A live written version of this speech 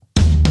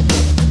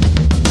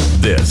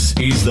This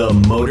is the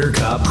Motor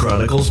Cop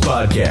Chronicles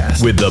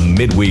podcast with the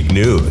midweek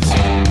news.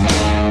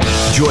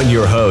 Join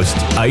your hosts,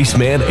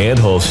 Iceman and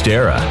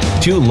Holstera,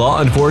 two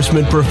law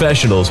enforcement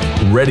professionals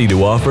ready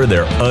to offer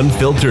their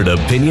unfiltered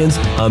opinions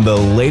on the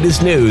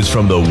latest news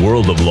from the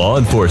world of law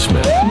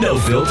enforcement. No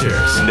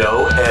filters,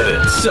 no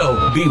edits.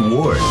 So be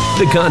warned,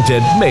 the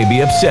content may be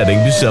upsetting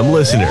to some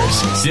listeners.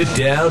 Sit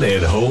down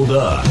and hold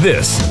up.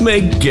 This may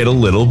get a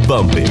little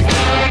bumpy.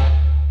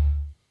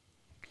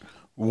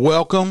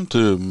 Welcome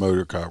to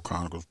Motor Cop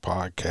Chronicles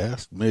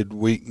podcast,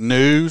 midweek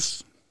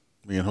news.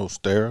 Me and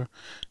Holstera,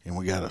 and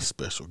we got a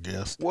special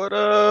guest. What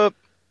up?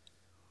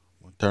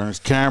 We'll turn his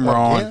camera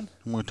on.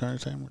 We'll turn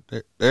his camera.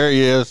 There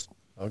he is.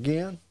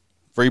 Again?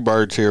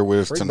 Freebird's here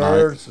with us tonight.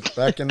 Freebird's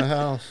back in the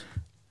house.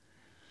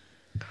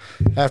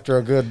 After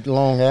a good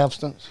long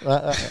abstinence.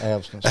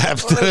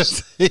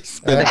 Abstinence.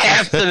 He's been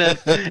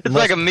Abstinence. It's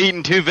like a meat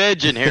and two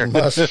veg in here.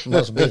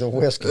 Must be the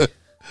whiskey.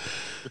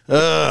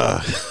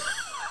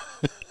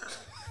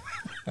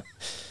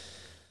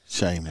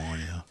 Shame on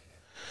you.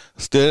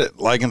 Still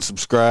like and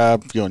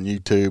subscribe. If you're on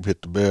YouTube,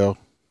 hit the bell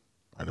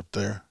right up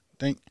there. I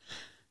think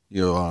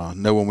you'll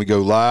know when we go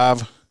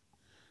live.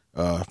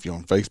 If you're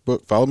on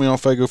Facebook, follow me on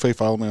Facebook.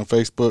 Follow me on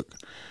Facebook.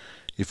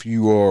 If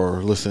you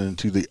are listening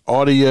to the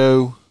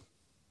audio,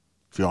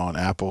 if you're on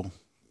Apple,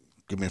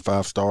 give me a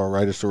 5-star,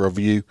 write us a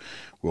review.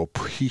 We'll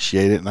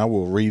appreciate it, and I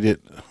will read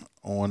it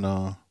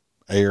on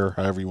air,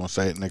 however you want to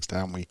say it, next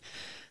time we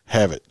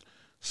have it.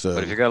 So,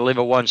 But if you're going to leave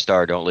a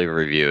 1-star, don't leave a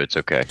review. It's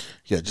okay.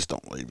 Yeah, just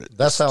don't leave it.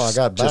 That's how I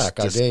got back.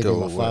 Just I gave him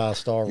a away.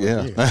 5-star review.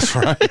 Yeah, that's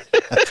right.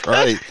 That's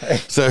right.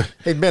 So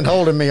He'd been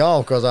holding me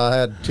off because I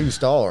had 2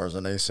 stars,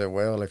 and they said,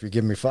 well, if you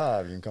give me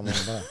 5, you can come on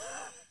back.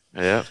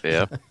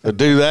 Yeah. So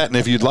do that, and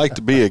if you'd like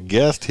to be a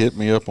guest, hit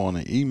me up on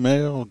an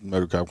email,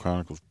 Motorcop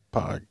Chronicles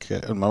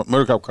podcast,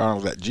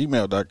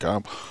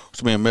 motorcopchronicles@gmail.com.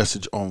 Send me a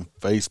message on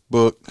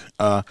Facebook.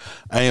 I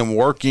am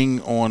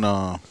working on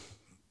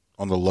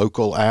the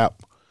local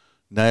app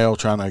now,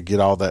 trying to get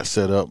all that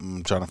set up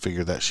and trying to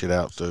figure that shit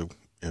out. So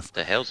if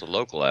The hell's a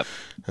local app?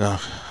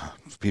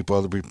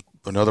 people be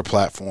another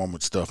platform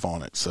with stuff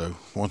on it. So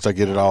once I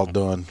get it all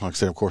done, like I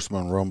said, of course I'm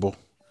on Rumble.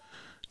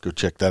 Go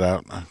check that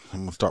out. I'm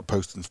gonna start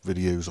posting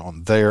videos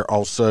on there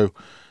also.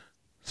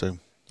 So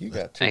You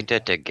got 2. Ain't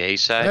that the gay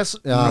side? That's,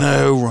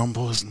 no,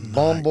 Rumble is not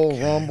Bumble,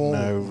 gay. Rumble.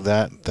 No,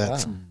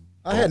 that's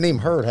I hadn't even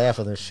heard half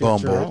of this shit. you're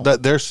Bumble. on.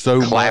 That there's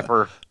so Clapper.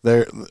 much.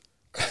 There,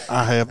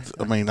 I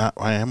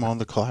am on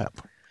the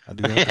clap. I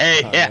do. Have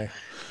Hey, yeah.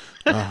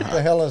 What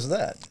the hell is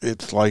that?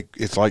 it's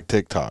like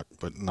TikTok,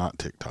 but not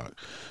TikTok.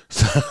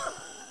 So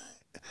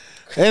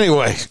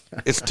anyway,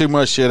 it's too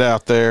much shit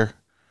out there.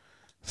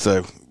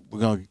 So we're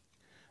gonna.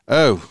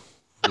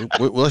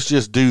 Let's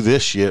just do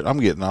this shit. I'm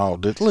getting all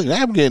this. Look,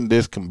 I'm getting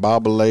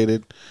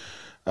discombobulated.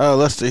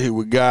 Let's see who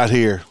we got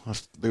here.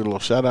 Let's do a little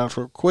shout out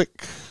real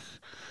quick.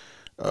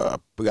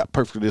 We got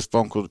Perfectly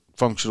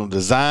Dysfunctional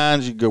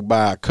Designs. You can go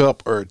buy a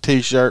cup or a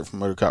T-shirt from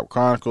Motor Cop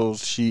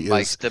Chronicles. She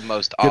Like is the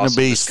most gonna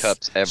be awesome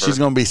cups ever. She's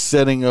going to be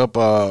setting up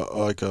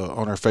on her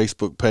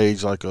Facebook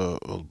page like a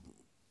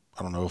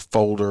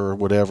folder or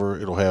whatever.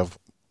 It'll have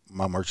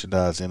my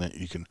merchandise in it.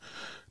 You can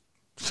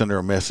send her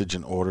a message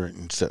and order it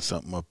and set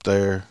something up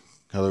there.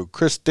 Hello,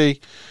 Christy.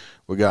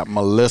 We got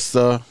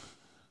Melissa.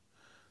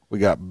 We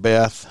got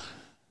Beth.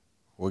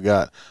 We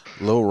got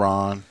Lil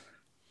Ron.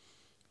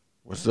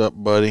 What's up,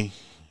 buddy?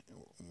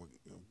 We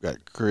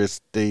got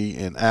Christy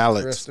and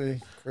Alex.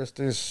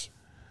 Christy's.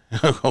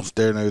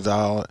 There knows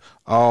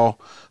all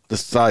the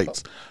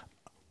sites.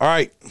 All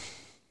right.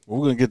 We're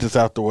going to get this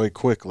out the way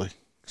quickly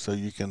so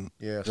you can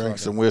drink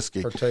some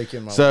whiskey. Partake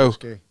in my So,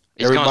 whiskey.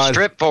 He's going to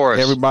strip for us.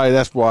 Everybody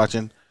that's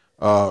watching,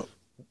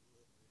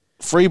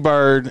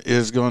 Freebird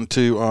is going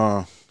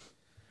to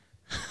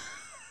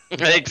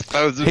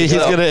Expose himself. he's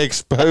going to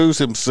expose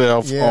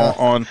himself Yeah.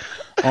 on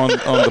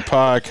the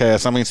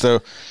podcast. I mean,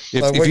 so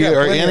if we you got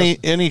are plenty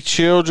any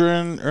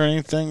children or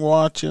anything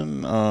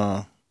watching,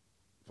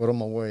 Put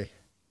them away.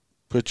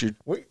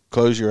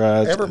 close your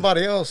eyes.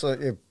 Everybody else,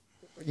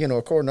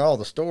 according to all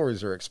the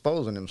stories, are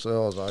exposing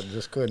themselves. I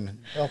just couldn't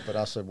help it.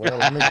 I said, well,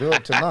 let me do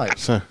it tonight.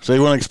 So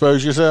you want to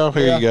expose yourself?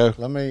 Here you go.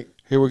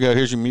 Here we go.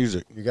 Here's your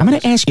music. I'm going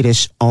to ask you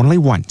this only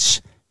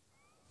once.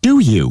 Do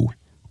you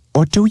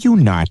or do you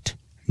not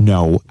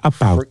know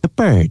about the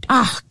bird?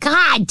 Oh,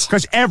 God.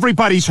 Because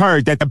everybody's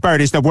heard that the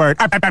bird is the word.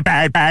 Bird.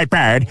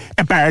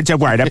 The bird's a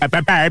word. Bird.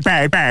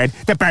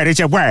 The bird is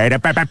a word.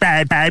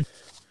 Bird.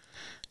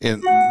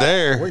 And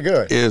there We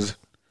good. is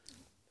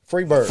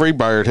Freebird.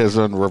 Freebird has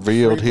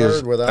revealed Freebird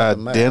his without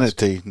the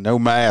identity. No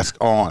mask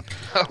on.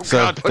 Oh, So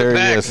God, put there it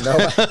back.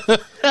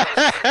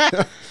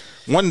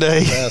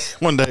 he is.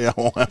 One day I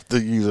won't have to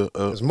use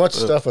As much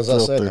stuff as I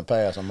said in the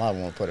filter. past, I might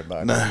want to put it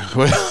back. No,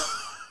 well,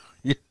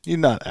 you're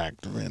not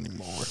active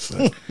anymore,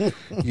 so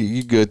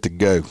you're good to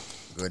go.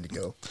 Good to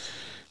go.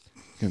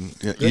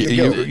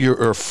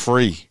 You're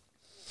free.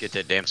 Get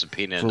that damn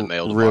subpoena in the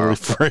mail tomorrow. Really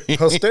free.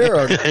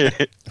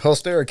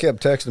 Hostera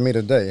kept texting me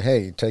today,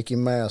 hey, take your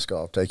mask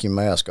off. Take your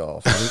mask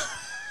off.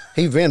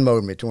 He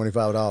Venmo'd me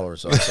 $25,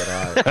 so I said,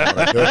 all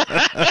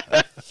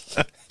right.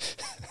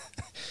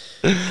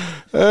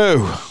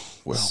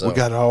 we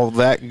got all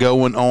that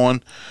going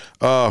on.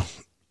 I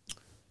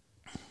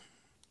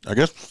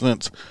guess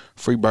since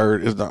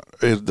Freebird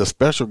is the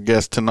special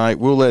guest tonight,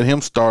 we'll let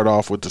him start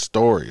off with the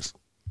stories.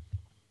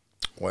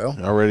 Well,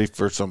 y'all ready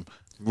for some?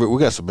 We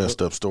got some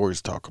messed up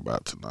stories to talk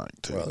about tonight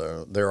too.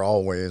 Well, they're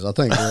always. I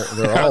think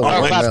they're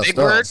always Big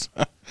messed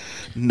Bird? up.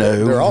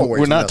 No, They're always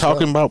we're not messed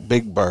talking up. about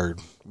Big Bird.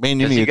 Man,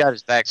 you Because he need. got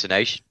his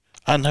vaccination.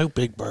 I know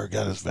Big Bird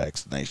got his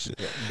vaccination.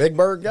 Big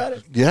Bird got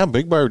it. Yeah,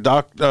 Big Bird.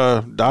 Doctor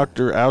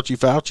Ouchie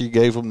Fauci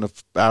gave him the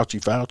Ouchie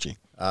Fauci.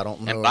 I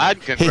don't know. And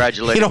Biden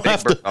congratulated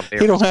Big Bird on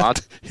being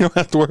responsible. You don't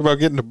have to worry about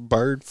getting the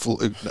bird flu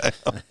now.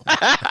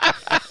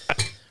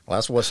 Well,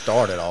 that's what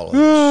started all of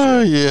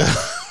this. Yeah.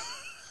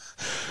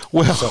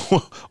 Well,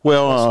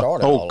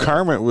 started all old of it?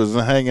 Kermit was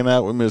hanging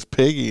out with Miss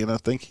Piggy, and I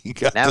think he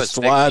got Now the it's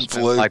swine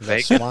making flu. like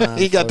bacon. Swine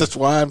He got flu. the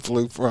swine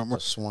flu from her.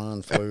 The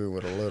swine flu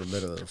with a little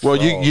bit of the. Well,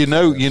 you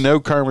frogs. know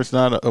Kermit's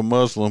not a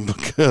Muslim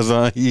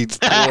because he eats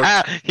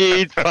pork.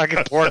 He eats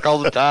fucking pork all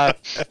the time.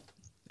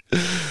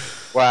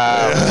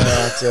 Wow.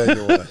 I tell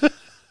you what,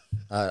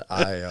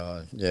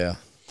 yeah,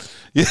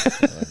 Yeah.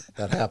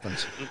 that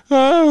happens.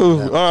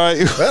 Oh, all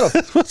right. Well,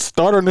 Let's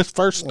start on this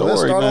first story.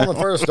 let's start now. on the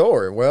first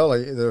story. Well,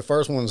 the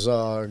first one's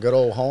good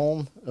old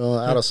home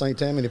out of St.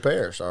 Tammany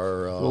Parish.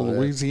 Our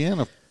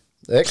Louisiana.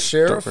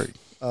 ex-sheriff. Story.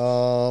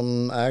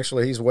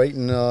 Actually, he's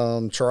waiting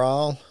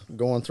trial,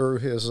 going through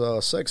his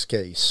sex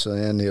case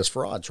and his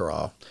fraud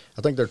trial.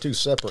 I think they're two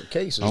separate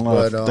cases, I don't know.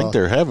 but I think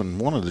they're having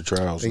one of the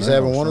trials. he's now,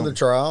 having one so. of the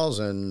trials,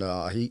 and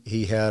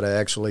he had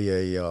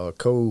actually a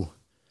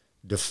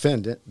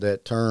co-defendant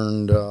that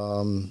turned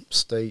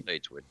state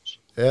State's witness.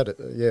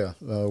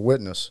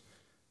 witness.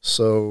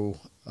 So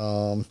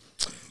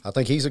I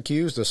think he's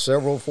accused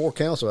of 4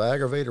 counts of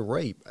aggravated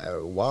rape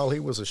while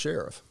he was a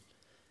sheriff.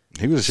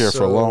 He was a sheriff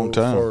for a long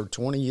time. For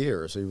 20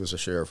 years. He was a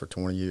sheriff for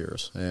 20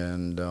 years.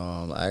 And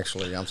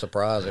actually, I'm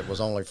surprised it was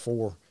only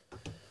four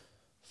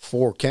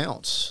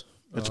counts.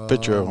 It's a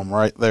picture of him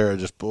right there. I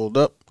just pulled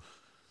up.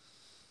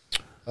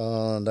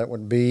 That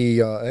would be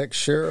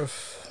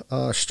ex-sheriff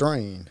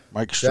Strain.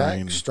 Mike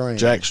Strain.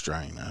 Jack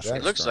Strain. I It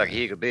think. looks like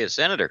he could be a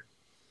senator.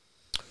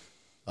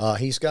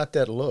 He's got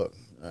that look.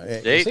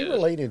 Is he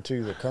related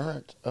to the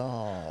current?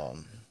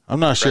 I'm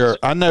not sure.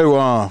 I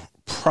know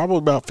probably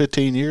about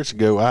 15 years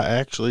ago, I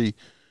actually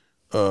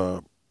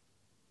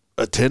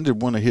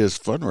attended one of his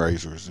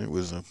fundraisers. It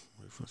was a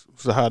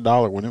high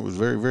dollar one. It was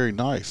very, very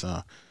nice.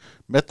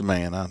 Met the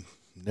man. I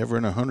never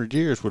in 100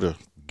 years would have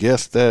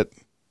guessed that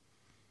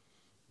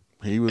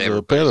he was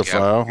a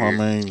pedophile. I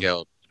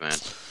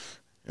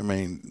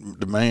mean,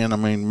 the man,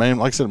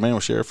 like I said, the man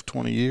was sheriff for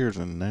 20 years,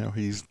 and now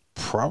he's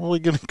probably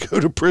going to go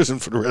to prison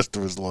for the rest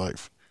of his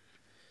life.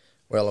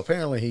 Well,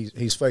 apparently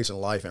he's facing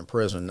life in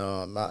prison.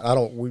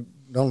 We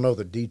don't know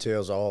the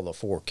details of all the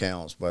 4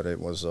 counts, but it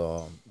was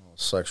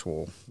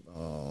sexual.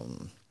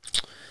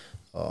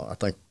 I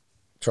think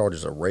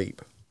charges of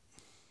rape.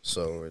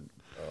 So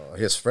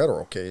his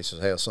federal case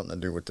has something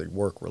to do with the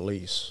work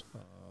release,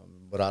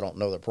 but I don't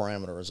know the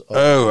parameters.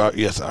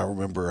 Yes, I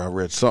remember. I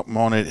read something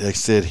on it. They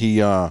said they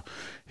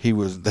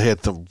had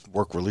the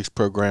work release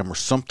program or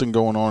something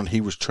going on.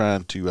 He was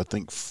trying to, I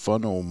think,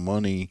 funnel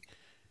money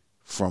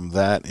from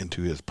that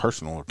into his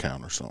personal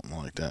account or something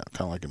like that,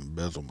 kind of like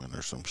embezzlement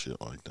or some shit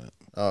like that.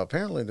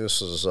 Apparently,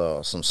 this is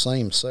some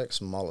same-sex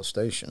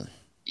molestation.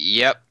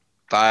 Yep.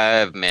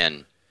 5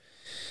 men.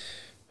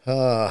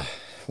 Well,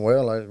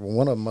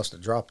 one of them must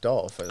have dropped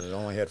off. It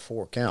only had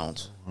 4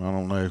 counts. I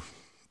don't know.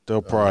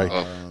 They'll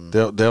probably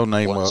they'll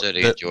name One said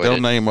he enjoyed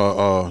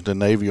it. the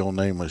Navy will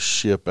name a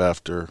ship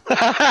after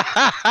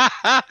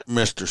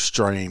Mr.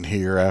 Strain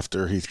here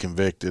after he's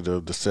convicted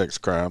of the sex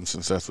crime,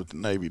 since that's what the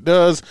Navy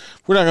does.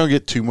 We're not going to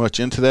get too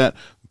much into that. I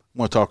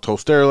want to talk to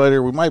Holstera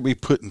later. We might be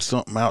putting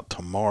something out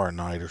tomorrow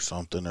night or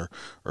something,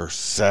 or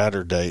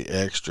Saturday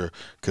extra,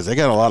 because they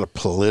got a lot of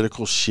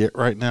political shit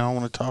right now I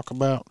want to talk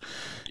about.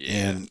 Yeah.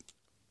 And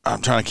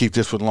I'm trying to keep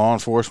this with law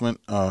enforcement.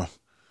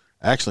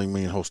 Actually,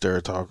 me and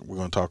Holstera we're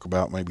going to talk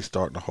about maybe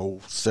starting a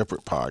whole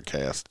separate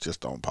podcast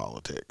just on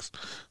politics,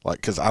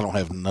 because I don't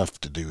have enough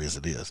to do as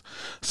it is.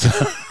 So,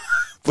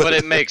 but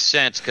it makes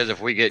sense, because if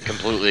we get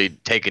completely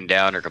taken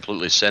down or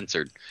completely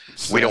censored,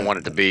 we don't want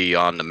it to be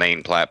on the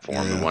main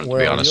platform. Yeah. We want it to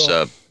be on a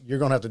sub. You're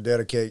going to have to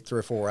dedicate 3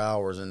 or 4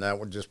 hours, and that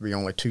would just be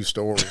only 2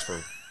 stories for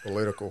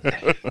political.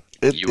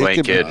 You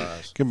ain't kidding.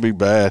 It can be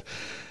bad.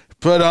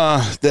 But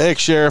the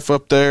ex-sheriff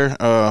up there,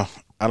 I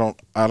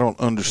don't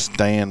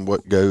understand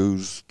what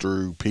goes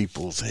through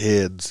people's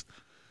heads.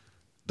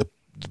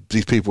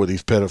 These people,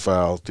 these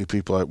pedophiles, these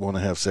people that want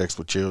to have sex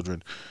with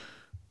children,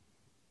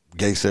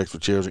 gay sex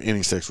with children,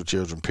 any sex with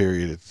children.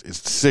 Period.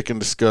 It's sick and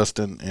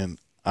disgusting, and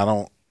I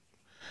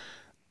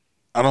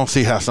don't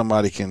see how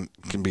somebody can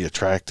be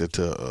attracted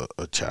to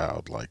a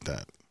child like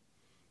that.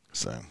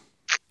 So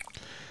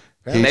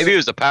maybe it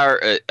was a power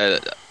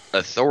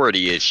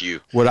authority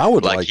issue. What I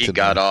would like he to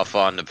got know. off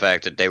on the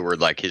fact that they were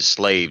like his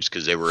slaves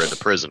because they were in the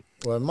prison.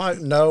 Well, these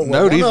one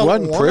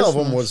wasn't of prisoners.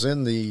 them was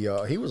in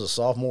the. He was a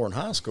sophomore in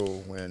high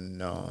school when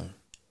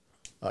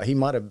he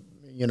might have,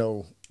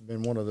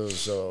 been one of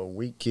those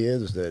weak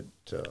kids that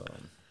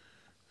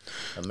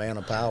a man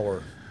of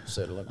power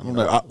said, "Look,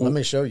 let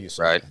me show you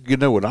something." Right. You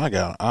know what I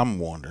got? I'm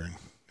wondering,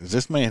 is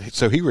this man?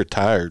 So he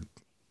retired.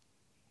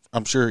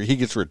 I'm sure he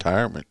gets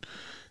retirement,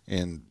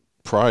 and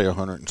probably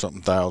 100 and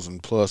something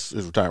thousand plus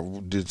is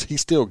retired. Did he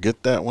still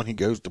get that when he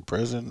goes to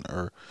prison,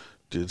 or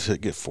did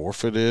it get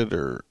forfeited,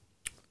 or?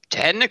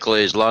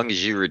 Technically, as long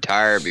as you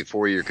retire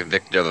before you're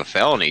convicted of a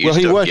felony, you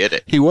still get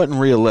it. He wasn't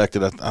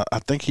reelected. I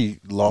think he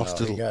lost.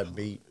 He got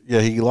beat. Yeah,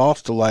 he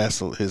lost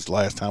his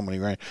last time when he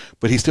ran,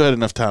 but he still had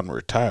enough time to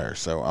retire.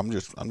 So I'm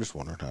just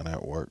wondering how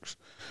that works.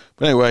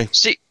 But anyway,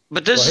 see,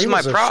 but this is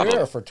my problem. He was a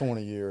sheriff for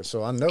 20 years,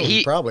 so I know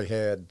he probably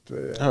had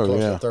close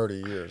to 30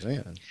 years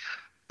in.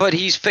 But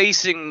he's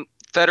facing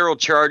federal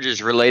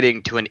charges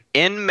relating to an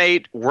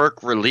inmate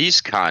work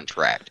release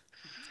contract.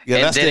 Yeah,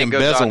 and that's then the it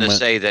goes embezzlement. on to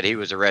say that he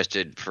was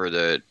arrested for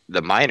the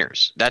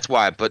minors. That's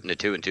why I'm putting the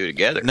two and two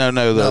together. No,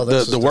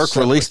 the work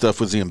release stuff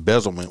was the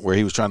embezzlement where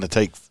he was trying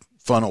to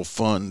funnel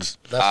funds.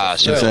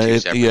 That's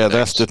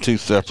the two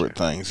separate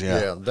things.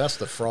 Yeah, that's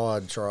the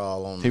fraud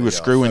trial on. He was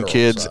screwing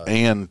kids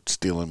and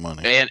stealing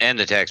money, and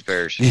the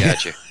taxpayers.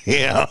 Gotcha.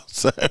 Yeah.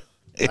 So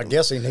I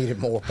guess he needed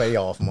more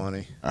payoff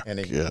money.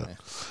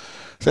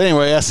 So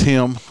anyway, that's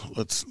him.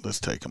 Let's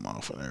take him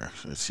off of there.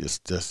 That's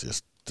just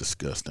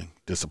disgusting,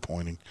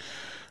 disappointing,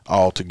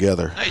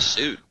 altogether. Nice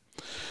suit.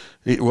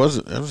 It was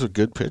a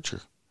good picture.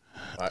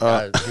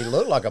 He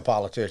looked like a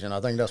politician.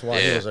 I think that's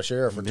why he was a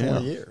sheriff for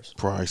 20 years.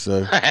 Probably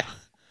so.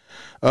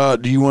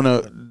 Do you want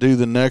to do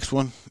the next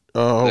one?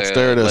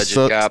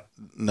 Cop.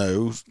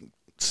 No.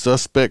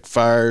 Suspect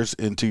fires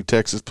into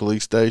Texas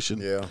police station.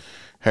 Yeah.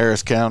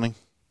 Harris County.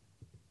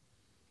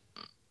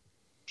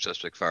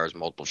 Suspect fires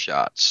multiple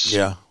shots.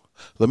 Yeah.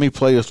 Let me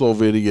play this little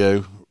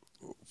video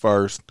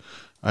first.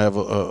 I have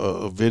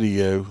a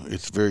video.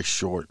 It's very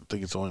short. I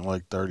think it's only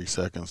like 30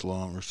 seconds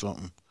long or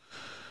something.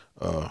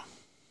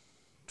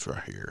 It's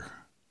right here.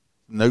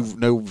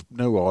 No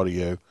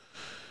audio.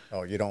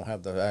 Oh, you don't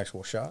have the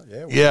actual shot?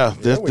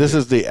 This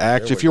is the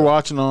act. If you're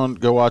watching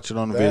go watch it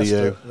on the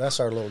video.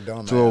 That's our little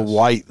dumbass. It's a little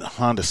white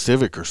Honda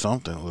Civic or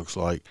something, it looks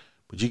like.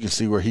 But you can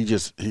see where he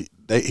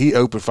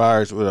opened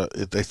fires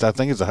with I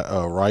think it's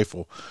a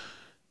rifle.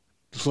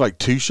 It's like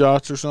 2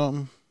 shots or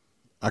something.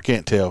 I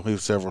can't tell. It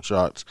was several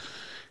shots.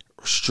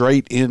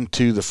 Straight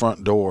into the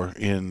front door,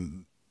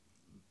 and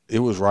it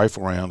was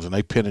rifle rounds, and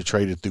they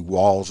penetrated through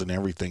walls and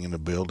everything in the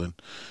building.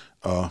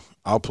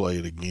 I'll play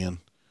it again.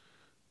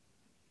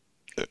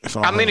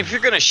 If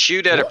you're going to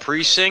shoot at a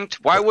precinct,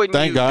 why wouldn't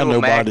you do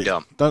a mag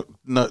dump?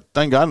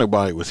 Thank God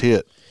nobody was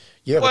hit.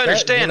 Yeah, I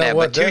understand that,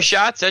 but 2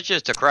 shots, that's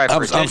just a cry for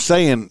attention. I'm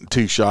saying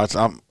 2 shots.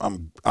 I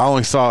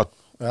only saw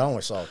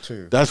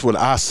 2. That's what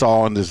I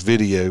saw in this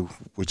video,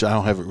 which I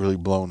don't have it really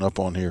blown up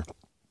on here.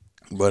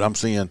 But I'm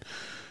seeing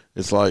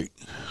it's like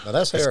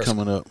that's Harris,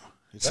 coming up.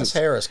 That's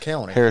Harris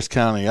County. Harris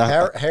County.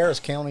 Harris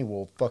County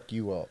will fuck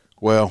you up.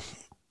 Well,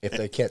 if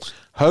they catch.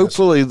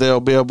 Hopefully they'll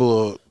be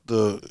able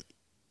to.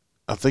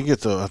 I think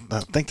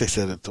they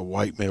said it's a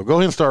white male. Go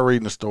ahead and start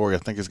reading the story. I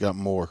think it's got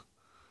more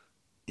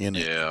in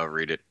it. Yeah, I'll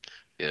read it.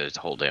 Yeah, the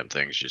whole damn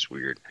thing's just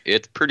weird.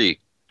 It's pretty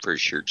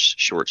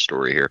short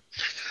story here.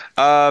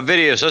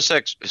 Video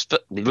suspect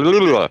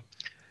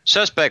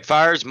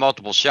fires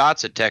multiple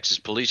shots at Texas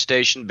police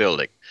station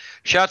building.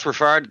 Shots were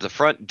fired at the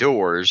front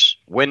doors,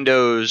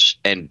 windows,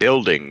 and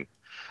building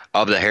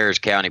of the Harris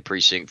County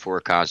Precinct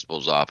 4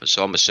 Constable's office.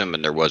 So I'm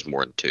assuming there was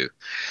more than 2.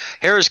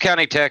 Harris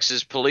County,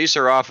 Texas, police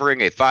are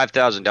offering a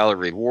 $5,000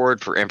 reward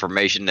for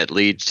information that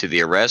leads to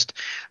the arrest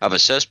of a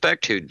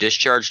suspect who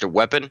discharged a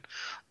weapon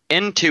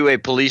into a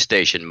police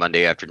station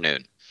Monday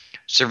afternoon.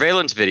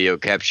 Surveillance video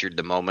captured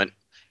the moment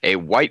a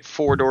white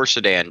 4-door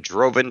sedan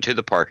drove into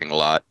the parking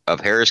lot of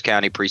Harris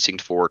County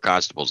Precinct 4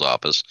 Constable's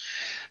office.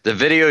 The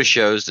video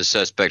shows the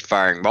suspect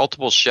firing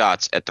multiple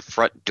shots at the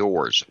front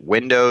doors,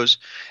 windows,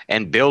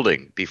 and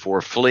building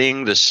before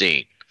fleeing the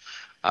scene.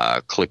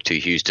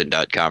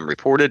 Click2Houston.com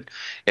reported,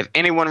 if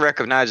anyone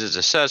recognizes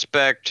a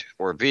suspect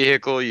or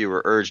vehicle, you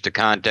are urged to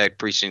contact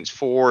Precinct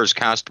 4's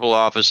Constable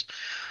office.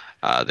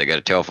 They got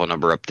a telephone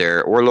number up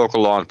there, or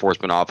local law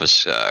enforcement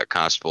office.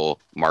 Constable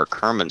Mark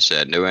Herman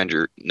said no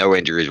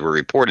injuries were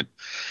reported.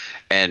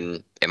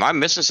 And am I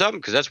missing something?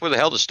 Because that's where the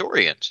hell the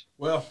story ends.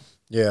 Well,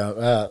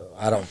 yeah,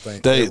 I don't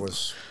think it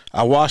was.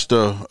 I watched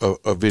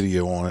a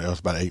video on it. It was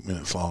about 8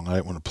 minutes long. I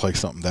didn't want to play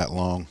something that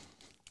long.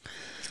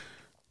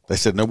 They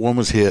said no one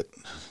was hit.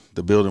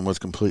 The building was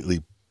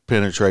completely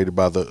penetrated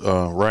by the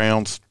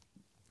rounds.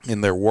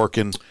 And they're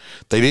working.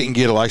 They didn't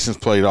get a license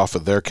plate off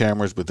of their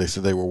cameras, but they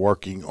said they were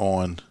working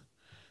on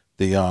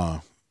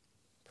the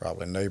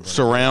probably neighboring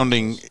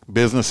surrounding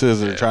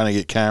businesses that are trying to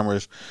get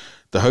cameras.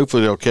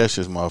 Hopefully they'll catch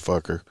this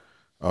motherfucker.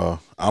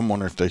 I'm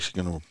wondering if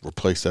they're going to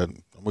replace that.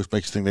 Which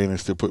makes you think they're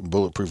still putting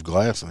bulletproof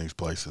glass in these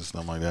places,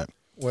 something like that.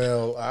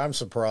 Well, I'm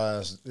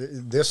surprised.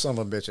 This son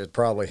of a bitch had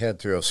probably had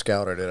to have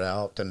scouted it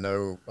out to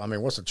know. I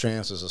mean, what's the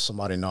chances of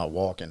somebody not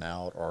walking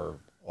out or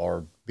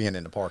being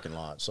in the parking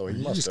lot? So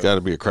he must have. Got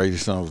to be a crazy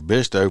son of a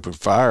bitch to open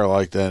fire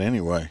like that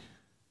anyway.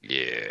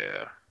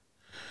 Yeah.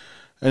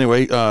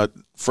 Anyway,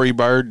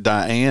 Freebird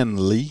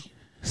Diane Lee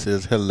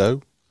says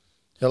hello.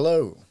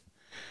 Hello.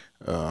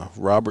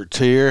 Robert's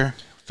here.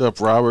 What's up,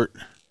 Robert?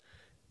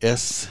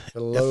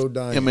 Hello,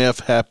 Diane.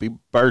 MF, happy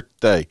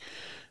birthday.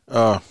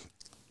 But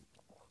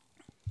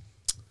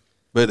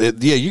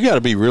you got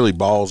to be really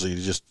ballsy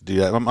to just do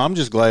that. I'm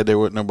just glad there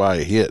wasn't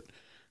nobody hit,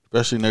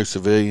 especially no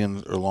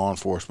civilians or law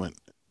enforcement.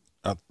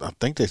 I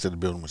think they said the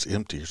building was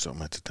empty or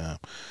something at the time.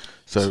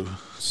 So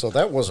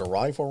that was a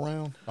rifle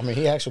round. I mean,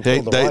 he actually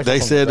pulled the rifle. They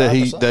from said the that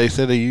driver's they side?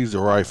 said he used a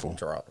rifle.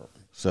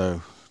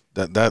 So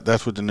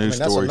that's what the news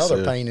that's story another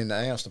said. pain in the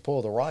ass to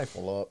pull the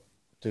rifle up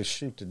to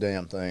shoot the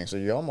damn thing. So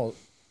you almost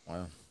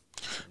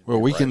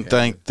Well, we can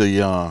thank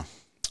the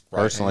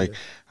personally. Right-handed.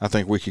 I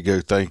think we could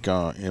go thank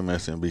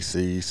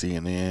MSNBC,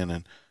 CNN,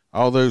 and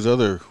all those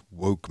other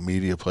woke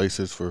media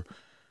places for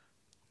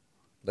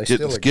they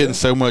still getting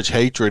exist. so much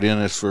hatred in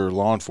us for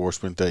law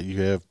enforcement that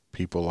you have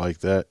people like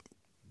that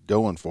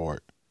going for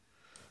it.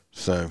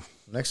 So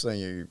Next thing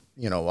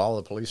you know, all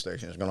the police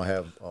stations are going to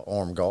have an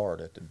armed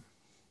guard at the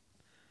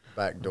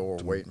back door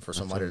waiting for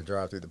somebody to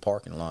drive through the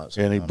parking lots.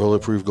 any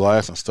bulletproof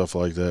glass and stuff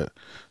like that.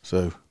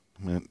 So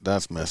I mean,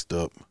 that's messed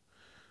up.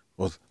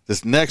 Well,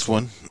 this next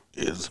one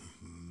is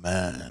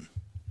mine.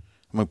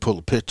 I'm gonna pull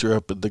a picture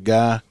up of the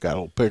guy. Got a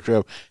little picture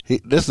of.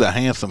 This is a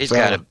handsome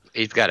fella.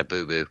 He's got a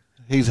boo boo.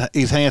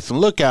 He's handsome.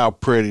 Look how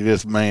pretty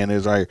this man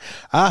is right here.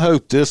 I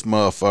hope this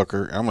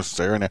motherfucker. I'm gonna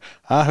say right now.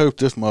 I hope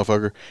this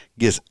motherfucker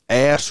gets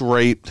ass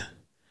raped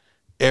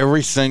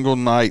every single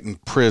night in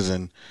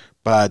prison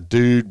by a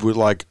dude with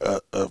like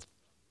a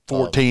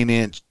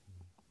 14-inch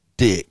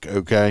dick.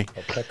 Okay.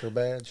 A pecker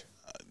badge.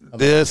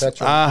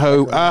 I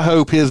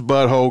hope his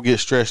butthole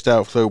gets stretched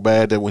out so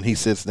bad that when he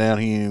sits down,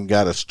 he ain't even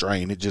got a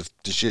strain. The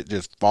shit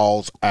just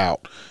falls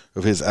out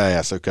of his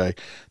ass. Okay,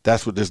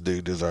 that's what this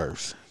dude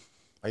deserves.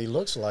 He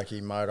looks like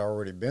he might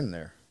already been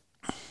there.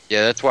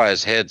 Yeah, that's why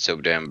his head's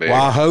so damn big.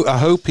 Well, I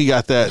hope he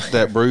got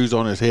that bruise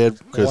on his head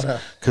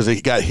because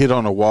he got hit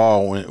on the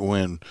wall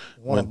when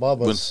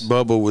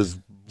Bubba was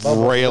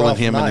railing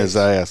him in his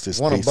ass. This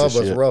one of piece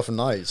Bubba's shit. rough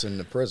nights in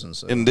the prison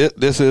cell. And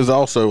this is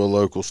also a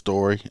local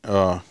story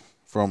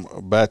from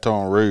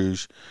Baton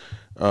Rouge,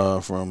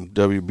 from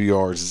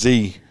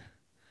WBRZ.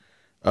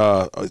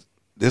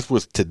 This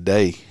was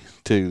today,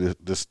 too.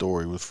 This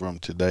story was from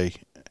today.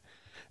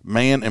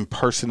 Man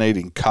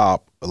impersonating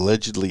cop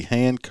allegedly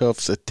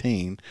handcuffs a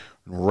teen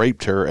and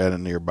raped her at a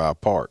nearby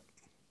park.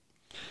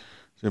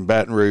 In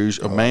Baton Rouge,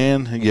 a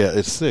man,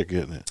 it's sick,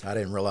 isn't it? I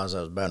didn't realize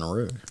that was Baton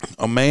Rouge.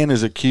 A man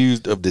is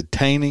accused of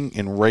detaining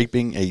and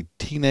raping a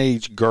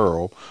teenage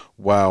girl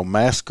while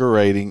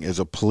masquerading as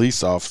a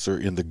police officer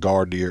in the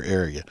Gardere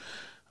area.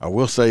 I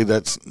will say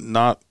that's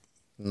not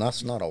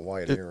a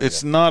white area.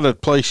 It's not a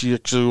place you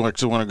actually want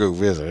to go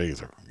visit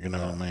either. You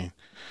know what I mean?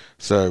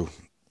 So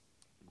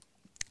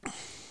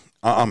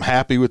I'm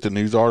happy with the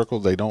news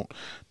article. They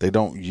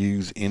don't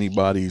use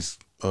anybody's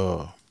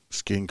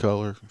skin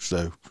color.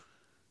 So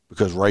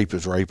because rape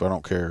is rape, I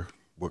don't care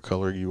what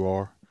color you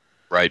are.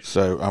 Right.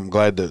 So I'm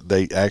glad that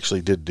they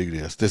actually did do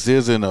this. This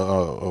is in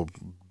a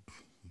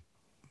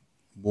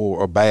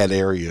bad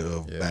area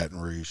of Baton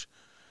Rouge.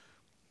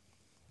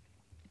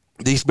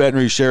 The East Baton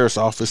Rouge Sheriff's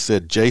Office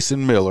said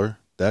Jason Miller,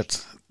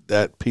 that's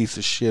that piece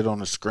of shit on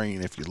the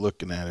screen if you're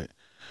looking at it.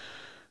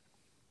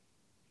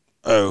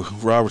 Oh,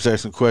 Robert's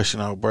asking a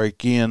question. I'll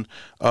break in.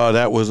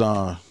 That was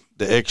the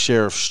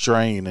ex-sheriff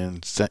Strain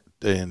in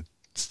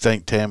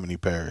St. Tammany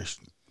Parish.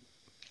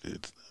 I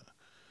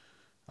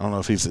don't know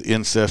if he's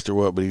incest or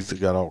what, but he's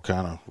got all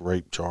kind of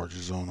rape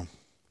charges on him.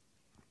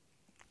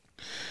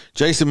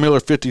 Jason Miller,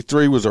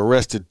 53, was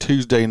arrested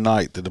Tuesday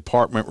night. The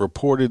department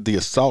reported the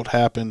assault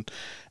happened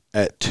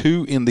at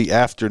 2 in the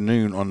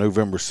afternoon on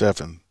November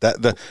 7th.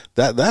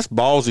 That's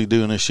ballsy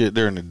doing this shit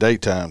during the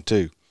daytime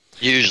too.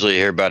 Usually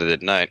hear about it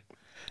at night.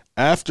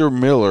 After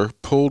Miller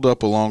pulled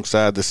up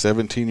alongside the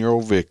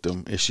 17-year-old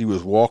victim as she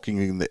was walking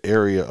in the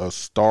area of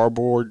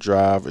Starboard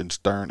Drive and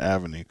Stern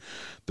Avenue,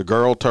 the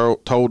girl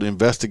told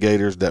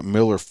investigators that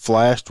Miller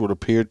flashed what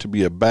appeared to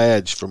be a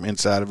badge from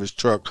inside of his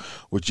truck,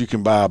 which you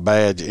can buy a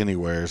badge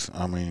anywheres.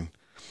 I mean,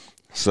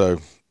 so...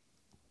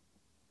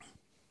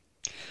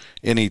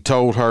 And he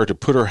told her to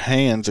put her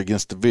hands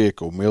against the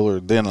vehicle. Miller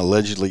then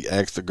allegedly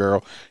asked the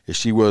girl if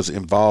she was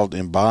involved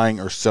in buying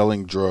or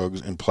selling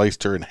drugs and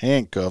placed her in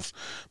handcuffs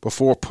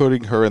before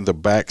putting her in the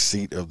back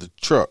seat of the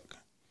truck.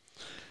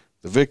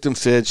 The victim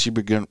said she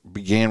began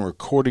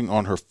recording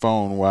on her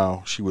phone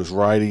while she was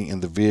riding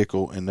in the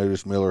vehicle and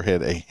noticed Miller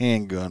had a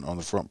handgun on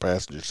the front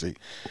passenger seat.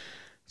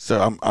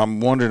 So I'm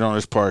wondering on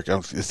this part,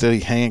 it said he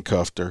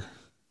handcuffed her.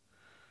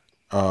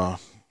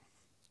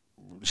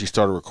 She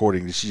started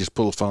recording. Did she just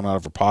pull the phone out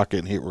of her pocket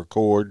and hit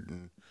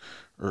record,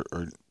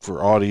 or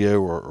for audio,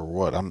 or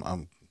what?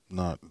 I'm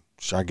not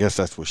sure. I guess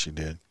that's what she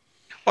did.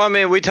 Well, I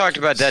mean, we talked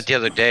about that the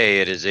other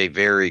day. It is a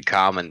very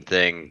common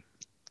thing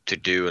to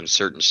do in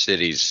certain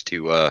cities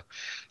to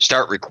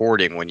start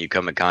recording when you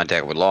come in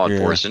contact with law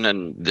enforcement,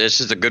 and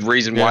this is a good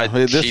reason why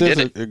she did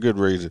it. A good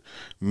reason.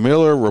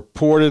 Miller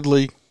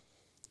reportedly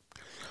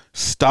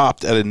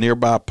stopped at a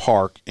nearby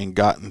park and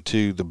got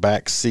into the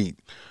back seat,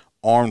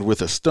 armed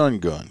with a stun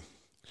gun.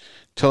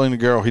 telling the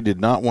girl he did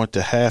not want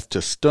to have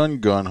to stun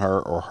gun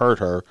her or hurt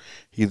her.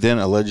 He then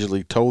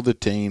allegedly told the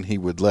teen he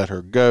would let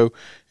her go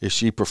if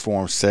she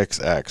performed sex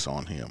acts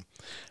on him.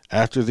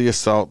 After the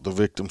assault, the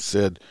victim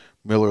said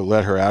Miller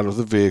let her out of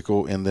the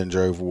vehicle and then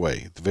drove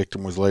away. The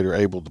victim was later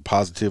able to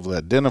positively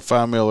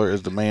identify Miller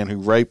as the man who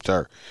raped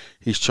her.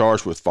 He's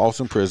charged with false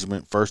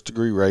imprisonment,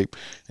 first-degree rape,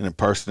 and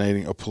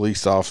impersonating a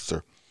police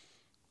officer.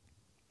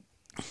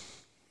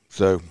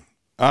 So,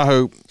 I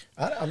hope...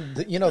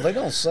 they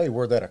don't say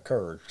where that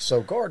occurred.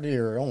 So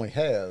Gardere only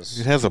has...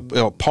 It has a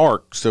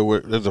park, so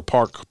there's a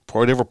park,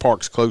 whatever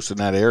park's close in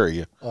that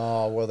area.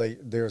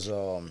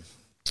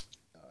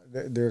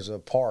 There's a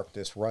park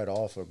that's right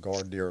off of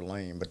Gardere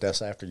Lane, but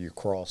that's after you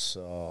cross,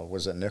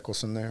 was it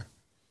Nicholson there?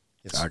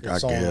 I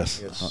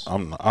guess.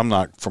 I'm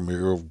not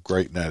familiar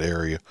great in that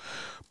area.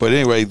 But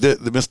anyway, the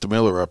Mr.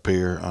 Miller up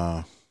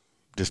here,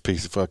 this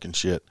piece of fucking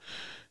shit,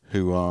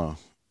 who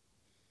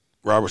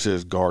Robert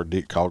says called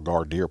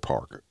Gardere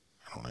Park.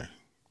 I don't know.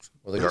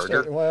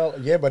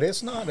 But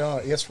it's not.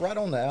 It's right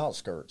on the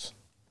outskirts.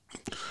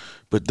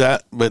 But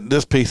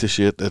this piece of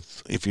shit,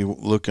 that's, if you're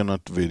looking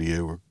at the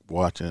video or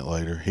watching it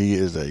later, he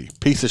is a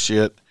piece of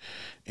shit,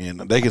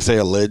 and they can say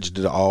alleged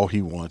to all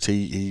he wants.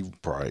 He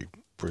probably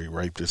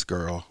raped this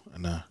girl,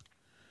 and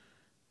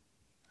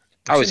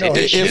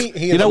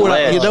you know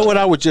what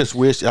I would just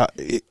wish,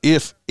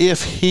 if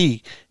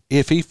he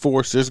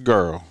forced this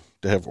girl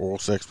to have oral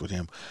sex with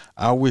him,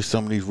 I wish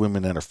some of these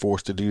women that are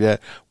forced to do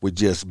that would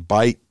just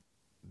bite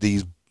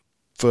these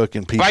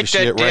fucking piece of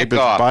shit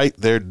rapists, bite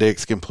their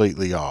dicks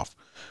completely off,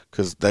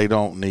 because they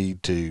don't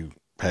need to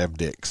have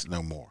dicks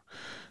no more.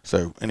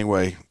 So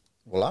anyway,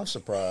 well, I'm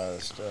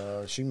surprised.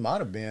 She might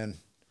have been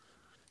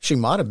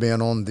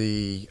on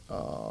the.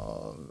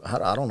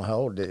 I don't know how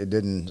old. It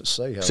didn't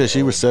say. How said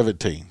she was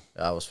 17.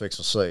 I was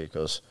fixing to say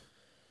because,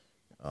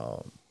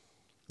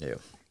 yeah.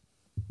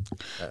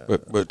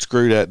 But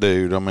screw that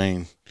dude. I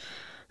mean,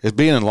 as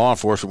being in law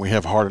enforcement, we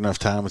have a hard enough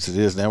time as it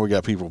is. Now we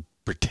got people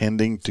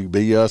pretending to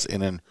be us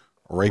and then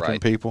raping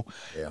people.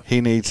 Yeah. He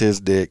needs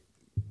his dick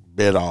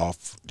bit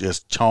off,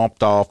 just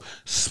chomped off,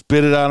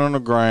 spit it out on the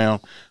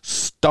ground,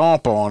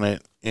 stomp on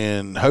it,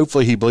 and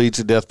hopefully he bleeds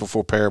to death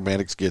before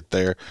paramedics get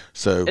there.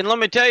 So, and let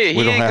me tell you,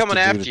 he ain't coming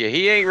after you.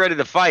 He ain't ready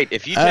to fight.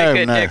 If you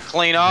take that dick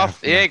clean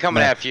off, he ain't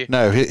coming after you.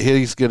 No,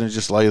 he's going to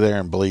just lay there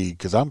and bleed,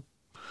 because I'm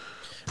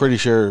pretty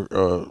sure...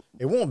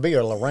 it won't be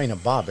a Lorena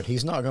Bobbitt.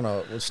 He's not going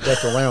to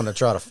step around and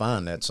try to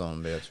find that son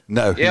of a bitch.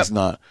 No, he's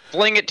not.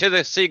 Fling it to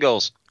the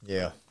seagulls.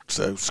 Yeah.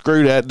 So,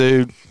 screw that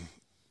dude.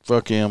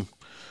 Fuck him.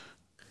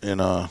 And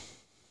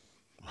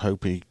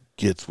hope he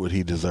gets what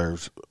he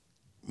deserves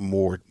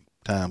more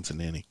times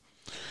than any.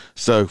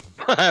 So,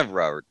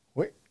 Robert,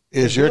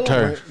 it's your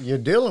turn. You're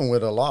dealing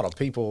with a lot of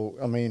people.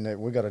 I mean, that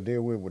we got to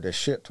deal with this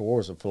shit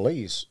towards the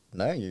police.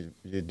 Now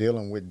you're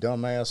dealing with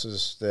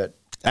dumbasses that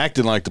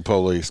acting like the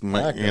police.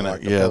 That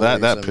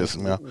pisses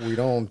me off. We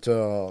don't.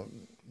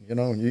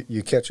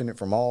 You're catching it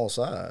from all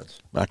sides.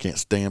 I can't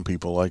stand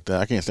people like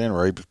that. I can't stand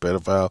rapists,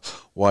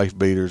 pedophiles, wife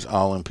beaters,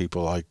 all them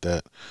people like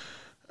that.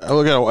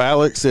 Look at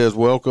Alex says,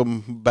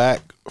 "Welcome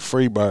back,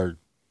 Freebird."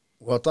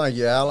 Well, thank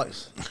you,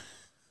 Alex.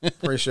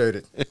 Appreciate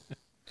it.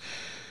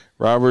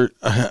 Robert,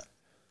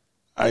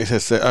 I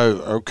said,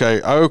 "Oh,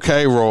 okay,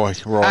 Roy.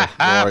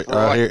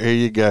 Here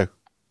you go.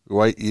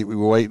 We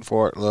were waiting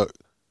for it. Look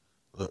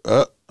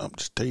up. I'm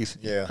just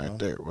teasing you right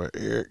there. Right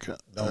here it comes.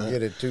 Don't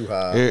get it too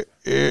high.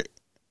 Nope.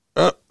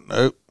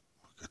 Look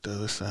at the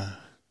other side.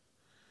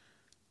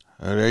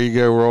 Oh, there you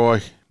go,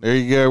 Roy.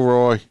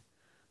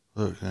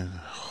 Look.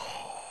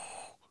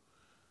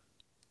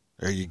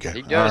 There you go.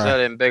 He does have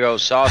them big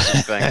old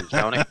sausage fingers,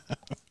 don't he?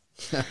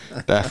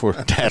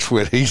 That's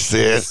what he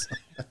says.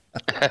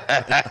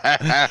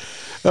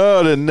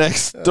 The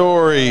next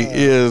story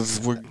is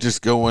we're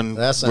just going.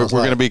 We're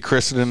going to be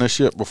christening the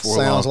ship before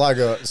long.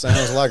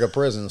 Sounds like a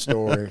prison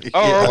story.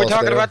 Are we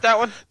talking about that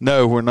one?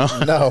 No, we're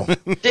not. No.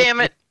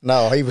 Damn it.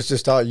 No, he was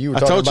just talking. You were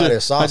talking about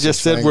his sausage. I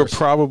just said fingers. we're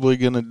probably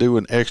going to do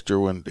an extra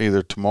one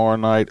either tomorrow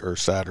night or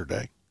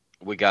Saturday.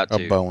 We got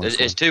to.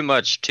 It's too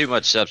much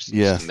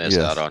substance to miss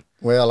out on.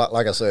 Well,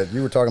 like I said,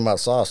 you were talking about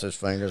sausage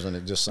fingers, and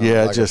it just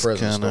sounded like a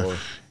prison story.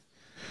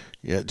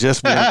 Yeah,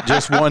 just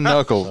one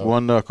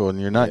knuckle, and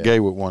you're not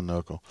gay with one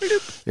knuckle.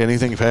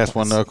 Anything past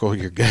one knuckle,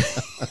 you're gay.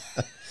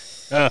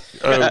 Oh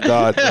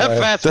God!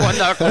 Past one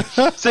knuckle,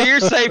 so you're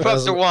safe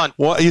up to one.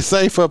 Well, you're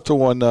safe up to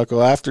one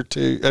knuckle. After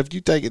two, if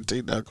you taking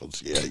two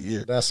knuckles,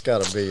 yeah. That's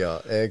got to be an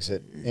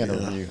exit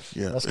interview.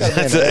 Yeah. That's an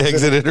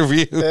exit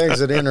interview.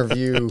 Exit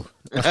interview.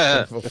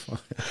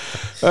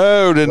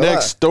 The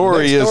next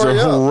story is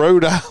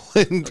Rhode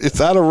Island.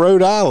 It's out of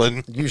Rhode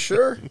Island. You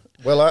sure?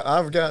 Well,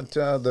 I've got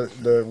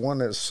the one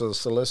that's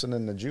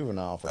soliciting the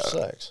juvenile for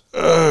sex.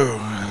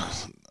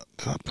 Oh.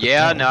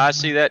 Yeah, no, I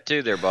see that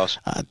too there, boss.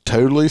 I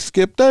totally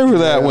skipped over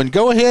that one.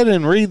 Go ahead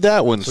and read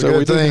that one. It's a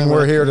good thing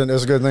we're here.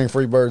 It's a good thing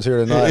Freebird's here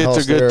tonight.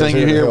 It's a good thing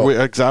you're here.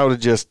 Because I would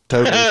have just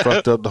totally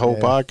fucked up the whole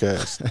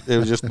podcast. It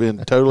was just been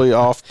totally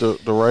off the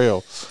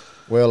rail.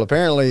 Well,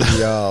 apparently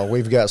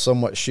we've got so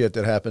much shit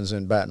that happens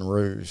in Baton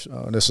Rouge.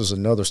 This is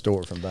another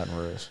story from Baton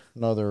Rouge.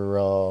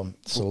 Another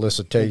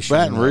solicitation.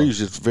 Baton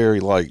Rouge is very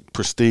like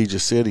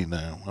prestigious city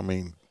now. I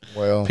mean,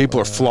 well, people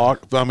are law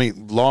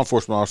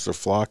enforcement officers are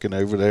flocking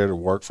over there to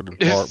work for the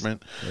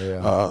department.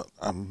 Yeah.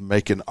 I'm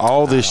making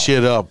all this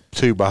shit up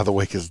too, by the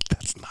way, because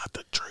that's not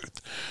the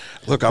truth.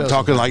 Look, I'm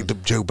talking like the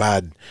Joe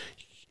Biden.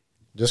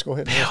 Just go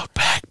ahead. Build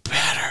back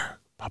better.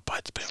 My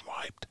butt's been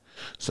wiped.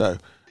 So,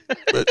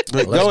 but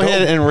go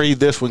ahead and read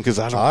this one because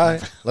I don't. All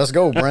right, let's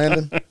go,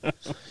 Brandon.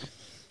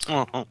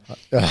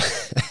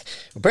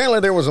 Apparently,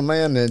 there was a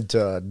man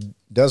that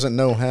doesn't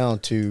know how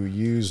to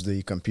use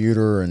the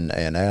computer and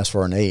ask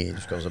for an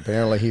age because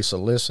apparently he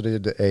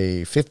solicited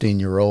a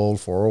 15-year-old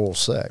for oral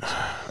sex.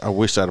 I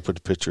wish I'd have put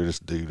the picture of this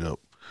dude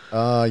up.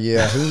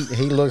 Yeah,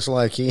 he looks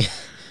like he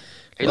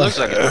looks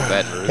like a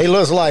Baton Rouge. he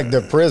looks like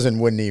the prison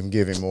wouldn't even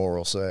give him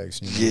oral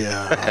sex. You know?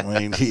 Yeah, I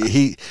mean,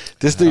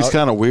 this dude's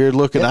kind of weird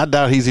looking. I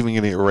doubt he's even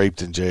going to get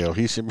raped in jail.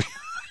 He should be.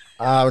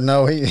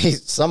 No, he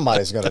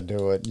somebody's going to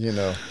do it. You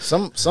know,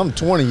 some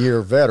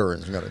 20-year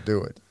veteran's going to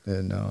do it.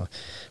 And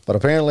but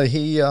apparently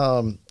he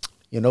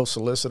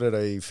solicited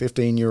a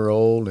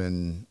 15-year-old,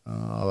 and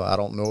I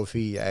don't know if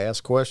he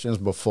asked questions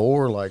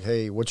before, like,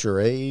 "Hey, what's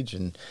your age?"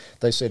 And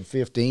they said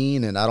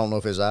 15, and I don't know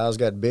if his eyes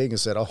got big and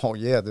said, "Oh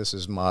yeah, this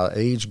is my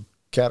age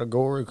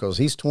category," because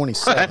he's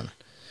 27.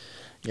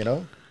 You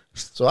know.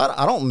 So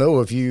I don't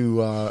know if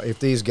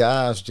these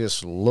guys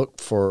just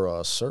look for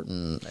a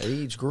certain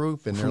age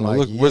group and they're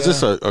like, was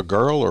this a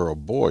girl or a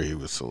boy he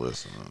was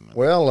soliciting?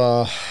 Well,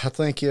 I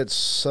think it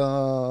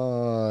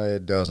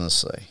doesn't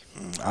say.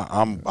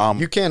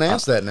 You can't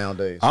ask that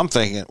nowadays. I'm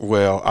thinking,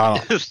 well,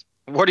 I don't.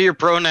 What are your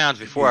pronouns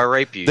before I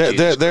rape you?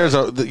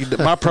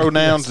 My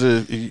pronouns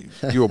is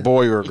you a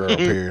boy or a girl.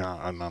 Period.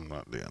 I'm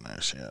not doing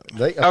that shit.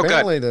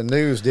 Apparently the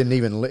news didn't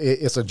even.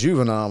 It's a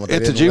juvenile.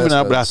 It's a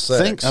juvenile, but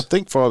I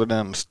think farther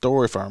down the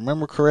story, if I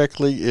remember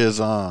correctly,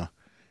 is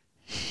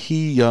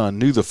he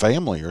knew the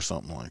family or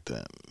something like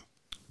that.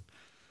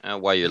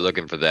 While you're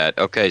looking for that,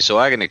 okay, so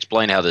I can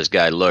explain how this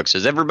guy looks.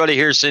 Has everybody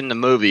here seen the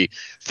movie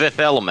Fifth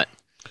Element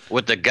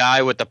with the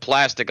guy with the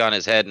plastic on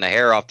his head and the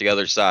hair off the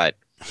other side?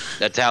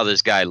 That's how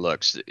this guy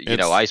looks.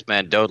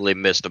 Iceman totally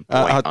missed the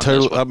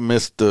point. I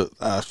missed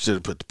I should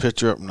have put the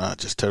picture up, and I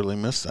just totally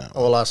missed that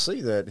one. Well, I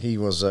see that he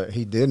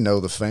did know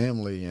the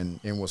family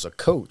and was a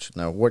coach.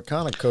 Now, what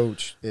kind of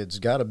coach? It's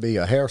got to be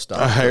a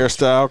hairstyle.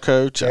 Hairstyle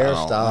coach.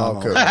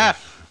 Hairstyle coach.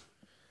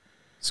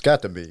 It's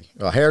got to be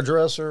a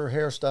hairdresser,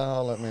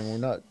 hairstyle. I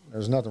mean,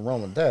 there's nothing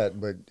wrong with that,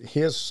 but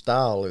his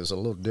style is a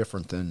little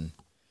different than.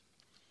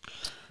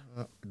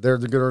 They're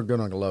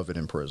going to love it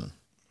in prison.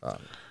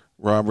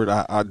 Robert,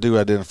 I do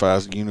identify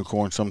as a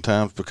unicorn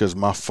sometimes because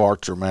my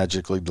farts are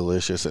magically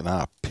delicious and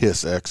I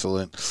piss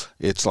excellent.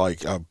 It's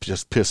like I'm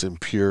just pissing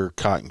pure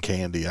cotton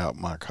candy out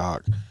my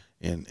cock,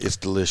 and it's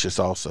delicious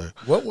also.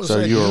 What was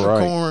that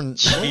unicorn?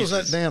 Right. What was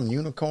that damn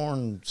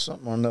unicorn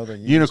something or another?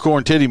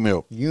 Unicorn titty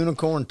milk.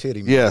 Unicorn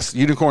titty milk. Yes,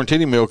 unicorn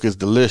titty milk is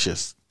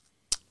delicious.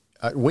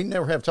 We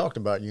never have talked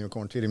about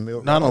unicorn titty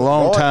milk. Not in a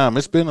long time.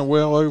 It's been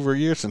well over a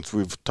year since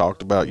we've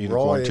talked about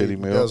unicorn titty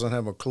milk. Doesn't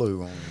have a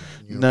clue on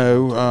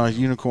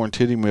unicorn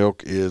titty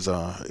milk is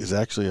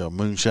actually a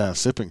moonshine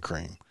sipping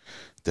cream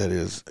that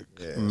is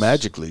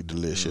magically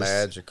delicious.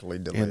 Magically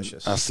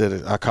delicious.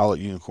 And I call it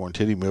unicorn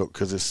titty milk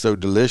because it's so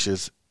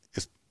delicious.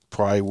 It's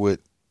probably what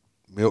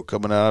milk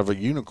coming out of a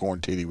unicorn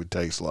titty would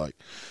taste like.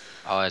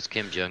 I'll ask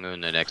Kim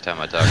Jong-un the next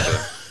time I talk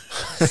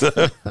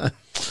to him.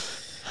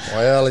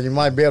 Well, you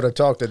might be able to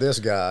talk to this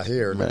guy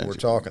here that we're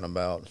talking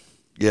about.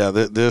 Yeah,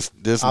 this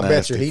I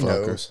bet you he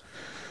knows.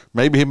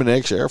 Maybe him and the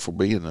ex-sheriff will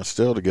be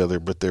still together,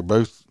 but they're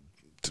both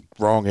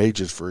wrong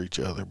ages for each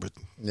other. But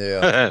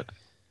yeah,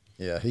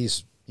 yeah,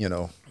 he's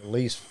at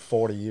least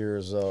 40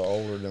 years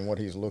older than what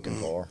he's looking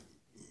for.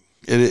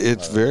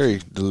 It's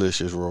very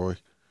delicious, Roy.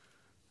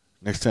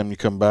 Next time you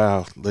come by,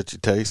 I'll let you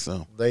taste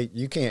some.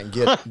 You can't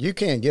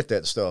get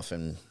that stuff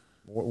in.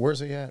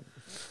 Where's he at?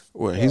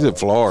 Well, he's in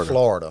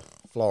Florida.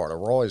 Florida.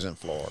 Roy's in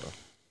Florida.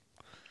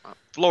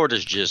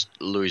 Florida's just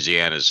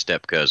Louisiana's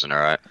step cousin, all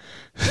right?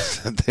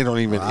 They don't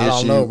even issue I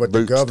don't know, but the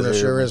boots governor there.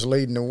 sure is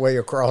leading the way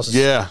across.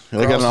 Yeah,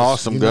 they got an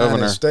awesome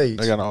governor. States.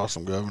 They got an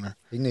awesome governor.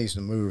 He needs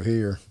to move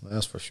here.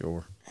 That's for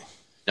sure.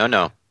 No.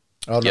 Oh,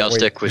 no, Y'all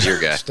stick with your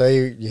guy.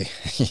 Stay. Yeah.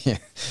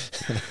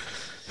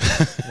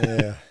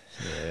 Yeah,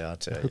 I'll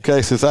tell you.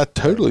 Okay, since I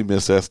totally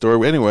missed that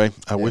story. Anyway,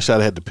 I wish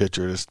I'd had the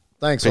picture of this.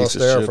 Thanks, piece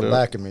of Ostera, shit for up.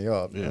 backing me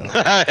up.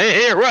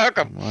 Yeah. You're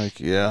welcome. Like,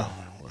 yeah.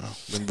 Well,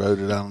 been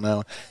voted on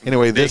now.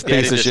 Anyway, this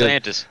Big piece of Daddy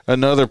shit, DeSantis.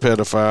 another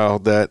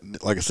pedophile that,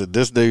 like I said,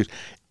 this dude,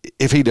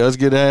 if he does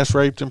get ass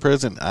raped in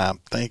prison, I'm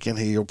thinking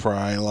he'll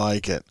probably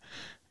like it.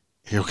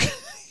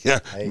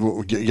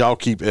 Y'all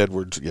keep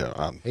Edwards.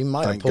 Yeah, He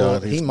might have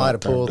pulled. He might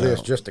have pulled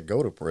this just to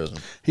go to prison.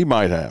 He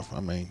might have. I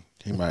mean,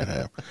 he might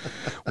have.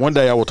 One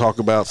day I will talk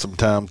about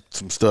some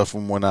stuff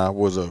from when I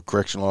was a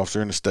correctional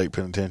officer in the state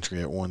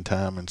penitentiary at one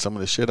time, and some of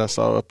the shit I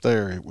saw up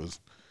there.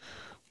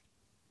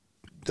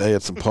 They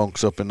had some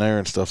punks up in there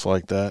and stuff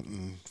like that.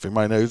 And if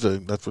anybody knows,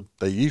 that's what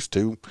they used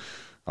to.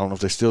 I don't know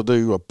if they still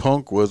do. A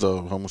punk was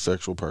a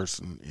homosexual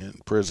person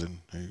in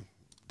prison who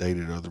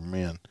dated other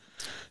men.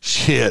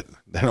 Shit,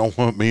 they don't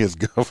want me as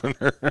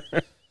governor.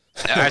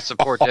 I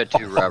support that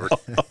too, Robert.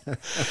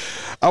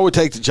 I would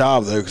take the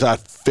job though, because I'd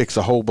fix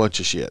a whole bunch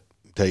of shit.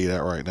 I'll tell you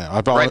that right now.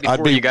 Right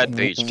before you got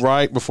impeached.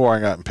 Right before I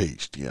got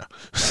impeached. Yeah.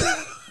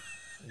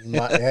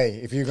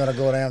 Hey, if you're gonna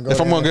go down, If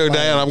I'm gonna go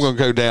down, I'm gonna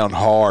go down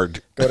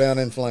hard. Go down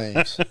in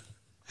flames.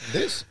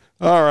 This.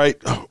 All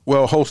right.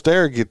 Well,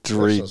 Holster get to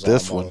read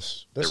this one.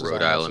 This The is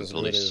Rhode almost Island as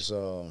police.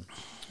 good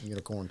as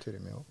unicorn titty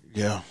milk.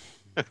 Yeah.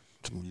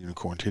 Some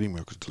unicorn titty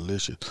milk is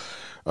delicious.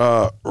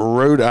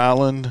 Rhode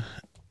Island,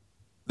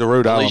 the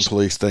Rhode Island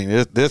police thing.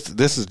 This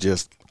is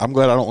just. I'm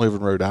glad I don't live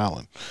in Rhode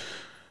Island.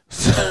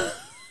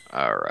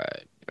 All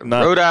right.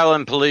 Rhode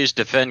Island police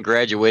defend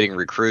graduating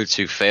recruits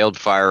who failed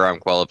firearm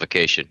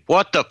qualification.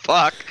 What the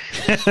fuck?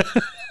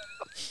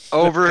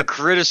 Over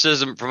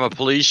criticism from a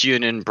police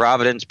union,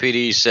 Providence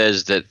PD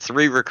says that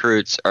 3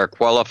 recruits are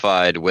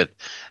qualified with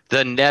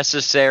the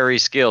necessary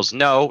skills.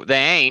 No, they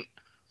ain't.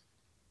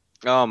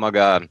 Oh my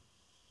God.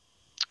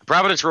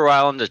 Providence, Rhode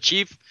Island,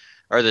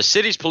 the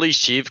city's police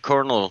chief,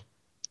 Colonel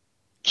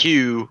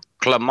Q.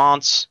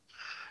 Clements,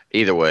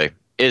 either way,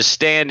 is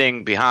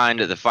standing behind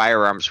the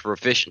firearms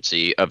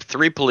proficiency of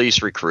 3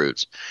 police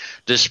recruits,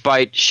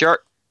 despite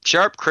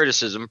sharp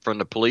criticism from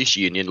the police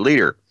union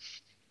leader.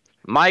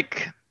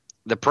 Mike,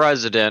 the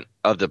president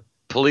of the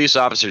Police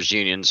Officers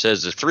Union,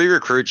 says the 3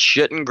 recruits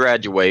shouldn't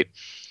graduate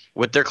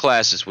with their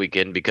class this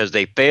weekend because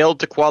they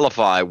failed to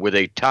qualify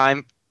within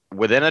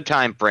a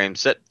time frame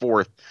set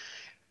forth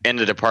in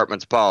the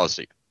department's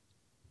policy.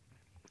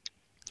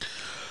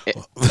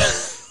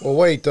 Well,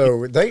 wait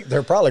though.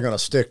 They're probably going to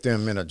stick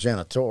them in a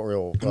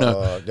janitorial.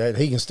 That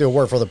he can still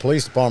work for the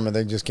police department.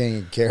 They just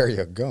can't carry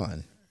a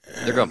gun.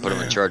 They're going to put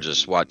him in charge of the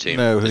SWAT team.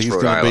 No, he's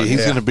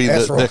going to be.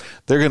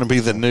 They're going to be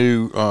the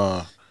new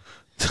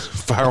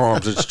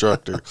firearms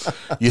instructor.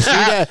 You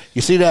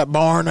see that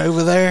barn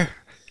over there?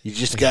 You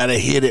just got to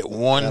hit it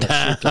one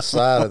time. Shoot the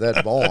side of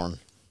that barn.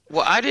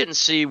 Well, I didn't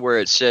see where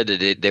it said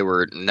that they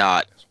were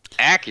not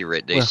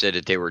accurate. They said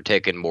that they were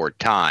taking more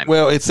time.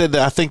 Well, it said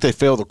that I think they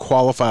failed to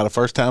qualify the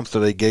first time, so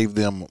they gave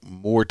them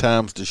more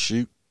times to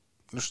shoot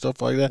or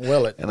stuff like that.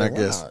 Well, I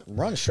guess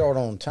run short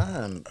on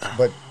time,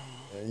 but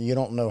you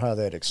don't know how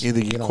that. Either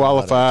you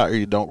qualify or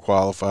you don't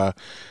qualify,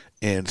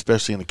 and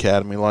especially an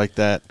academy like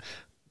that.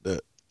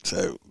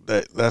 So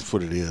that's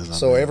what it is.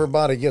 So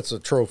everybody gets a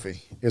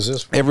trophy. Is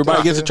this?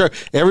 Everybody gets a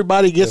trophy.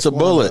 Everybody gets a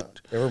bullet.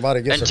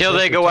 Everybody gets until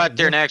they go out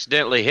there and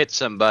accidentally hit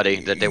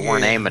somebody that they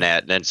weren't aiming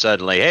at, and then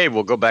suddenly, hey,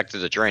 we'll go back to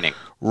the training.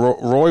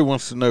 Roy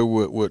wants to know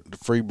what the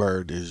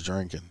Freebird is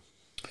drinking.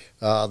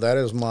 That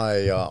is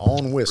my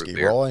own whiskey,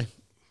 Roy.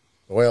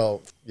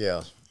 Well,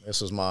 yeah,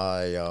 this is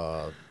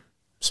my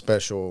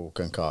special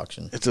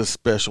concoction. It's a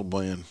special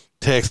blend.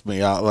 Text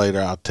me out later.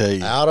 I'll tell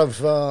you. Out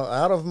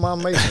of my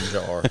mason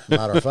jar.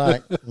 Matter of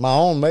fact, my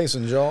own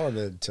mason jar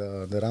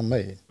that I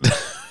made.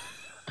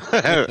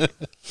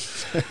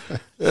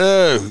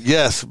 Oh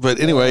yes,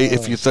 but anyway,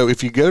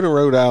 if you go to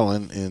Rhode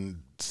Island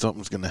and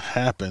something's going to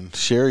happen,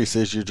 Sherry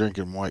says you're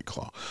drinking White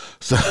Claw.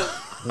 So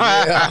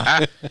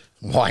yeah.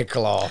 White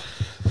Claw.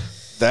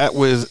 That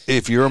was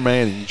if you're a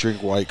man and you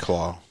drink White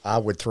Claw, I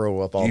would throw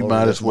up all over. You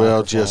might as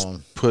well microphone.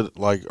 Just put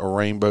like a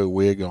rainbow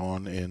wig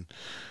on and.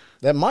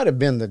 That might have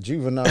been the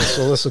juvenile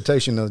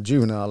solicitation of the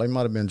juvenile. They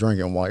might have been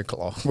drinking White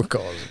Claw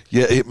because.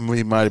 Yeah, he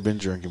might have been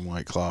drinking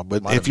White Claw.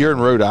 But if you're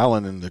in Rhode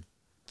Island and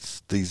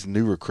these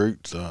new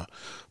recruits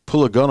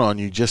pull a gun on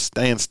you, just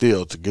stand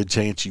still. It's a good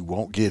chance you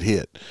won't get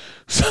hit.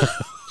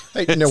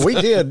 Hey, we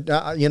did.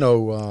 Not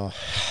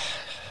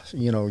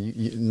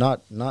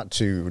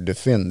to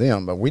defend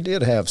them, but we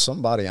did have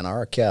somebody in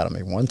our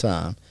academy one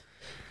time.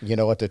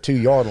 At the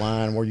 2-yard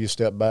line where you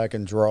step back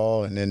and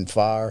draw and then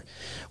fire.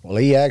 Well,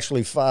 he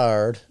actually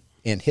fired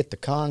and hit the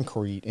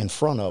concrete in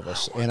front of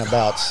us, and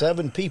about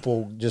 7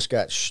 people just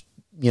got,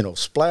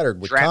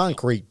 splattered with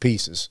concrete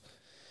pieces.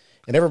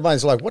 And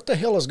everybody's like, "What the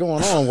hell is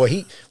going on?" Well,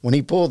 when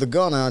he pulled the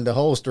gun out of the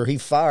holster, he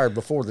fired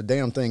before the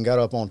damn thing got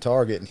up on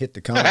target and hit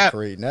the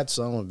concrete, and that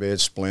son of a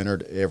bitch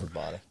splintered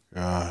everybody.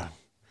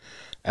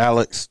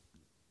 Alex,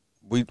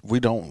 we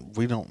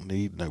don't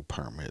need no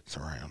permits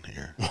around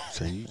here.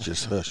 So you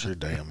just hush your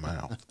damn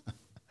mouth,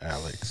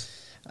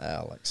 Alex.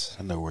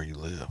 I know where you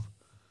live.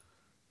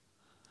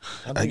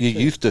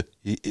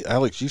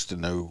 Alex used to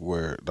know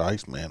where the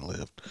Iceman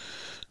lived.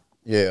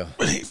 Yeah,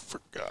 but he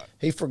forgot.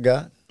 He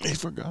forgot.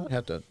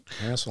 Have to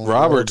answer.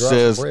 Robert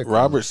said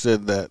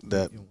that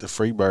the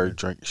Freebird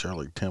drank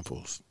Shirley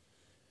Temples.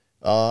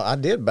 I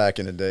did back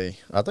in the day.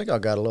 I think I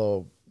got a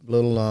little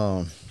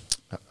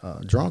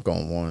drunk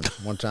on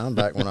one time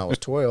back when I was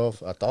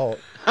 12. I thought.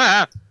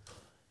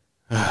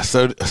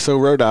 So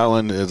Rhode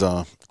Island is.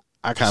 I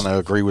kind of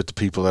agree with the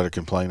people that are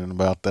complaining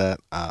about that.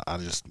 I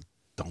just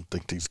don't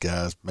think these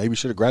guys maybe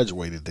should have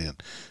graduated then.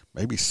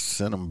 Maybe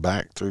sent them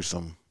back through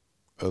some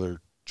other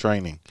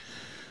training.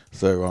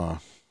 So.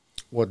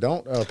 Well,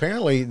 don't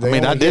apparently.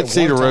 I did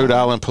see the Rhode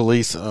Island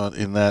police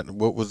in that.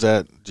 What was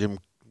that, Jim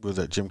was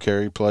that Jim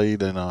Carrey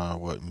played in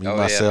what Me, Oh, yeah,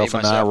 Myself, Me,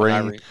 and Myself, and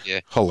Irene. Irene, yeah.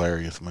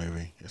 Hilarious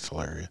movie. It's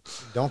hilarious.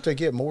 Don't they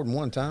get more than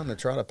one time to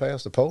try to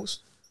pass the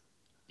post?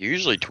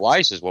 Usually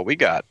twice is what we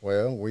got.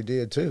 Well, we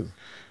did too.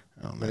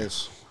 Oh, But man.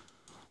 it's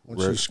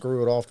once you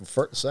screw it off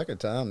the second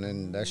time,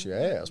 then that's your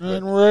ass. But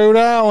In Rhode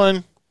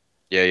Island,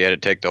 Yeah, you had to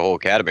take the whole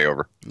academy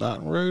over. not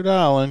in Rhode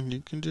Island.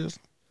 You can just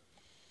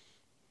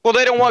Well,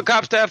 they don't want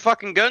cops to have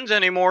fucking guns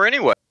anymore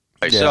anyway.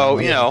 So,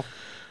 well, you know,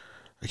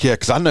 yeah,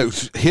 because I know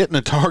hitting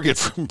a target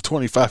from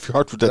 25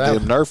 yards with that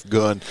damn Nerf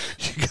gun,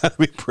 you got to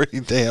be pretty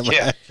damn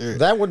accurate.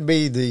 that would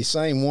be the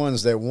same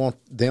ones that want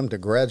them to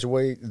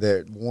graduate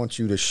that want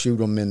you to shoot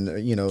them in,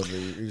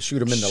 shoot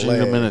them in the Shoot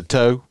leg. him in the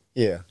toe.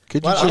 Yeah.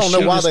 Could you Well, I just don't know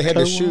shoot why his they had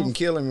to toe shoot off? and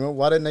kill him.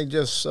 Why didn't they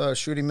just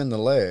shoot him in the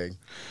leg?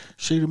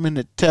 Shoot him in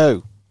the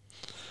toe.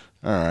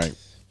 All right.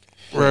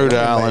 Rhode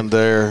Island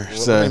there.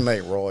 Let me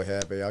make Roy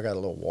happy. I got a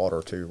little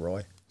water too,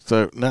 Roy.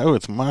 So, no,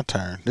 it's my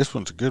turn. This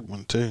one's a good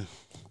one, too.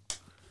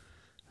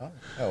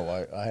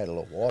 Oh, I had a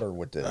little water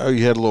with the Oh,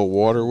 you had a little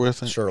water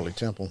with it? Shirley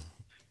Temple.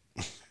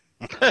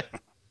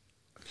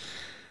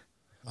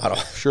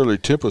 Shirley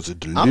Temple's a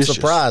delicious. I'm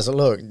surprised.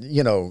 Look,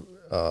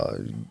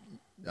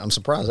 I'm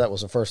surprised that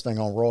was the first thing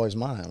on Roy's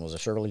mind was a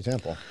Shirley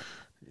Temple.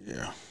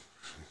 Yeah.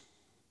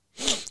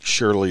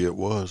 Surely it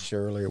was.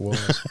 Surely it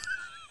was.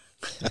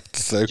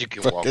 That's so You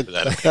can walk fucking, with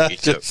that if you that's need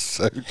to. just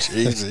so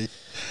cheesy.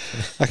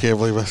 I can't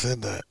believe I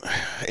said that.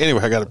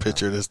 Anyway, I got a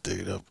picture of this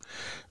dude up.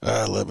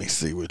 Let me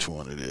see which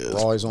one it is.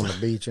 Roy's on the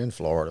beach in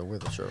Florida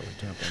with a Shirley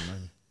Temple,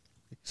 man.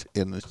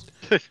 In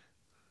the,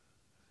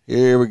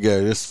 here we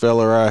go. This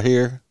fella right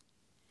here.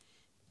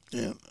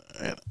 And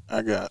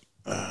I got.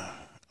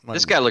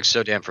 this guy looks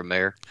so damn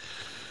familiar.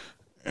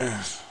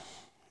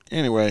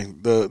 Anyway,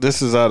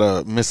 this is out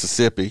of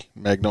Mississippi.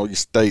 Magnolia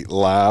State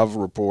Live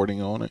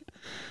reporting on it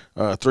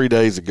 3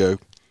 days ago.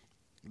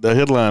 The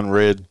headline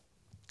read,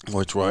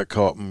 which why it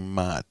caught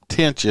my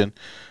attention.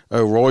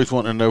 Oh, Roy's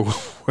wanting to know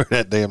where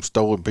that damn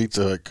stolen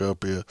Pizza Hut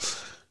cup is.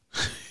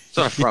 It's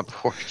on the front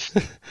porch.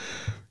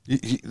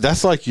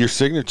 That's like your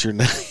signature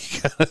now.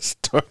 You gotta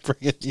start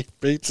bringing your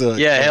pizza Hut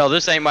Yeah, cup. hell,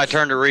 this ain't my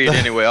turn to read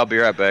anyway. I'll be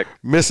right back.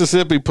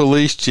 Mississippi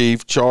police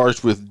chief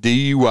charged with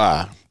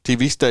DUI.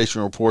 TV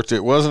station reports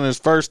it wasn't his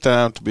first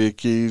time to be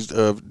accused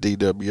of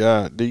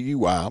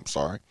DUI. I'm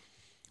sorry.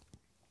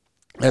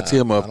 That's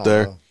him up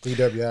there.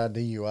 DWI,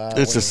 DUI.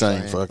 It's the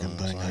same fucking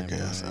thing, I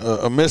guess.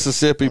 A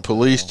Mississippi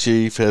police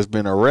chief has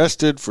been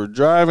arrested for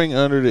driving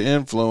under the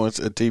influence,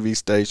 a TV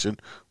station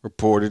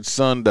reported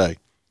Sunday.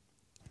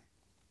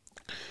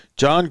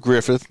 John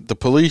Griffith, the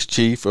police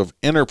chief of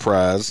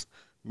Enterprise,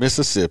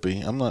 Mississippi.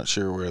 I'm not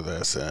sure where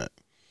that's at.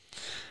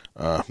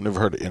 Never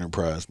heard of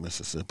Enterprise,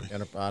 Mississippi.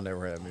 I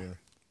never have either.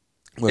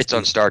 It's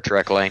on Star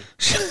Trek Lane.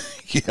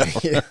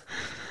 Yeah.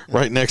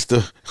 Right next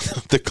to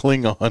the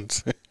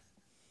Klingons.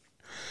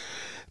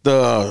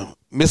 The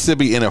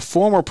Mississippi and a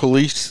former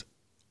police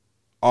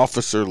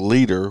officer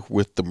leader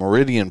with the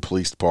Meridian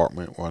Police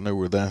Department, well, I know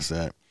where that's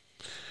at,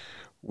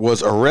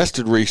 was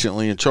arrested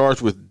recently and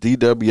charged with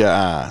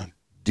DWI.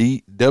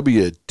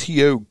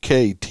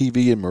 WTOK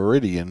TV and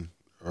Meridian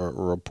are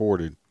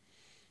reported.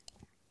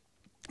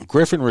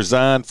 Griffin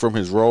resigned from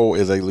his role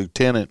as a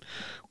lieutenant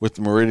with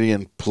the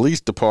Meridian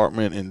Police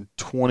Department in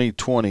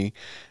 2020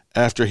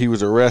 after he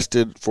was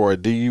arrested for a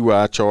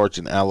DUI charge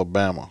in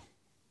Alabama.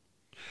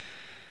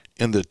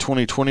 In the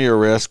 2020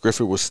 arrest,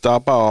 Griffith was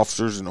stopped by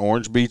officers in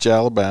Orange Beach,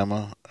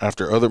 Alabama,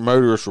 after other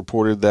motorists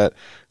reported that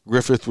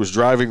Griffith was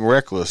driving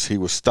reckless. He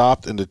was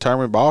stopped and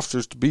determined by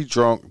officers to be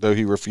drunk, though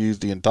he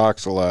refused the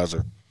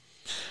intoxilizer.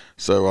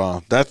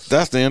 So that's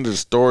the end of the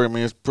story. I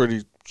mean, it's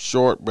pretty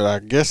short, but I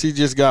guess he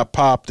just got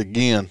popped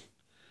again.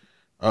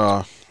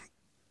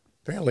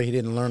 Apparently, he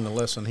didn't learn the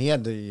lesson. He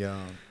had the,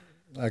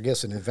 I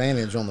guess, an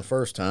advantage on the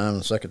first time.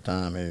 The second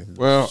time, he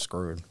was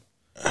screwed.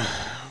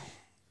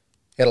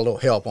 Had a little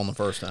help on the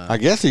first time. I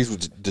guess he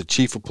was the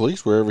chief of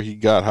police wherever he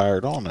got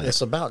hired on at.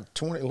 It's about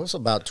 20. It's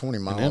about 20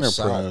 miles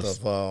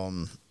south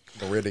of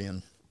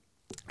Meridian.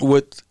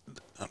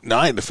 Now,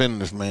 I ain't defending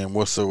this man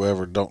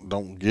whatsoever.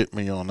 Don't get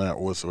me on that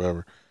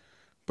whatsoever.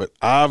 But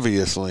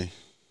obviously,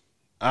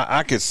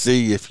 I could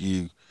see if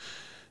you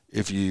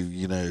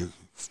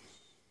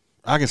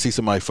I can see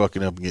somebody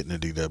fucking up and getting a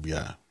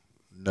DWI.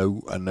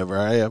 No, I never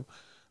have.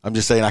 I'm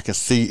just saying I can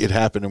see it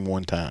happening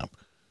one time.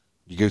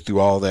 You go through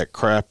all that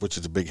crap, which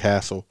is a big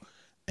hassle,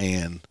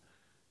 and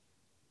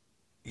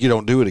you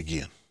don't do it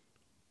again.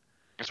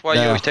 That's why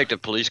you always take the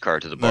police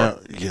car to the bar.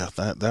 Yeah,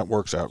 that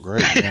works out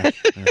great. Yeah,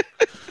 yeah.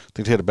 I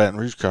think they had a Baton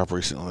Rouge cop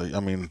recently. I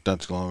mean,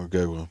 not too long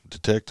ago, a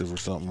detective or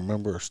something,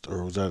 remember?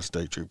 Or was that a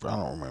state trooper? I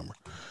don't remember.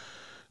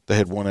 They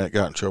had one that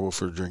got in trouble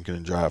for drinking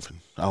and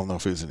driving. I don't know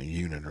if it was in a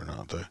unit or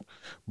not, though.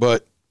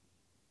 But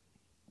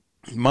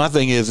my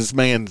thing is, this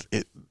man,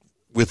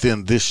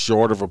 within this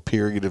short of a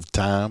period of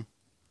time,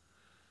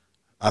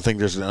 I think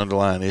there's an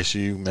underlying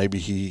issue. Maybe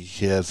he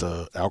has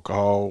a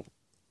alcohol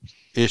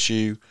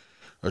issue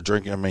or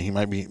drinking. I mean, he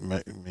might be.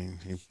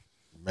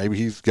 Maybe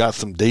he's got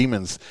some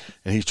demons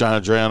and he's trying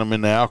to drown them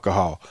in the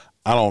alcohol.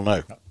 I don't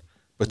know,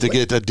 But to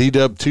get two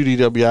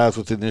DWIs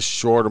within this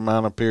short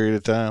amount of period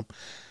of time,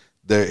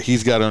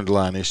 he's got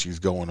underlying issues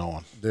going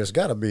on. There's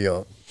got to be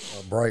a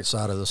bright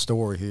side of the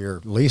story here.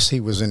 At least he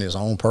was in his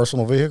own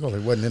personal vehicle. He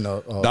wasn't in a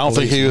I don't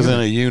think he was in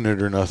a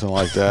unit or nothing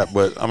like that.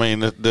 But I mean,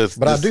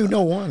 but I do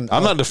know one.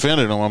 I'm not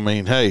defending him. I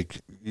mean, hey,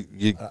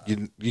 you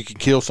can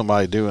kill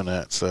somebody doing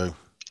that. So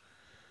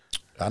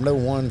I know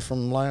one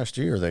from last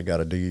year that got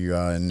a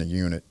DUI in the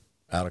unit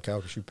out of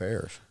Calcasieu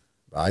Parish.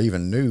 I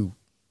knew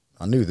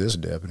this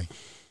deputy.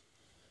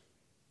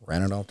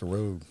 Ran it off the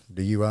road,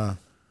 DUI. It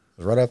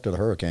was right after the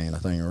hurricane, I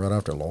think, right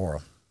after Laura.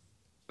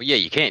 Well, yeah,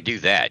 you can't do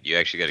that. You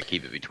actually got to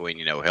keep it between,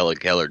 Helen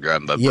Keller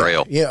driving by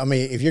Braille. Yeah, I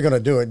mean, if you're going to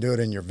do it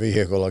in your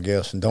vehicle, I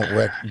guess, and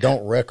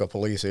don't wreck a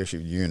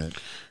police-issued unit.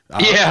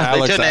 Yeah,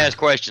 they tend to ask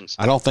questions.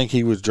 I don't think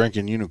he was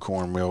drinking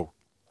unicorn milk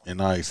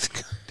and ice.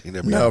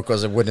 No,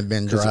 because it wouldn't have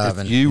been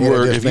driving.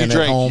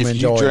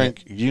 If you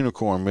drank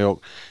unicorn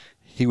milk,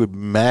 he would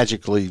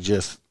magically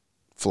just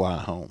fly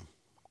home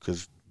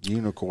because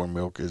unicorn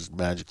milk is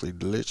magically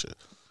delicious.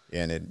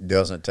 And it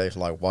doesn't taste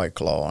like White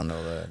Claw, I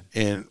know that.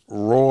 And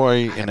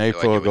Roy and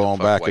April are going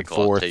back and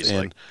forth,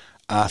 and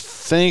I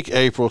think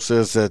April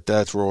says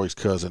that's Roy's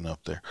cousin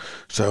up there.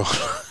 So,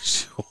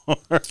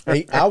 sure.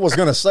 I was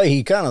going to say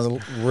he kind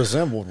of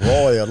resembled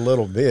Roy a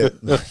little bit.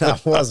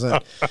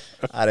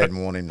 I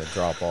didn't want him to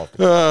drop off.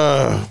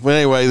 But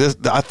anyway,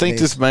 I think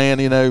this man,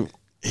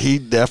 he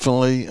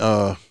definitely.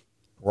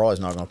 Roy's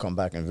not going to come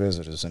back and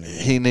visit us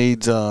anymore. He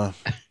needs.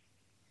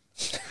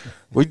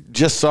 We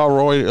just saw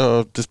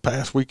Roy this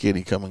past weekend.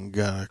 He come and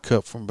got a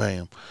cup from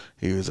BAM.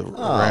 He was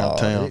around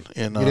town,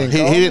 and he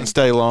didn't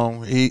stay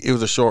long. It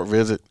was a short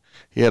visit.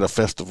 He had a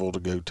festival to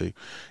go to,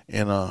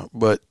 and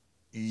but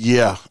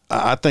yeah,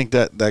 I think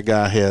that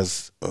guy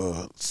has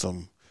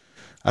some.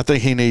 I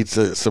think he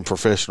needs some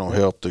professional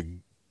help to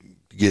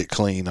get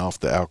clean off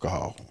the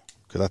alcohol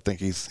because I think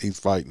he's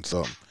fighting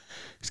something.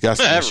 He's got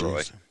some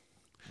issues.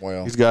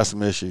 Well, he's got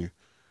some issues.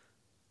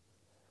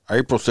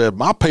 April said,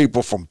 "My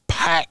people from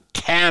Pike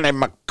County,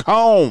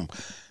 Macomb."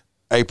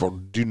 April,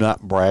 do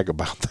not brag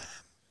about that.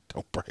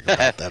 Don't brag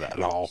about that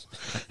at all.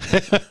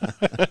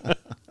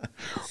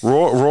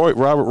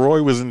 Robert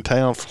Roy was in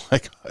town for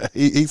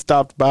he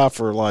stopped by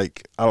for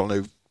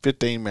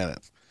 15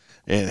 minutes,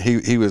 and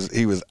he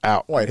was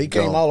out. Wait, he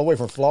came all the way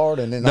from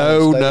Florida and then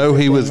no,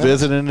 he was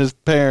visiting his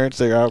parents.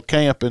 They were out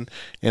camping,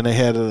 and they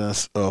had a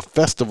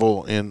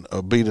festival in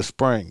Abita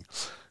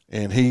Springs.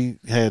 And he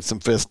had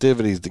some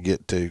festivities to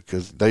get to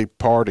because they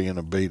party in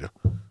Abita.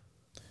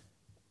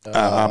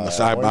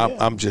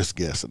 I'm just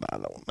guessing. I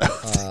don't know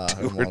if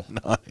they do or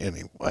not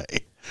anyway.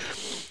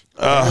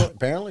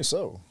 Apparently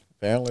so.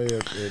 Apparently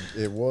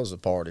it was a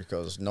party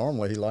because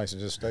normally he likes to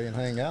just stay and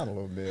hang out a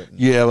little bit.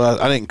 Yeah,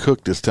 well, I didn't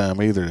cook this time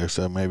either,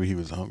 so maybe he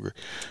was hungry.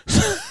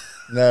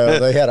 No,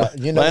 they had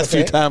last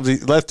two times he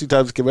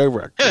came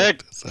over.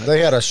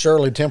 They had a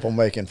Shirley Temple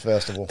making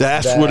festival.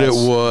 That's what it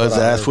was.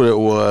 That's what it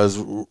was.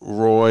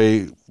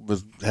 Roy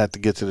had to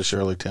get to the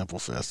Shirley Temple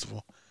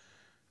festival.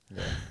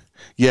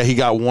 Yeah, he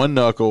got one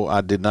knuckle.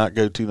 I did not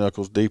go 2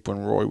 knuckles deep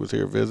when Roy was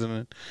here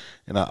visiting,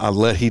 and I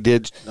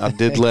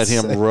did let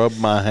him rub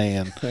my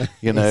hand,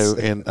 and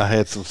I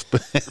had some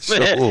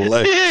special.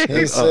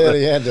 He said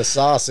he had the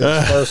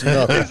sausage first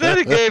knuckle. He said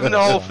he gave him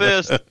the whole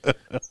fist.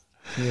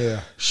 Yeah.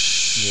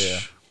 Yeah.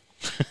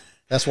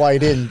 That's why he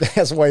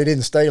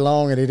didn't stay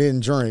long and he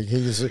didn't drink.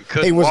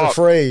 He was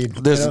afraid.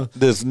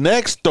 This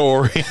next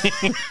story.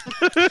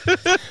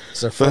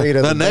 It's afraid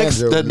of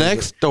the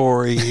next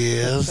story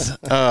is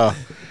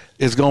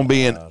going to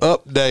be an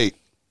update.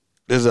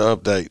 There's an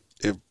update.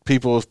 If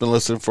people have been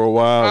listening for a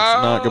while,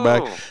 it's not go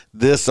back.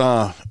 This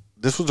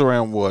was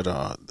around what?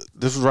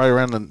 This was right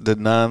around the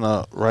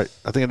 9. Right,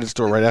 I think I did the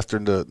story right after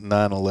the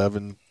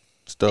 9/11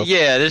 stuff.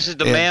 Yeah, this is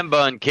the man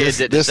bun kid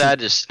that decided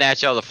to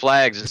snatch all the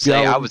flags and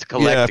say I was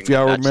collecting. Yeah, if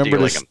y'all remember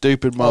this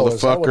stupid motherfucker.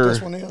 Is that what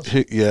this one is?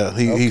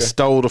 He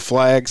stole the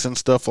flags and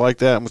stuff like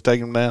that and was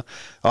taking them down.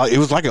 It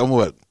was like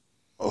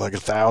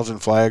 1,000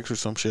 flags or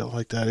some shit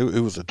like that. It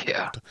was a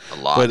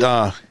lot.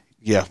 But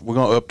yeah, we're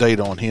gonna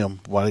update on him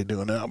while he's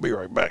doing that. I'll be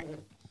right back.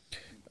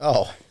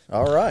 Oh,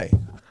 all right.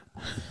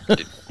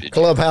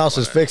 Clubhouse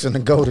is fixing to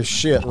go to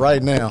shit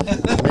right now. Me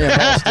and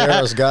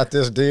Holstera's got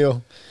this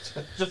deal.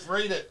 Just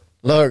read it.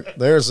 Look,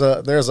 there's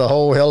a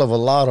whole hell of a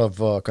lot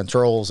of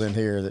controls in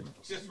here that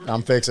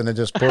I'm fixing to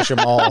just push them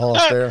all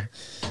there.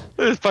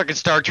 This fucking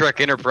Star Trek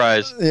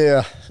Enterprise.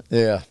 Yeah.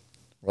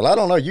 Well, I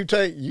don't know. You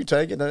take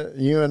it.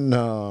 You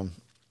and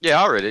yeah,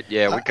 I'll read it.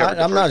 Yeah, we covered.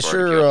 I'm not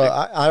sure.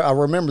 I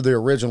remember the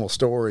original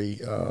story.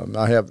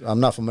 I'm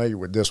not familiar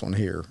with this one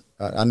here.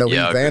 I know he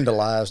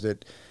vandalized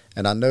it,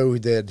 and I know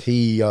that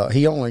he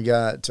only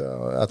got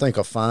I think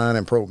a fine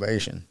and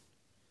probation.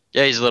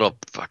 Yeah, he's a little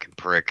fucking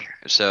prick.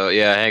 So,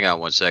 yeah, hang on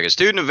one second.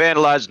 Student who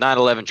vandalized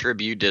 9/11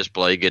 tribute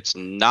display gets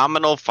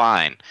nominal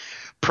fine.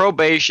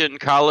 Probation.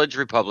 College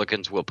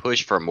Republicans will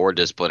push for more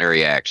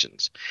disciplinary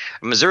actions.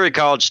 A Missouri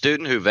college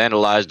student who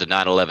vandalized a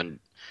 9/11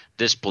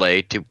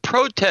 display to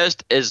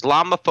protest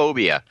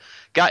Islamophobia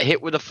got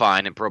hit with a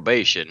fine and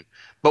probation,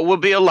 but will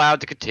be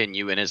allowed to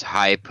continue in his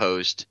high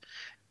post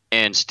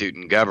in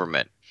student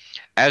government.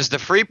 As the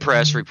Free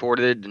Press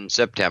reported in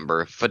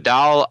September,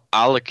 Fadal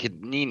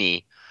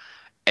Al-Kidnini,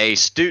 a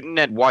student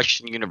at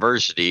Washington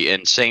University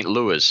in St.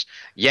 Louis,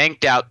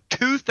 yanked out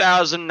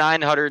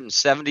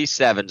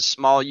 2,977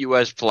 small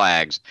U.S.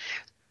 flags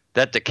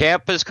that the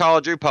campus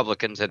college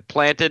Republicans had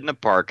planted in a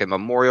park, a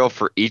memorial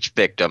for each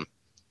victim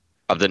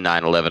of the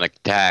 9/11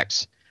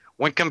 attacks.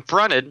 When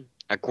confronted,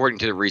 according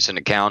to the recent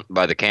account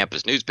by the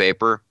campus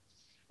newspaper,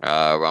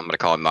 I'm going to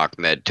call him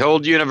Ahmed,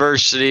 told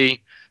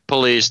university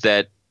police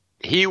that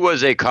he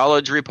was a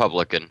college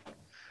Republican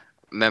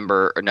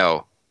member.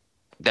 No,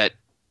 that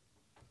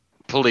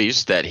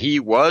police that he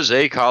was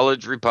a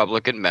college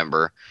Republican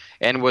member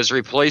and was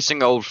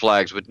replacing old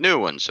flags with new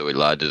ones, so he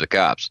lied to the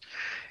cops.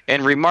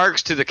 In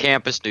remarks to the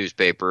campus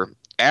newspaper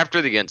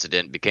after the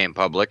incident became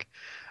public,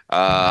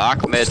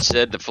 Ahmed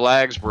said the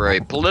flags were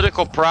a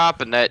political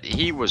prop and that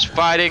he was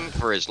fighting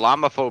for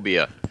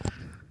Islamophobia.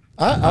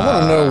 I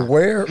want to know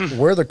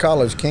where the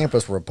college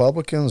campus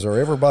Republicans or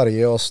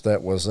everybody else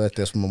that was at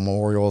this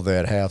memorial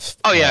that have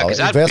because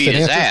I'd beat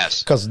his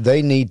ass. Because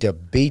they need to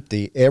beat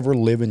the ever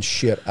living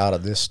shit out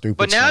of this stupid.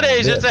 But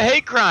nowadays it's a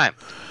hate crime.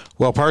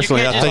 Well,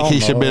 personally, I think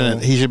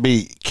he should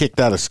be kicked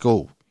out of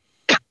school.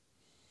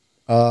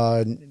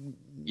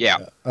 Yeah.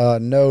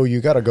 No, you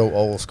got to go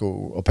old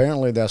school.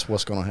 Apparently, that's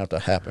what's going to have to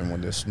happen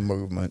with this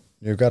movement.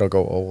 You got to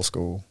go old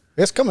school.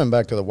 It's coming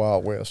back to the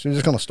Wild West. You're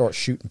just going to start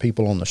shooting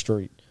people on the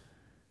street.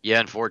 Yeah,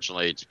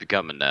 unfortunately, it's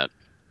becoming that.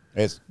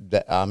 That's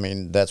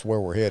where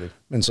we're headed.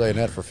 Been saying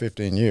that for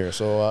 15 years.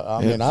 So,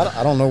 I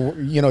don't know.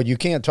 You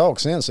can't talk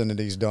sense into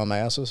these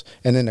dumbasses.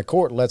 And then the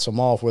court lets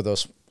them off with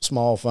a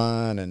small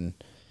fine and,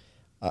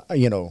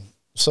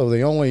 so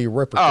the only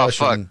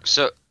repercussion. Oh, fuck.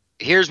 So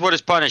here's what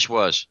his punish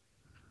was.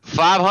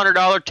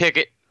 $500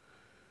 ticket,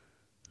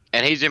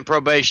 and he's in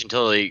probation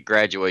until he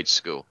graduates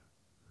school.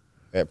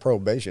 That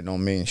probation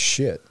don't mean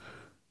shit.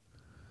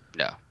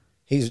 No.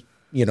 He's,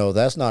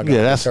 that's not going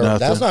to deter.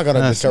 That's not going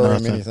to deter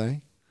him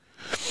anything.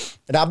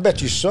 And I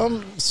bet you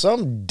some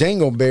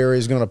dingleberry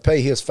is going to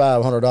pay his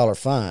 $500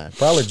 fine.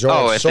 Probably George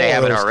Soros. If they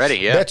haven't already,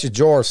 yeah. Bet you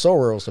George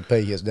Soros to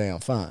pay his damn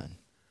fine.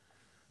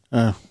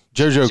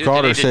 JoJo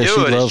Carter says she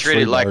loves it's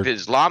treated Freebird. like the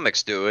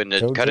Islamics do and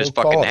JoJo cut his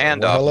fucking Carter.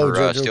 hand Well, off hello, for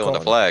JoJo stealing Carter.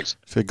 the flags.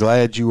 So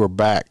glad you were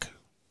back.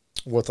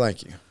 Well,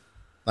 thank you.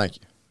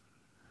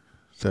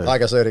 So,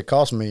 Like I said, it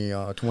cost me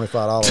 $25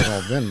 on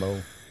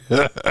Venmo.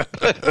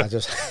 I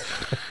just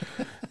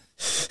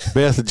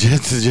Beth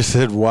Jensen just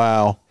said,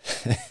 "Wow,"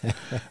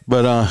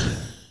 but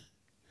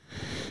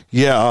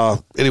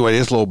anyway,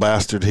 this little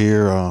bastard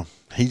here,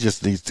 he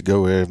just needs to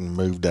go ahead and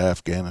move to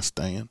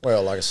Afghanistan.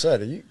 well, like I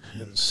said,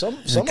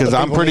 Because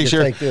I'm pretty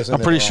sure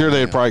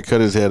they'd probably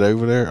cut his head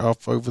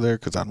off over there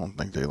because I don't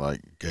think they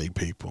like gay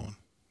people.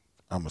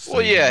 I'm assuming.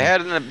 Well, yeah,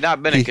 had it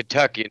not been in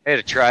Kentucky, and they'd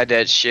have tried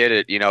that shit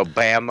at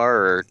Bama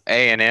or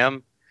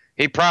A&M,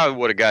 he probably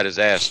would have got his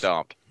ass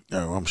stomped.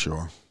 Oh, I'm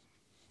sure.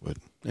 But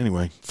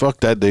anyway, fuck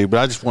that dude. But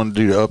I just wanted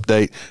to do the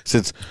update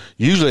since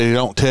usually they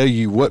don't tell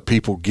you what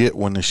people get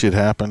when the shit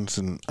happens,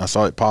 and I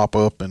saw it pop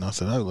up, and I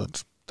said, "Oh,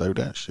 let's throw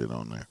that shit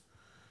on there."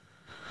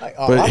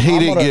 But he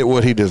didn't get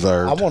what he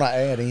deserved. I want to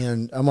add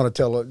in. I'm going to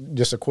tell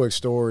just a quick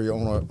story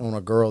on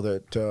a girl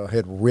that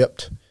had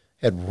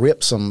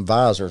ripped some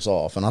visors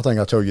off, and I think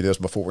I told you this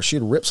before. She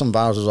had ripped some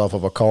visors off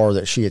of a car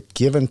that she had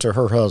given to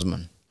her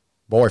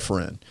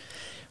boyfriend.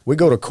 We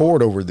go to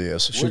court over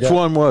this. Which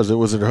one was it?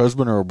 Was it her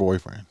husband or her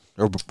boyfriend?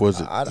 Or was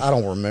it? I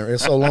don't remember.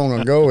 It's so long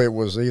ago. It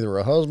was either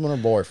a husband or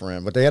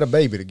boyfriend, but they had a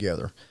baby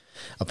together.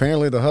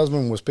 Apparently, the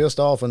husband was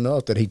pissed off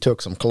enough that he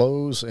took some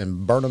clothes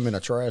and burned them in a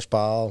trash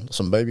pile,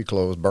 some baby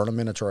clothes, burned them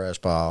in a trash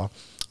pile.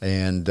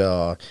 And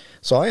so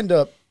I ended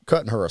up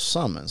cutting her a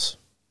summons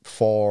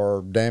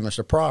for damage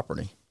to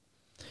property.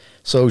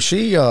 So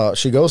she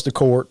goes to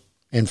court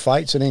and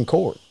fights it in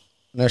court.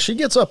 Now, she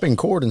gets up in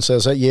court and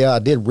says, hey, yeah, I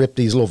did rip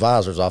these little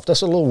visors off.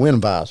 That's a little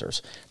wind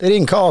visors. They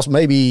didn't cost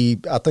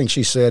maybe, I think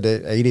she said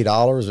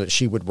 $80 that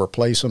she would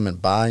replace them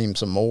and buy him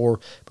some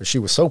more. But she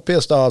was so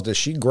pissed off that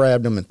she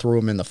grabbed them and threw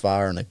them in the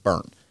fire and they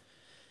burnt.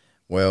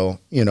 Well,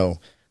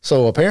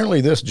 so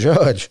apparently this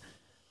judge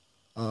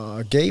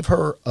gave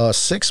her a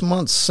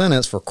 6-month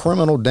sentence for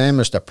criminal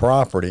damage to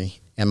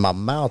property. And my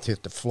mouth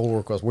hit the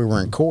floor because we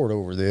were in court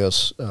over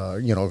this,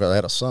 because I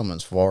had a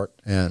summons for it.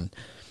 And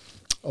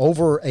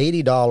over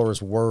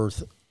 $80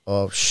 worth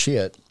of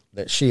shit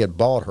that she had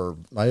bought her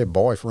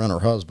boyfriend or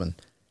husband.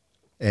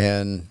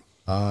 And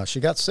she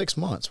got 6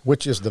 months,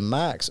 which is the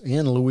max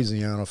in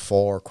Louisiana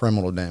for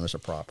criminal damage to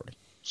property.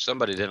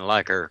 Somebody didn't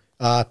like her.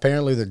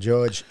 Apparently the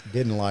judge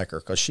didn't like her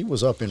because she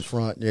was up in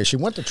front. Yeah, she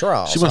went to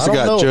trial. She must have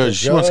got Judge.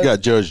 She must have got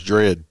Judge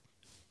Dredd.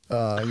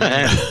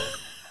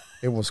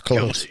 It was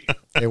close.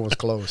 It was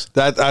close.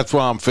 That's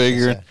what I'm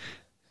figuring.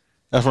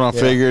 That's what I'm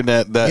figuring.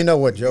 That you know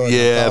what Judge?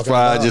 Yeah, that's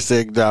why I just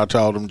said I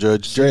told him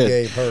Judge Dredd. She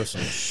gave her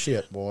some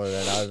shit, boy.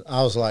 That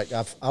I was like,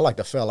 I like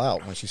to fell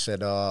out when she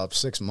said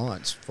 6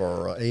 months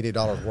for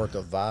 $80 worth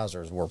of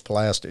visors were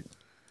plastic,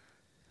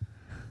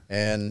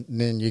 and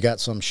then you got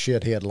some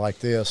shithead like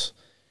this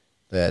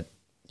that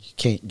you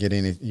can't get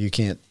any. You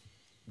can't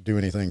do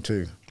anything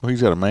to. Well,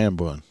 he's got a man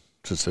bun.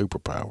 It's a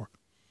superpower.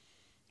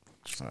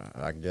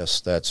 I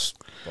guess that's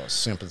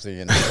sympathy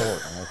in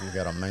court. If you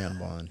got a man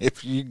bun.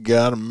 If you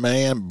got a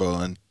man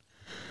bun,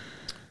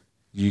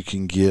 you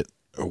can get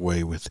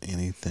away with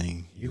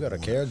anything. You got a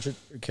caricature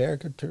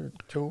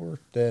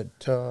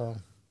that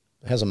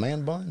has a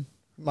man bun?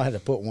 You might have to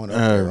put one up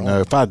there. No,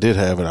 if I did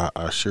have it,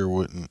 I sure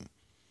wouldn't.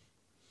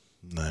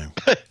 No.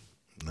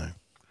 No.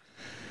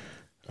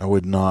 I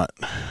would not.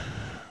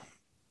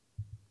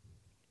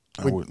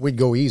 We'd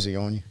go easy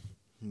on you.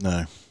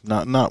 No,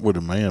 not with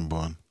a man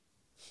bun.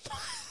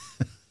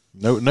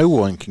 No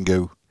one can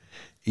go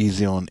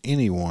easy on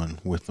anyone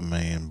with a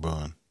man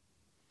bun.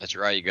 That's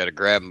right. You got to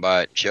grab them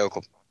by it and choke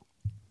them.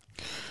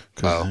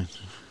 Oh.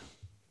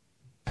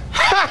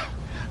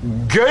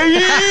 Gay!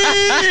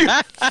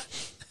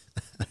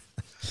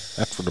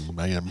 That's what a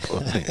man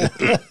bun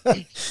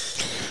is.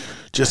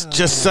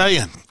 Just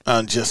saying.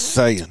 I'm just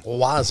saying. Well,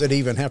 why does it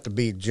even have to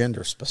be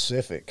gender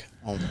specific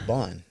on the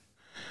bun?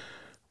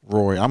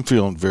 Roy, I'm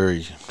feeling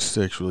very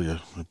sexually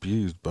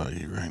abused by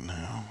you right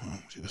now.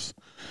 I'm just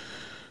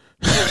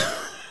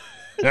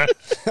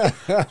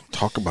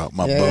talk about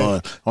my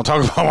bun. I'll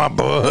talk about my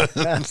bun,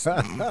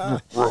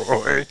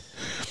 Roy.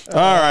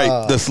 All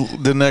right,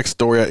 the next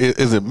story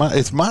is it my?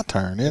 It's my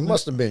turn. It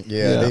must have been.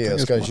 Yeah, it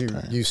is because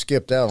turn. you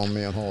skipped out on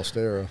me on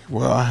Holstera.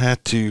 Well, I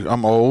had to.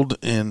 I'm old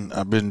and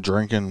I've been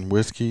drinking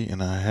whiskey,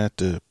 and I had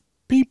to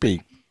pee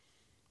pee.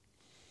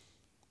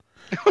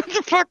 What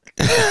the fuck?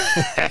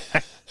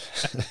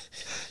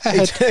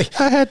 I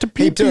had to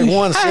pee. He took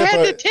one sip. I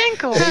had to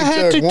tinkle.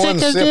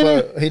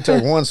 He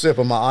took one sip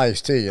of my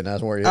iced tea, and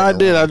that's where he. I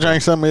did. I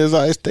drank some of his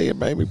iced tea and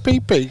made me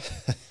pee pee.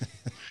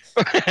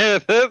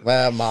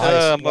 Well, my ice.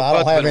 I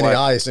don't have any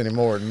ice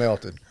anymore. It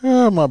melted.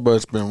 Oh, my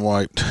butt's been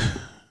wiped.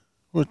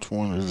 Which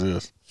one is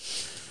this?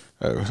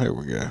 Oh, here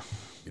we go.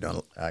 You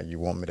don't. You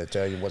want me to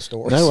tell you what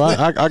story? No,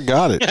 I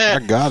got it. I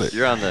got it.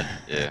 You're on the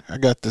I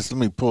got this. Let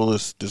me pull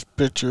this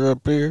picture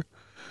up here.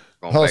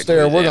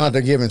 Holstera, we're gonna have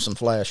to give him some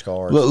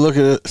flashcards. Look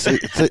at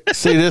it.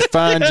 See this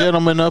fine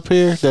gentleman up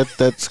here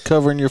that's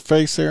covering your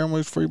face there,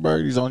 almost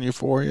Freebird. He's on your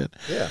forehead.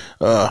 Yeah.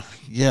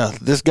 Yeah.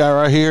 This guy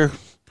right here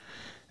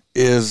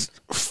is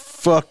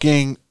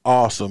fucking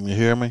awesome. You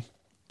hear me?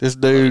 This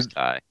dude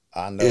I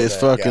know is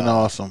fucking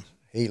awesome.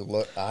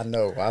 I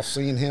know. I've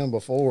seen him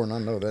before, and I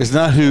know that. It's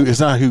not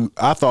who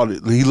I thought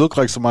he looked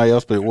like somebody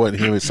else, but it wasn't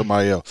him. It's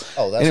somebody else.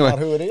 Oh, that's not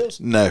who it is?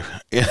 No.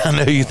 I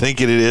know you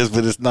think it is,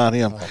 but it's not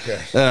him. Okay.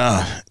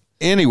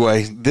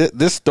 Anyway,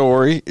 this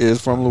story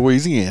is from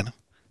Louisiana,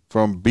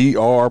 from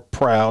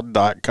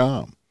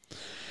brproud.com.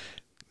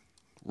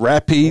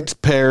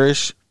 Rapides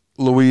Parish,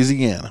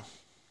 Louisiana.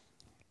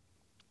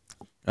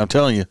 I'm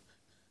telling you.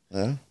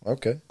 Yeah,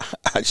 okay.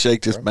 I'd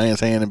shake this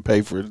man's hand and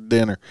pay for his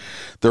dinner.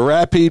 The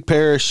Rapide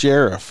Parish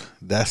Sheriff,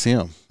 that's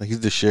him.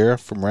 He's the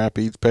sheriff from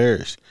Rapides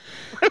Parish.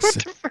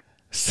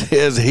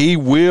 Says he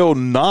will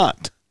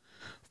not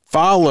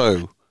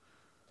follow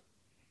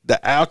the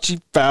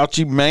ouchie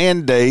Fauci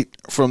mandate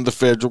from the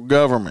federal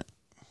government.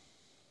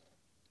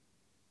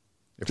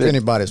 If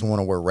anybody's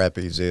wondering where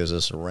Rapides is,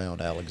 it's around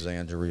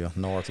Alexandria,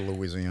 North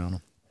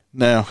Louisiana.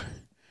 Now,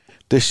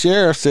 the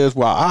sheriff says,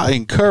 while I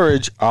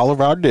encourage all of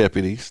our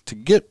deputies to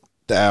get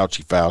the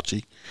ouchie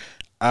Fauci,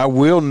 I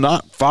will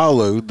not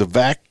follow the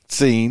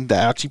vaccine, the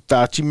ouchie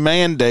Fauci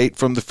mandate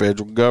from the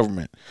federal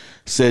government,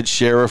 said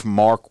Sheriff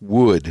Mark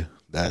Wood.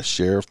 That's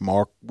Sheriff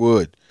Mark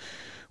Wood.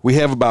 We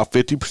have about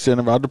 50%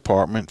 of our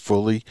department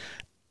fully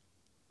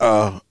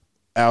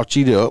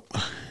ouchied up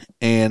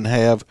and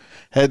have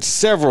had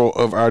several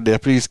of our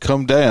deputies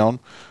come down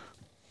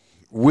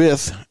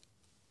with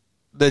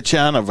the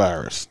China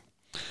virus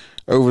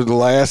over the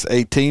last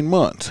 18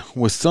 months,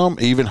 with some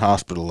even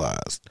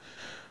hospitalized.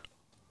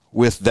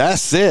 With that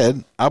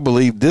said, I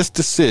believe this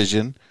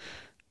decision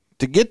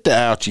to get the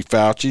ouchie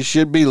Fauci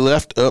should be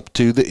left up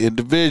to the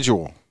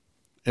individual.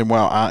 And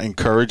while I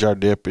encourage our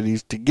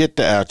deputies to get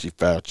the ouchie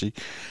Fauci,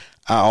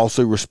 I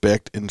also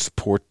respect and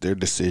support their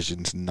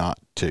decisions not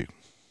to.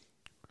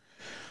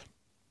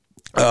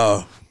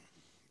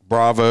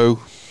 Bravo.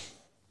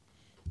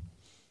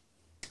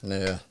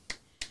 Yeah.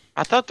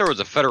 I thought there was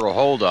a federal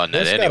hold on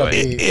that anyway.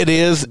 It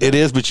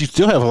is, but you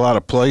still have a lot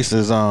of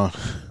places. There's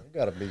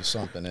got to be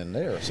something in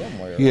there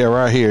somewhere. Yeah,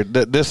 right here.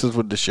 This is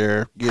what the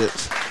sheriff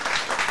gets.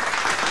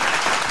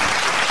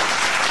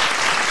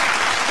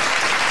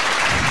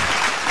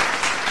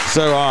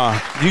 So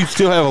you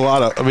still have a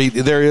lot of, I mean,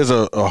 there is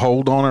a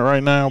hold on it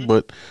right now,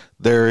 but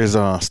there is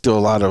still a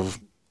lot of,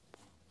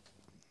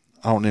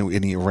 I don't know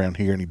any around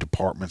here, any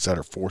departments that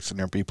are forcing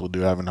their people to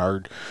do. I haven't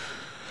heard.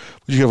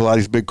 But you have a lot of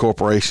these big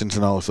corporations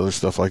and all this other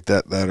stuff like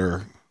that that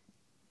are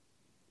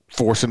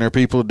forcing their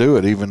people to do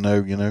it, even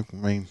though, you know, I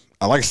mean,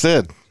 like I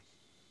said,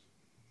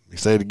 let me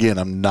say it again,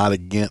 I'm not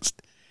against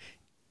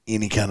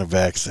any kind of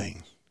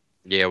vaccine.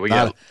 Yeah, we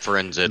got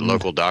friends at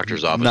local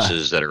doctors'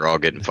 offices that are all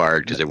getting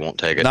fired because they won't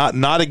take it.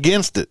 Not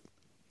against it.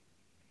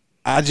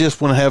 I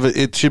just want to have it.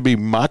 It should be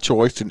my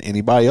choice and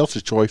anybody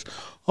else's choice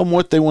on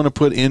what they want to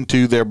put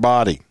into their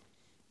body.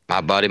 My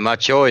body, my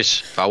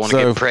choice. If I want to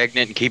So- get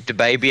pregnant and keep the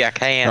baby, I Or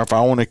can. if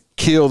I want to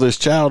kill this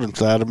child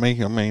inside of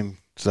me, I mean,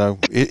 so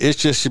it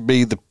just should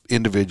be the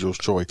individual's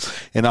choice.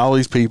 And all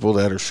these people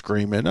that are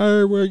screaming,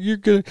 oh, well, you're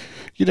going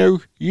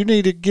to, you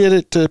need to get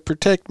it to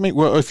protect me.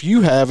 Well, if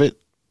you have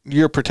it,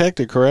 you're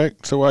protected,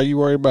 correct? So why are you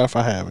worried about if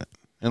I have it?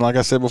 And like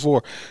I said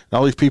before,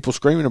 all these people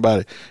screaming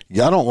about it,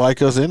 y'all don't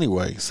like us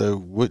anyway. So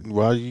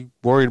why are you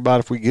worried about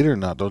if we get it or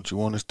not? Don't you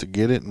want us to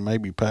get it and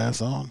maybe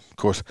pass on? Of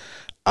course,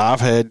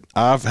 I've had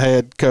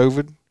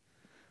COVID.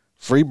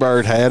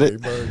 Freebird had it.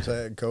 Freebird's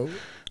had COVID.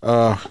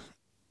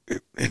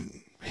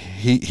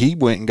 He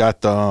went and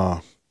got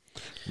the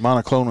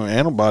monoclonal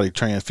antibody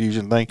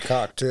transfusion thing.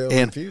 Cocktail And-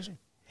 infusion.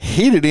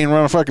 He didn't even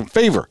run a fucking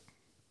fever.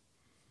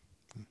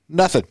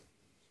 Nothing.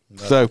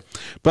 So,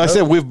 but I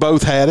said we've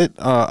both had it.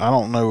 I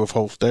don't know if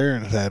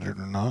Holsterian has had it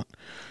or not.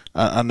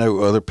 I know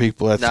other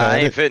people that's Nah, I had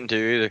ain't it. fitting to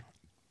either.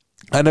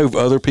 I know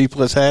other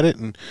people that's had it,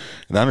 and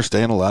I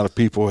understand a lot of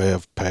people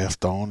have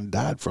passed on and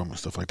died from it and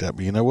stuff like that.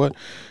 But you know what?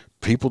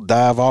 People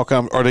die of all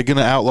kinds. Are they going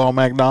to outlaw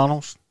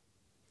McDonald's?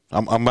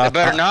 I'm about. They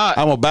better not.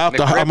 I'm about to.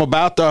 McRib. I'm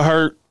about to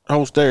hurt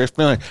Holsterian's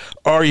feeling.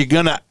 Are you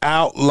going to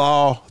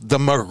outlaw the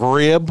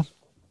McRib?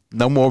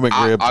 No more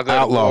McRib. I'll go to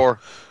outlaw. war.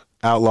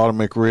 Outlaw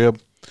the McRib.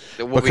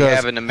 We'll be Because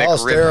having the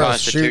McRib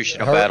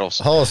constitutional battles.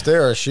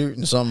 Holstera's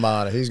shooting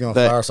somebody. He's going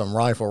to fire some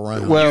rifle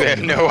rounds. Well, You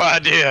have no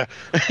idea.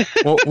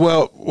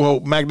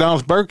 well,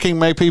 McDonald's, Burger King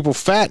made people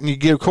fat, and you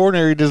get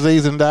coronary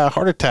disease and die of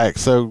heart attack.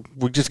 So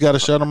we just got to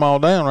shut them all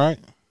down, right?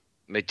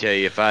 Let me tell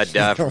you, if I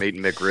died from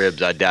eating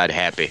McRibs, I died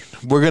happy.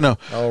 We're gonna.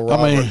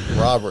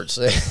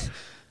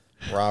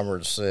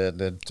 Robert said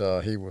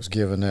that he was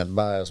given that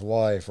by his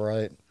wife,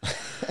 right?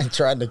 And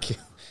trying to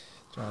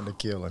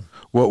kill him.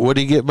 What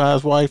did he get by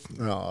his wife?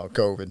 Oh,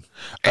 COVID.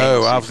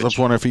 Oh, I was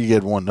wondering if he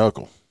had one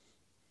knuckle.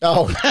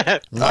 Oh, Better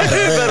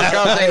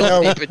call it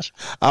anal seepage.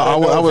 I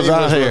was he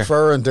out here.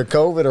 referring to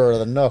COVID or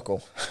the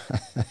knuckle.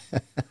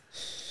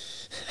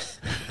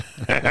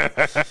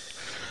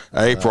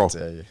 April, I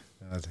tell you.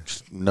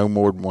 no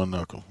more than one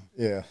knuckle.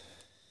 Yeah.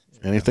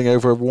 Anything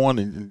over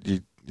one,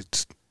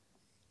 it's.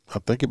 I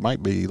think it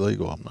might be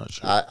illegal. I'm not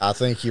sure. I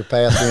think you're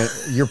past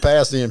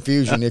the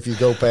infusion if you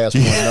go past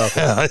one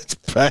knuckle. Yeah, it's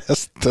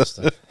past.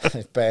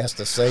 It's past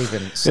the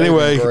saving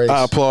Anyway, grace.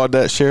 I applaud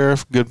that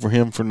sheriff. Good for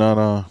him for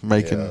not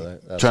making,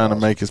 that's trying awesome.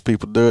 to make his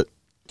people do it.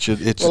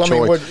 It's Well, a I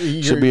mean,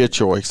 choice. Should be a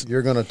choice.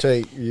 You're gonna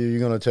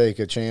take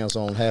a chance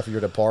on half of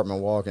your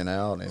department walking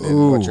out, and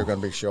then what you're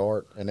gonna be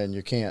short, and then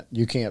you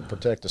can't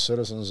protect the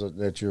citizens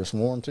that you're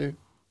sworn to.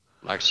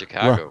 Like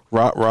Chicago.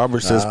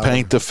 Robert says No.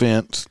 paint the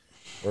fence.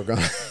 We're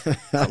gonna.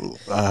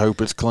 I hope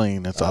it's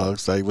clean. That's all I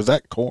say. Was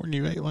that corn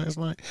you ate last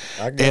night?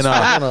 I guess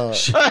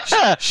And we're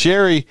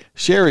gonna.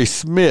 Sherry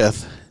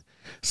Smith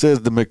says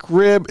the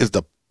McRib is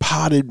the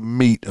potted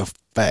meat of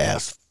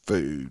fast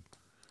food.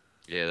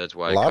 Yeah, that's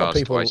why A it lot of costs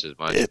people- twice as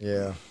much.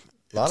 Yeah,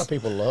 a lot of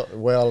people love.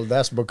 Well,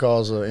 that's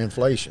because of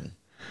inflation.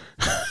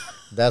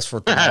 That's for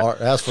tomorrow.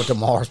 That's for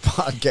tomorrow's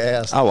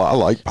podcast. I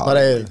like But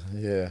potted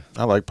meat. yeah,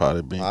 I like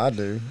potted meat. I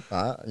do.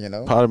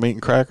 Potted meat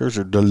and crackers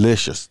are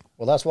delicious.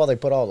 Well, that's why they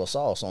put all the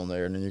sauce on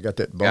there, and then you got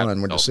that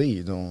bun with the Oh.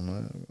 seeds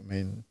on. I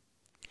mean,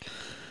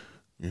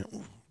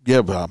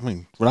 Yeah, but I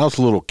mean, when I was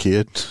a little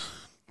kid,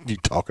 you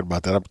talking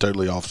about that, I'm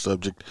totally off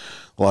subject,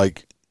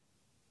 like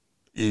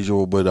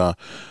usual. But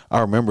I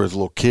remember as a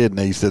little kid, and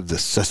they said the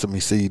sesame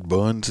seed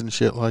buns and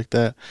shit like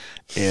that,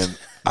 and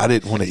I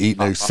didn't want to eat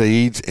no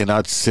seeds, and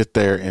I'd sit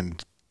there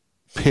and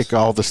pick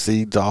all the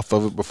seeds off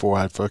of it before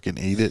I'd fucking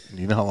eat it. And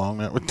you know how long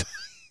that would take?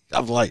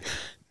 I'm like,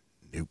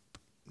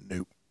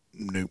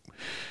 nope.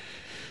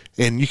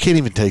 And you can't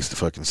even taste the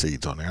fucking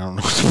seeds on there. I don't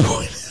know what the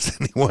point is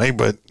anyway,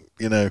 but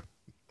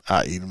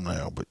I eat them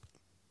now. But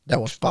that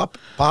was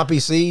poppy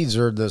seeds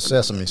or the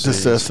sesame the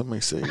seeds.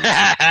 sesame seeds,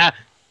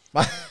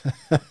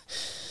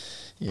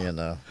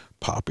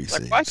 poppy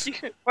seeds.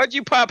 Why'd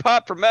you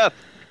pop for meth?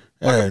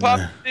 Hey, Pop,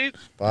 man, dude.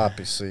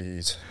 Poppy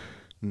seeds.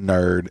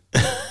 nerd.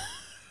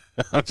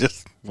 I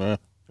just all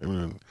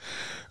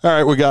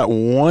right. We got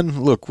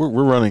one. Look, we're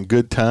running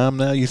good time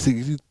now. You see,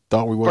 you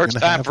thought we weren't First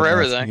going to time have for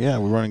enough. everything. Yeah,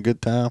 we're running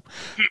good time.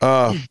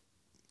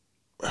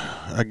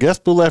 I guess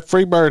we'll let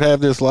Freebird have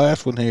this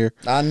last one here.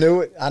 I knew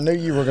it. I knew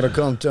you were going to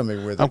come to me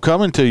with it. I'm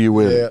coming to you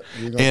with Yeah, it.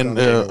 you're gonna And come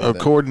to me with it.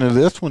 according to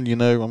this one, I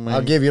mean,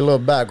 I'll give you a little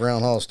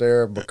background,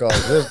 Holster,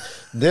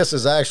 because this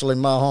is actually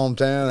my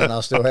hometown, and I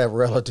still have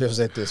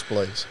relatives at this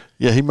place.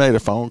 yeah, he made a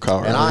phone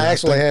call. And I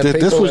actually had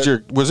this people was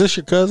that- was this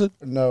your cousin?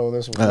 No,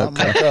 this was not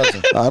my Okay.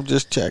 cousin. I'm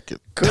just checking.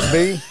 Could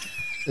be.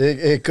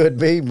 It could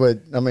be, but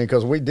I mean,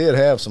 because we did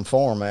have some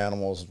farm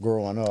animals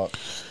growing up,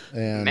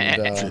 and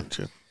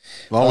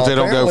As long as they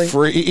don't go apparently-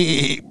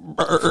 free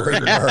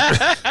bird.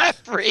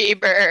 Free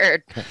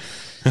bird.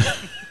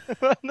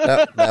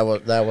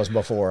 that was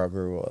before I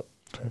grew up.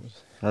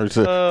 Or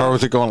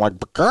was it going like,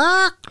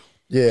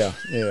 Yeah.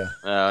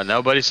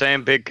 Nobody's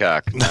saying big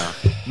cock. No.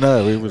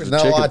 no, it was a No,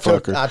 chicken I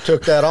fucker.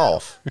 took that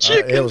off.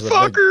 Chicken it was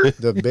fucker.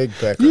 the big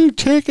pecker. You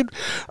chicken.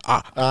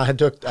 I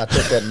took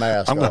that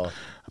mask I'm gonna, off.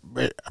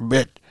 I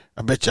bet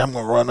I bet you I'm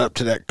going to run up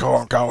to that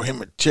car and call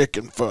him a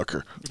chicken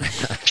fucker.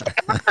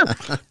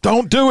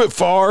 Don't do it,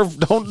 Favre.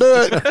 Don't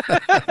do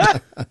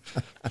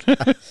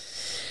it.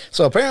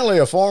 So apparently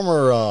a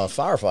former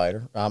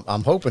firefighter,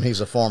 I'm hoping he's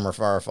a former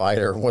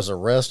firefighter, was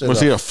arrested. Was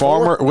he a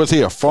former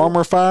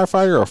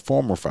firefighter or a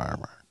former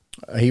firefighter?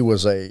 He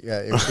was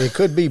it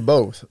could be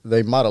both.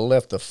 They might have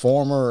left the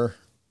former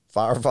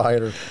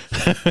firefighter,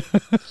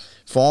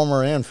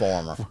 former and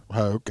former.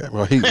 Oh, okay.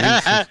 Well, he's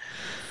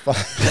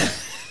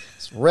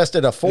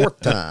arrested a fourth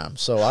time.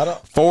 So I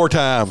don't. Four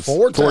times,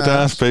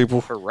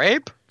 people. For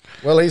rape?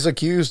 Well, he's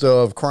accused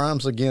of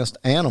crimes against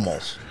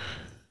animals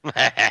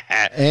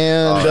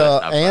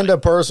and a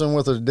person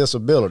with a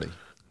disability.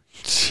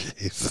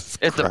 Jesus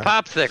It's Christ. a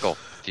popsicle.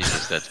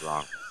 Jesus, that's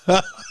wrong.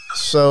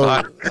 So,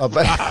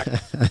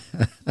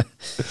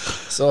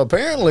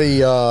 apparently,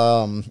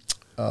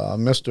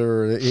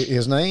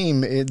 his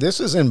name. This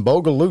is in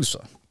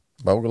Bogalusa,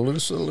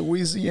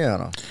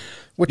 Louisiana,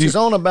 which is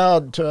on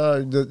about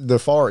the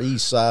far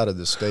east side of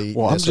the state.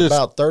 Well, it's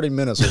about 30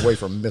 minutes away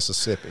from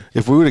Mississippi.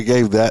 If we would have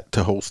gave that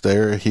to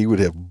Holstera, he would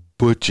have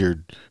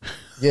butchered.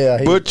 Yeah,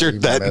 he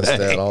Butchered that messed name.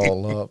 that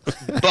all up.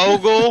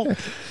 Bogle,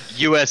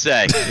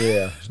 USA.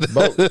 Yeah.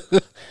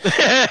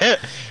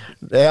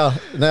 Yeah.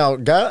 Now,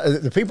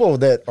 the people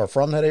that are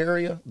from that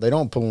area, they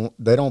don't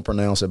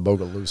pronounce it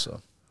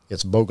Bogalusa.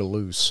 It's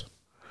Bogaloo.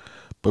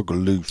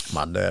 Bogaloo.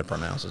 My dad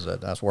pronounces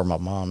it. That's where my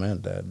mom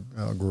and dad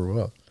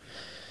grew up.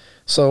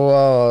 So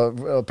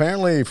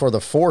apparently, for the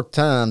fourth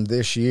time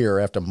this year,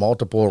 after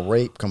multiple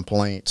rape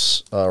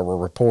complaints were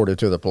reported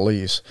to the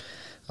police,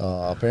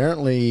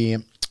 apparently.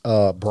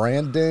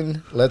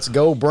 Brandon, let's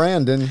go,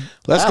 Brandon.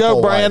 Let's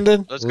go,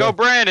 Brandon. Let's go,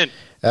 Brandon.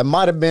 That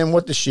might have been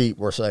what the sheep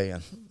were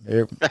saying.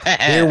 Here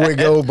we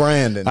go,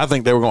 Brandon. I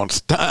think they were going,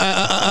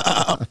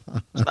 stop.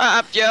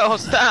 Stop, Joe.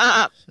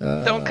 Stop.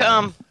 Don't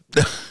come.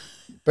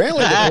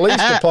 Apparently, the police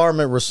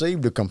department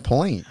received a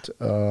complaint.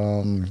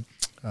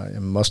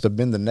 It must have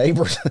been the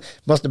neighbors.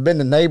 Must have been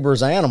the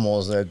neighbors'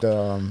 animals that.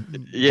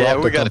 Yeah, brought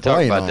we the got to talk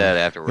complaint about on. that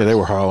afterwards. Yeah, they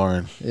were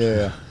hollering.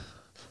 Yeah.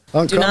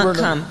 Do not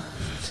come.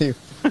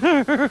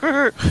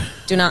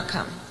 Do not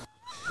come.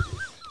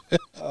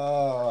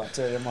 Oh, I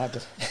tell you,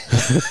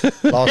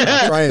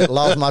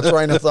 lost my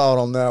train of thought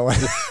on that one.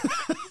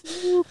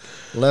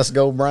 Let's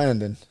go,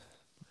 Brandon.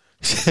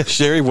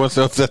 Sherry wants to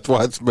know if that's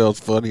why it smells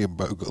funny in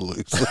Bogaloo.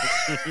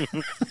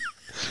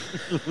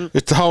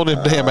 It's all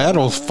them damn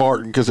animals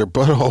farting because their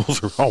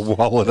buttholes are all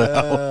walled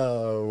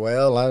out.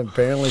 Well,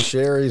 apparently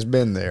Sherry's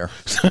been there.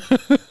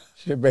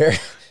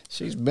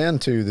 She's been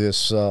to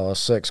this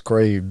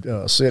sex-craved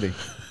city.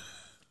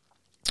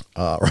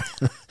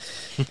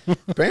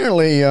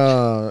 Apparently,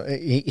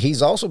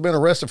 he's also been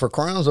arrested for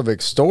crimes of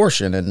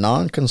extortion and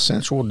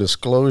non-consensual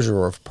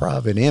disclosure of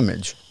private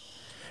image.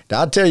 Now,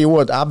 I'll tell you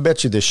what, I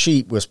bet you the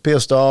sheep was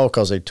pissed off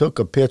because they took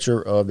a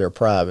picture of their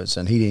privates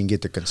and he didn't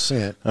get the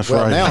consent. That's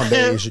well, right.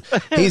 Nowadays,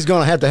 he's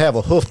going to have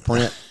a hoof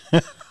print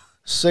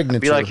signature.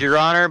 Be like, Your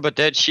Honor, but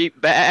that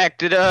sheep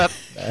backed it up.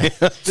 through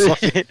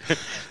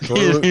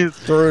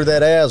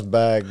that ass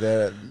bag.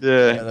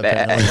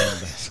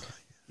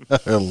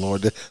 Oh,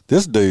 Lord.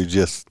 This dude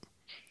just,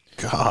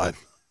 God.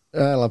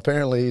 Well,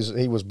 apparently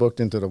he was booked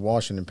into the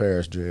Washington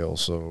Parish jail.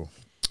 So,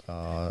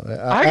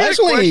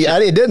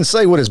 it didn't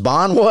say what his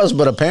bond was,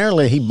 but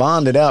apparently he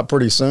bonded out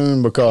pretty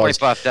soon because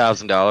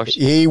 $25,000.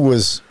 he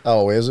was.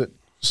 Oh, is it?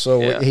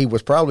 So Yeah. he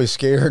was probably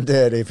scared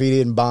that if he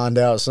didn't bond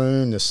out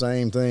soon, the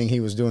same thing he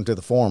was doing to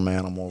the farm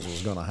animals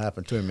was going to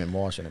happen to him in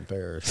Washington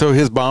Parish. So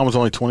his bond was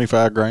only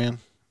 $25,000?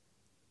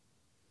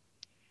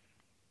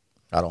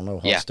 I don't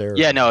know. Yeah, Hysteria.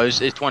 yeah, no, it's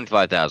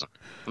 $25,000.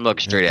 I'm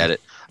looking straight at it.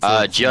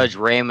 Judge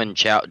Raymond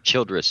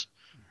Childress,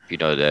 if you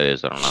know who that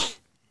is, I don't know.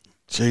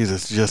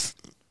 Jesus, just,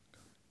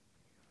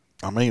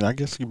 I mean, I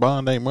guess your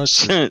bond ain't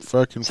much.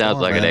 Fucking Sounds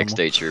like an animal.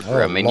 ex-state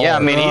trooper. Oh, I mean, yeah, I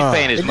mean, he's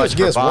paying as It much just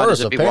for gets bond worse,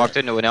 as if he walked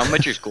into an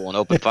elementary school and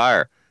opened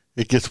fire.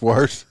 It gets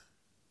worse.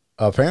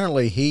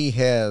 Apparently, he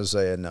has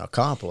an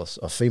accomplice,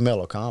 a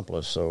female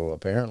accomplice. So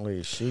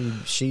apparently, she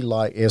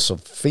it's a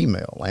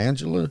female,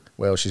 Angela.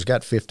 Well, she's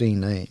got 15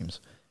 names.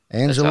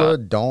 Angela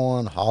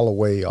Dawn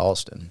Holloway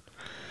Austin.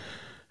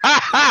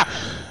 I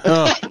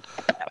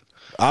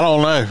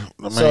don't know. I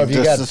mean, So if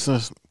you got- just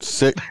some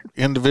sick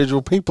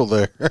individual people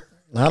there.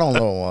 I don't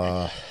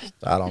know.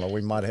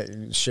 We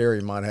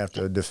Sherry might have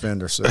to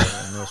defend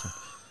herself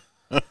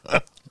on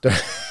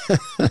this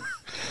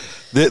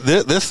one.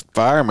 This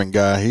fireman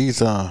guy,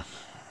 he's I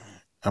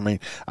mean,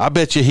 I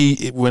bet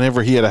you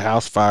whenever he had a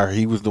house fire,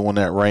 he was the one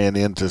that ran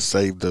in to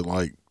save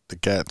the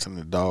cats and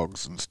the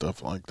dogs and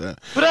stuff like that.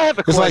 But I have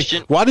a It's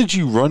question. like, why did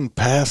you run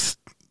past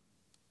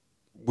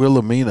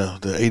Wilhelmina,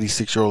 the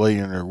 86-year-old lady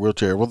in her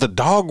wheelchair? Well, the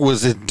dog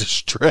was in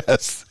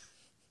distress.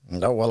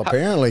 No, well,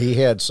 apparently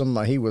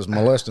he was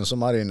molesting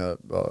somebody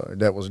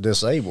that was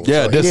disabled.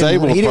 Yeah,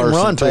 disabled He didn't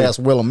person, run too. past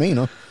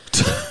Wilhelmina.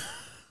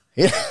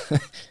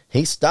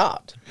 He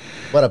stopped,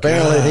 but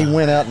apparently he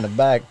went out in the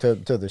back to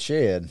the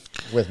shed.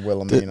 with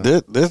Wilhelmina.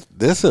 This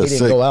He is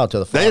didn't go out to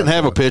the They didn't fire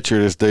have a truck. picture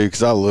of this dude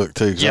because I looked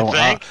too. 'Cause You I,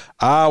 think?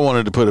 I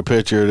wanted to put a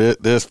picture of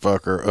this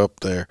fucker up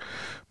there,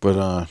 but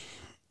I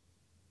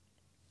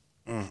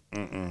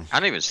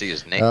didn't even see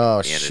his name. Oh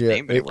His shit!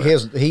 name anywhere.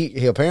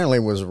 He apparently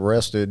was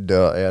arrested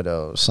at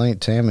a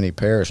St. Tammany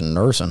Parish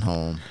nursing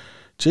home.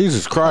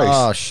 Jesus Christ.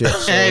 Oh shit!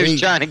 So he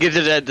was trying to get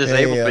to that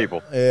disabled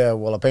people. Yeah,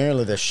 well,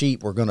 apparently the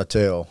sheep were going to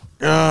tell.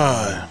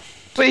 God.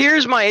 But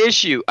here's my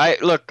issue.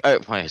 Well,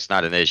 it's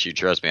not an issue.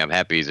 Trust me. I'm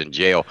happy he's in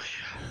jail.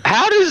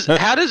 How does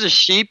a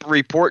sheep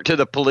report to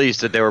the police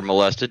that they were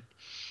molested?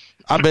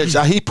 I bet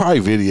he probably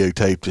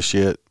videotaped the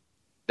shit.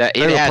 That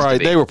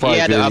They were probably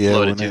he had to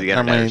upload it videoing to the it. I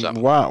internet or mean,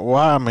 something.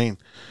 why? I mean,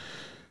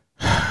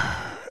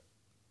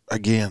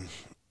 again,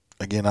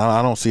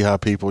 I don't see how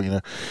people,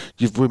 you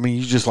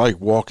just like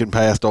walking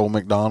past old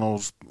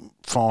McDonald's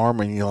farm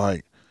and you're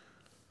like,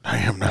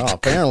 damn, that's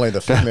Apparently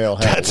the female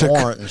had a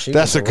warrant and she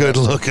that's was a good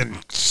arrested. looking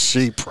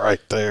sheep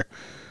right there.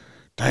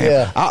 Damn.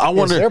 Yeah, I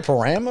wonder. Is there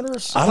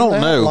parameters? I on don't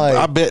that? know. Like,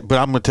 I bet, but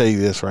I'm gonna tell you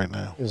this right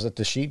now. is it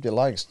the sheep that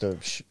likes to,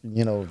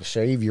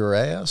 shave your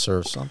ass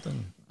or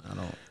something? I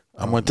don't.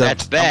 I'm gonna tell,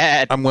 That's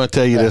bad. I'm gonna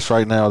tell you this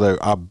right now, though.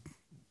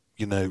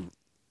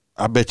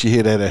 I bet you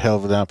hit that a hell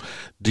of a time.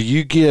 Do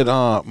you get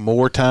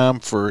more time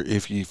for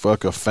if you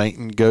fuck a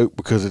fainting goat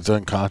because it's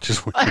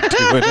unconscious when you're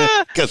doing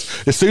it?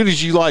 Because as soon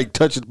as you like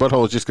touch its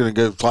butthole, it's just gonna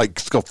go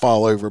it's gonna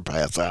fall over and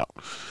pass out.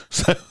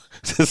 So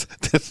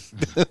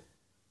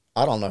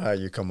I don't know how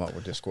you come up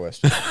with this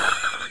question.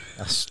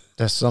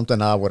 That's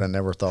something I would have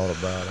never thought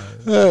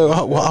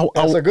about.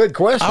 That's a good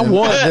question.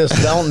 I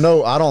just don't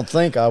know. I don't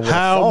think I would have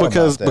how thought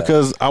about that.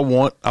 because I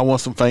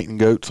want some fainting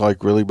goats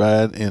like really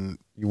bad, and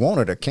You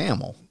wanted a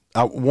camel.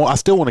 I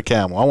still want a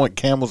camel. I want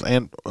camels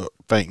and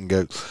fainting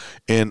goats,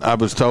 and I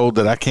was told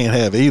that I can't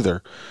have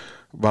either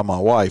by my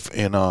wife.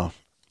 And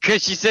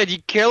Because she said you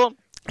kill him.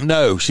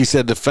 no, she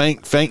said the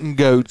fainting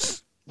goats.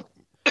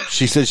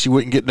 She said she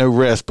wouldn't get no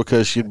rest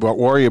because she'd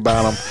worry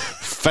about them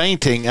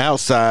fainting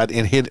outside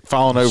and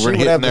falling over She and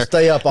would hitting have to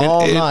stay up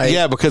all night.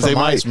 Yeah, because they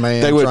from might.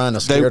 Iceman They would trying to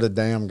scare the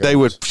damn goats. They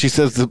would. She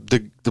says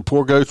the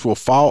poor goats will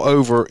fall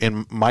over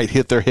and might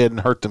hit their head and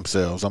hurt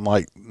themselves. I'm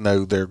like,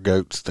 no, they're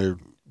goats. They're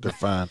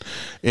fine.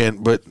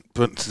 But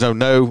so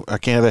no, I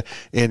can't have that.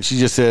 And she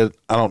just said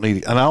I don't need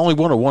it. And I only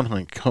want a one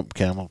hump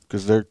camel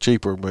because they're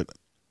cheaper. But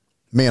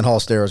Me and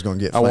Halster is going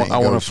to get. I want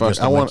a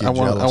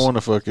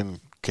fuck.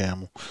 fucking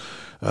camel.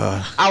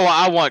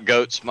 I want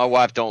goats. My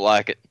wife don't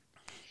like it.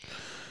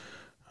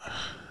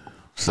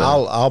 So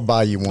I'll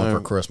buy you one No.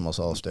 for Christmas,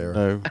 Halster.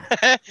 no.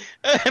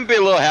 Be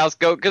a little house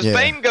goat because Yeah.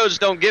 fainting goats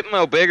don't get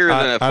no bigger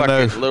than a I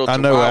fucking little know,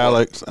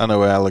 chihuahua. I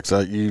know, Alex.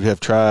 You have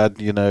tried.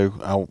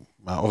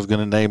 I was going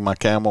to name my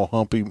camel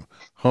Humpy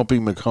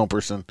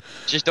McHumperson.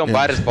 Just don't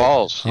bite his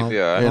balls. You'll be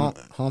all right.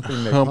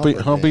 Humpy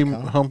Humpy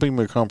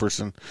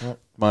McHumperson,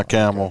 my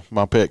camel,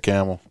 my pet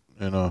camel,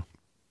 and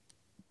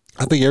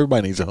I think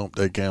everybody needs a hump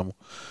day camel.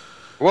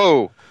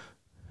 Whoa.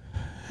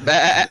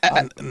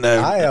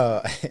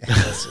 No,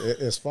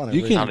 it's funny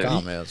You reading can- the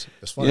comments.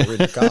 It's funny reading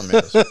the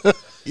comments.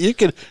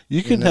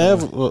 you can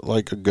have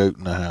like a goat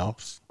in the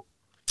house.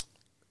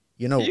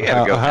 You know, You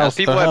gotta go. house-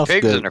 People a have house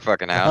pigs goat. in their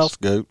fucking A house. house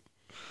goat.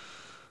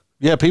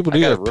 Yeah, people I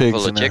do got a have room pigs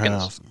full in of their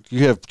chickens. house.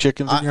 You have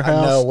chickens in your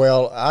house. No,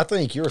 well, I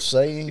think you're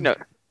saying,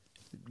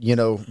 You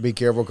know, be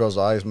careful because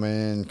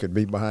Iceman could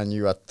be behind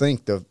you. I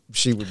think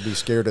she would be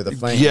scared of the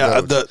faint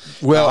Yeah,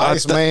 goats.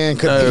 Iceman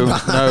could be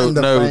behind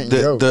the faint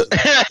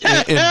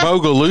goats. In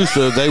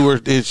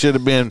Bogalusa, it should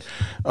have been,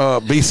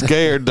 be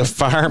scared. The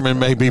fireman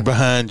may be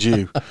behind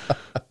you.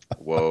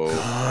 whoa.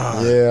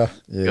 Yeah.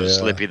 Go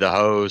Slippy the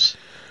hose.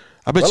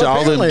 I bet Well, you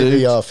all them apparently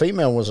dudes. the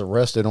female was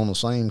arrested on the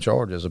same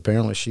charges.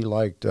 Apparently she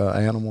liked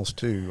animals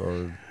too.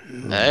 Or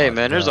Hey,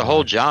 man, there's a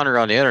whole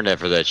genre on the internet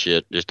for that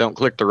shit. Just don't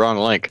click the wrong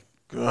link.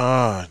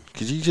 God,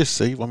 could you just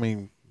see? I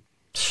mean,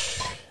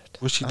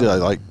 what she did?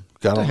 Like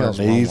got on her hell's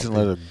wrong knees with and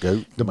let a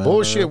goat. the come out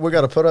bullshit of her? we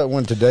got to put up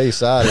when today's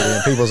side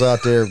and people's out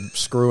there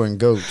screwing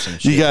goats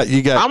and shit.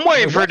 You got. I'm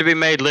waiting for it to be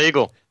made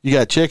legal. You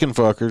got chicken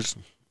fuckers,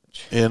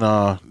 and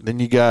then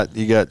you got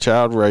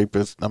child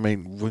rapists. I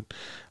mean,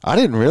 I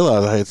didn't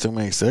realize I had so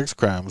many sex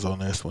crimes on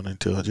this one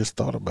until I just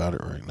thought about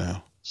it right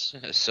now.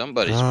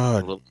 Somebody's a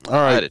God. little All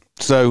right, excited.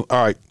 so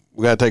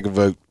we got to take a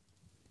vote.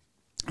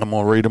 I'm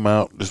gonna read them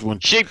out. This one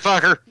Sheep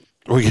fucker.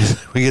 we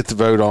get to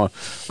vote on.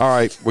 All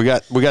right, we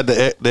got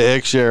the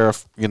ex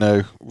sheriff.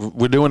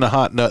 We're doing the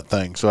hot nut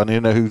thing, so I need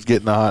to know who's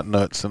getting the hot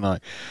nuts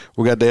tonight.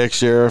 We got the ex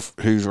sheriff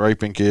who's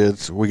raping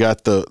kids. We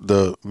got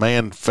the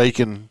man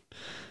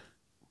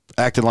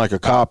acting like a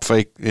cop,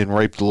 fake and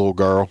raped a little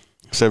girl,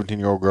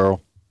 17-year-old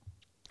girl.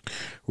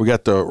 We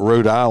got the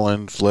Rhode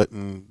Island's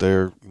letting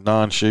their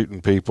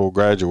non-shooting people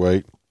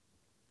graduate.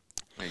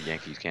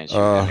 Yankees can't shoot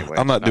anyway.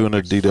 I'm not doing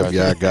a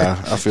DWI guy.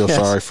 I feel Yes.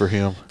 sorry for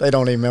him. They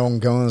don't even own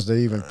guns to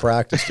even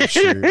practice to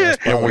shoot.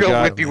 That's We'll probably-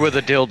 got- whip you with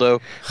a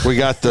dildo. We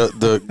got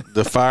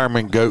the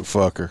fireman goat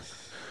fucker.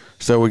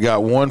 So we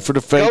got one for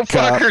the fake Go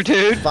cop. fucker,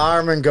 dude.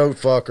 Fireman goat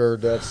fucker.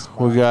 That's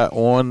We got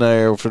one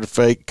there for the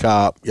fake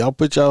cop. Y'all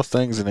put y'all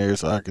things in there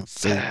so I can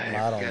see.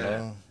 I don't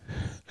know.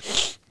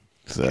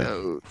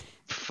 So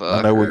Fucker.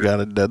 I know we got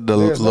a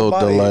There's little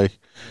nobody- delay.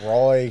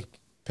 Roy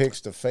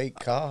picks the fake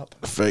cop.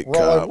 Fake Roy,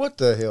 cop. what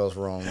the hell's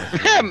wrong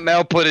with you?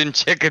 Mel put in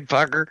chicken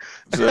fucker.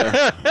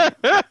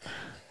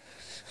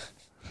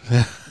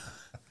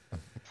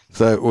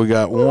 So we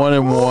got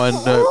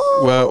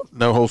 1-1.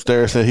 No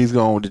Holster said he's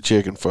going with the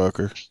chicken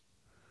fucker.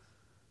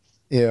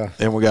 Yeah.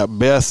 And we got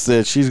Beth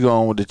said she's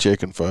going with the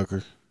chicken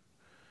fucker.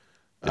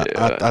 I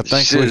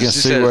think we can She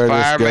see says where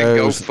fireman this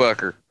goes. goat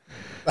fucker.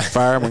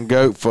 Fireman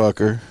goat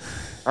fucker.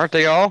 Aren't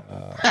they all?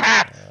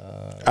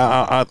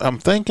 I'm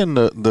thinking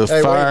the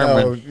Hey,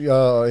 fireman. wait,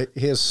 no.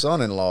 His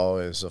son-in-law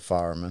is a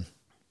fireman.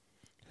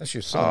 That's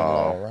your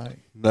son-in-law, right?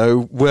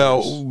 No,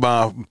 well,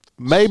 my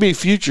maybe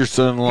future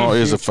son-in-law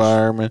is a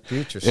fireman,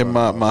 Future and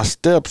my son-in-law.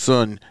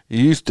 stepson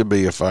used to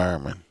be a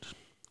fireman.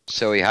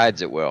 So he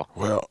hides it well.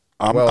 Well,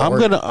 I'm Well,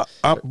 gonna.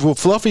 Well,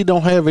 Fluffy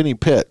don't have any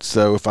pets,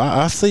 so if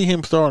I see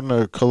him starting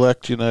to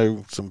collect,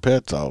 some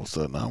pets all of a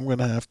sudden, I'm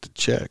gonna have to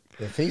check.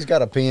 If he's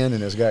got a pen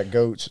and it's got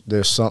goats,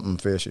 there's something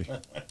fishy.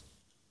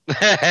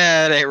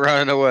 It ain't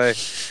running away.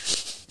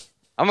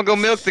 I'm gonna go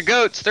milk the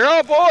goats. They're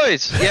all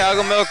boys. Yeah, I'll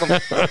go milk them.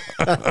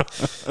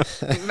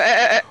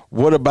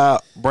 What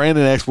about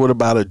Brandon X? What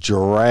about a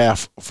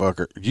giraffe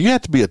fucker? You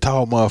have to be a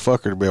tall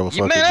motherfucker to be able to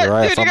fuck a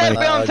giraffe. Dude, you gotta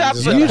be on top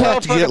of you a you'd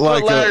have to 12-foot get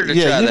like ladder a to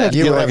yeah, try you'd have that. to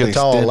You get would like have an a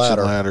tall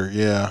extension ladder.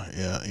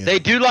 Yeah. They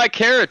do like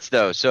carrots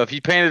though, so if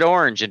you paint it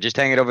orange and just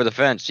hang it over the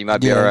fence, you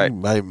might be all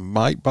right. They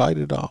might bite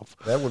it off.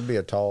 That would be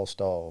a tall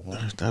stall.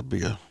 Huh? That'd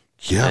be a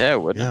Yeah,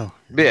 it would. Yeah.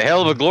 Be a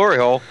hell of a glory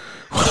hole.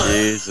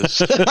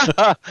 Jesus.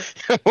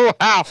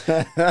 Wow.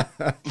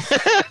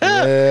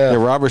 Yeah,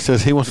 Robert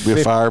says he wants to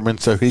be a fireman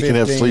so he can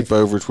have 15.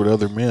 sleepovers with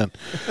other men.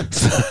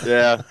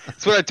 Yeah.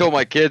 That's what I told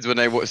my kids when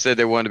they said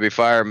they wanted to be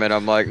firemen.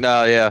 I'm like,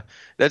 no, yeah,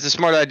 that's a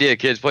smart idea,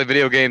 kids. Play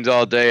video games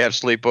all day, have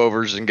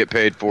sleepovers, and get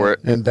paid for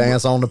it. And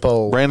dance on the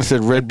pole. Brandon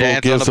said Red Bull Dance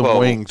on gives the some pole.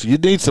 wings. You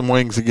need some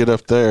wings to get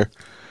up there.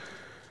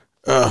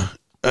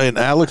 And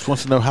Alex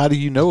wants to know, how do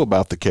you know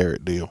about the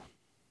carrot deal?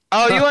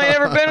 Oh, you ain't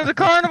ever been to the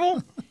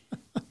carnival?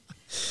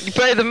 You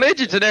pay the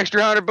midgets an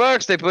extra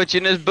 $100. They put you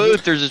in this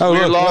booth. There's this Oh,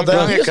 weird look, long well, They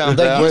tongue that used, comes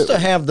they out. used to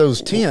have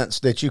those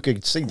tents that you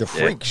could see the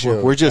freak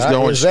show. We're just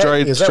going Is that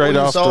straight where you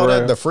off saw the that,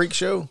 rail. the freak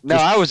show? No,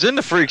 I was in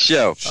the freak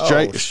show.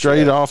 Straight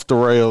shit. off the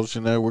rails.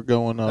 We're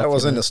going off. That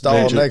was in the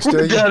stall midget. next to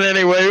We're you. done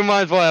anyway. We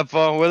might as well have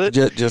fun with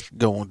it. Just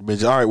going to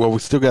midget. All right. Well, we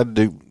still got to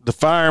do the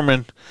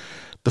fireman.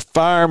 The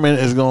fireman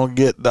is going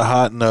to get the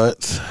hot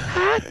nuts.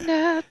 Hot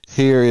nuts.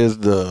 Here is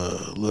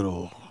the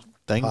little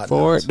thing Hot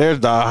for nuts. it. There's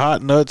the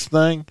hot nuts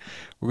thing.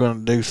 We're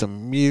going to do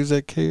some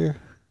music here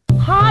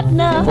Hot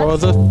nuts. for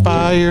the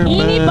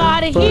fireman.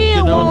 Anybody fucking here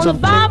on wanna some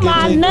buy chickens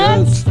my and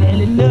nuts? goats.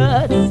 Selling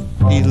nuts.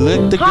 He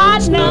licked the Hot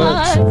goat's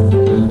nuts.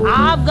 nuts.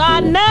 I've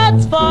got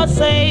nuts for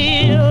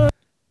sale.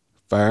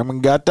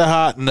 Fireman got the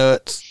hot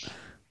nuts.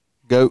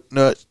 Goat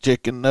nuts,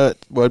 chicken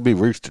nuts. Well, it'd be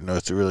rooster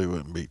nuts. It really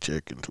wouldn't be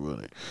chickens, would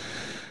it?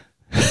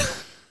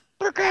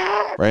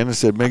 Brandon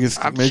said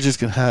midgets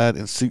can hide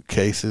in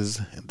suitcases,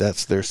 and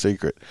that's their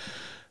secret.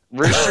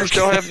 Roosters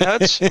don't have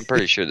nuts? I'm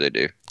pretty sure they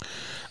do.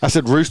 I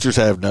said roosters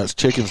have nuts.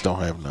 Chickens don't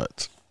have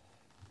nuts.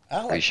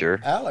 Alex, Are you sure?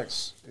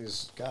 Alex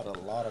has got a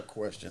lot of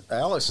questions.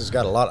 Alex has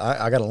got a lot.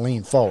 I got to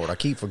lean forward. I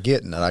keep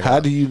forgetting that. I How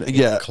gotta do you? get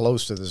Yeah,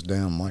 close to this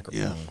damn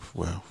microphone. yeah.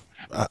 Well,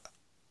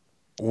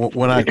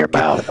 when I I don't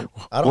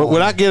when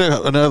wanna- I get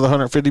another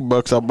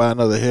 $150, I'll buy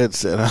another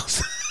headset.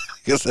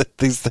 Because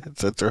these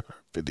headsets are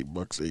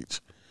 $50 each.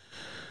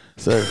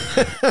 So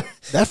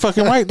that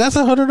fucking right. That's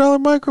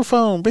 $100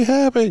 microphone. Be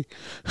happy.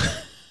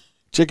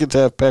 Chickens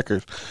have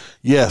peckers.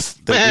 Yes,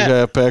 they do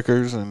have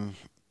peckers, and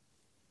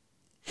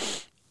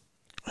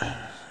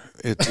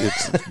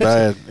it's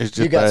bad. It's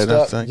You just got bad.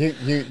 I stuck. think.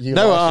 You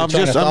No, lost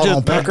your train of thought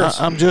on Peckers?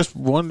 I'm just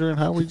wondering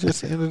how we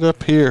just ended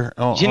up here.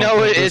 On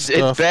It's this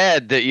stuff.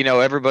 bad that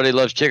everybody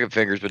loves chicken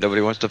fingers, but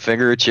nobody wants to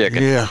finger a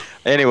chicken. Yeah,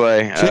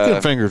 Anyway, chicken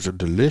fingers are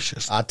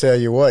delicious. I tell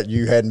you what,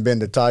 you hadn't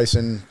been to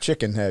Tyson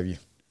Chicken, have you?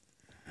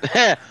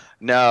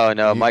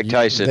 no, Mike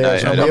Tyson.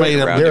 There's, I don't million-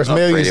 get around there's him off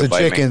millions radio of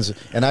bite me. chickens,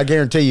 and I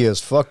guarantee you,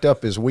 as fucked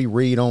up as we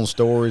read on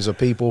stories of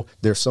people,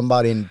 there's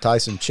somebody in the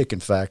Tyson Chicken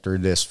Factory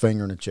that's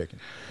fingering a chicken.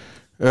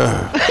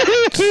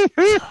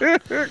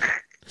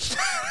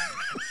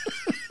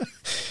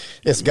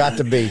 It's got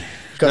to be,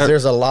 because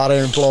there's a lot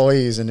of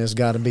employees, and there's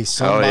got to be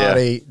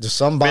somebody. Be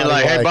Somebody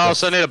like, hey, like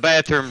boss, I need a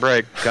bathroom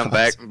break. Come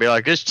back and be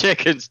like, this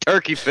chicken's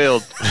turkey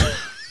filled.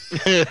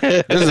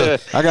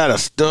 I got a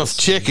stuffed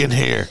chicken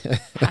here.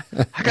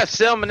 I got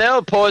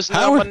salmonella poison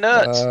How on my would-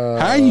 nuts.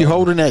 How are you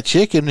holding that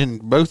chicken in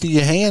both of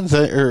your hands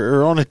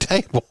or on a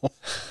table?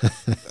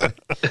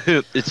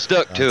 It's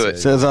stuck to it.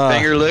 Says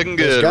Finger looking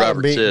good,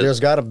 Robert says. There's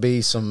got to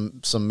be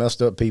some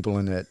messed up people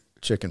in that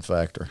chicken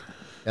factory,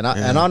 and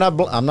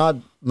I'm not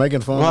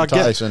making fun of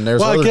Tyson.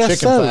 There's other chicken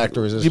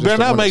factories. It's You just better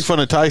the not one make that's- fun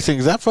of Tyson,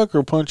 because that fucker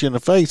will punch you in the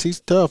face. He's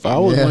tough. I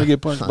always Yeah. want to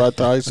get punched by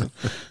Tyson.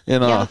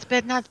 And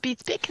better not be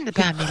speaking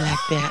about me like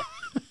that.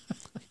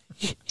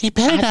 you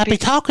better not be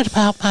talking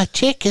about my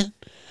chicken.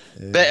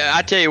 But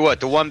I tell you what,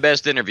 the one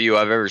best interview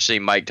I've ever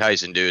seen Mike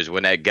Tyson do is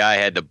when that guy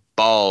had the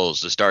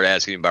balls to start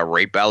asking him about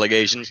rape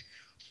allegations.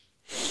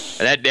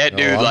 And that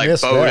dude I like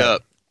missed bowed that.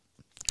 up.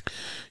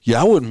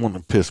 Yeah, I wouldn't want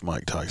to piss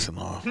Mike Tyson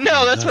off.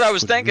 No, that's what I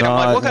was thinking. I'm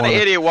like, not what kind of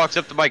wanna- idiot walks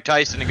up to Mike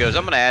Tyson and goes,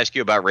 "I'm going to ask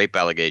you about rape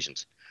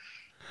allegations"?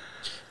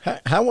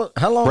 How long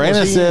Brandon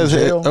was he says, in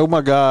jail? "Oh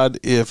my God,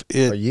 if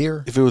A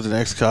year? it was an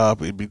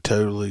ex-cop, it'd be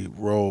totally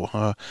roll."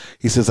 Huh?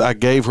 He says, "I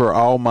gave her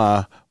all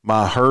my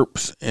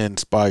herps and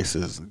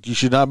spices. You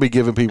should not be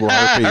giving people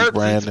herpes, Herbs and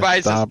Brandon.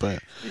 spices. Stop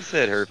it." He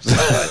said herbs.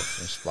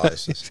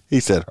 Spices. He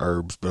said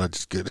herbs, but I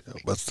just couldn't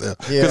help myself.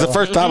 Because Yeah. the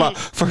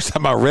first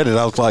time I read it,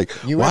 I was like,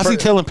 You "Why is he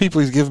ever- telling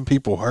people he's giving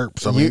people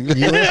herpes?" I mean,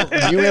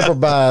 You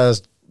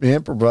improvised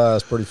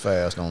pretty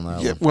fast on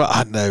that yeah, one. well,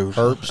 I know.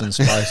 Herbs and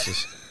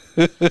spices.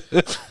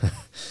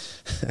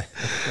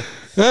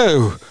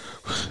 Oh,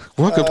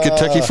 welcome to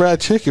Kentucky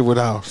Fried Chicken with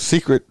our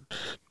secret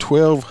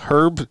 12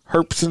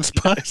 herbs and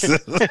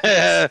spices.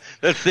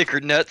 That's thicker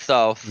nut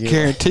sauce.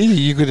 Guarantee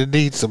you're going to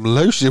need some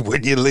lotion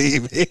when you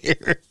leave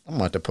here. I'm going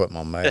to have to put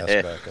my mask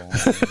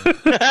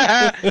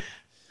back on.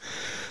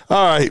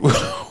 All right,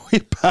 well, we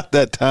about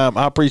that time.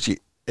 I appreciate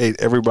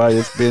everybody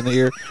that's been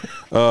here.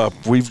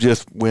 We've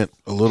just went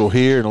a little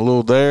here and a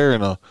little there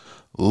and a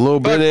little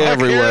bit Cluck here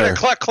everywhere. and a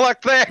cluck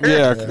cluck there.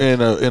 Yeah,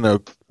 and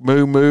a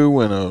moo moo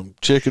and a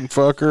chicken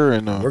fucker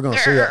and We're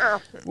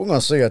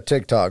gonna see a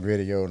TikTok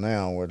video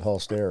now with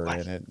Holster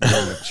in it,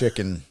 doing a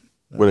chicken.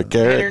 with a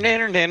carrot.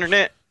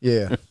 Internet.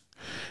 Yeah,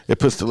 It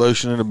puts the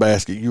lotion in the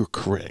basket. You're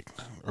correct.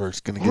 Or it's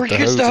going to get Where the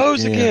gets hose, the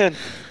hose again?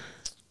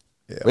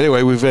 But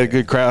anyway, we've had a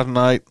good crowd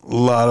tonight. A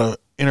lot of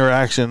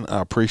interaction.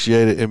 I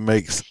appreciate it. It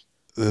makes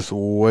this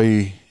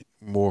way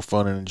more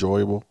fun and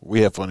enjoyable.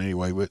 We have fun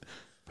anyway, but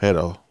had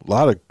a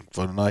lot of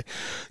fun tonight.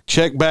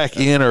 Check back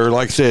in, or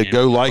like I said,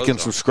 go like and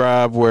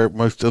subscribe where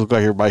most it looks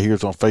like everybody here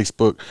is on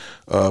Facebook.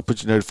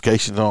 Put your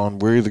notifications on.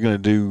 We're either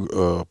going to do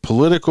a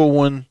political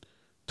one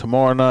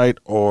tomorrow night,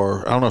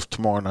 or I don't know if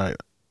tomorrow night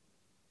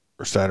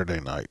or Saturday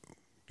night.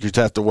 You just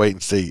have to wait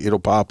and see. It'll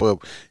pop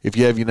up if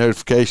you have your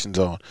notifications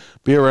on.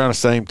 Be around the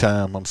same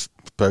time. I'm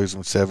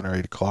supposing 7 or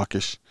 8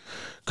 o'clock-ish.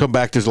 Come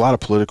back. There's a lot of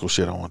political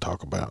shit I want to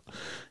talk about.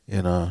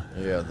 And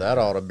yeah, that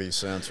ought to be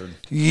censored.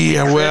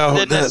 yeah, well,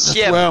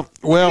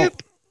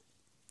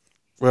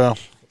 well,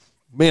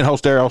 me and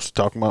host Darryl was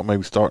talking about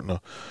maybe starting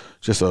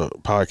just a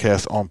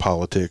podcast on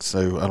politics,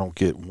 so I don't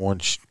get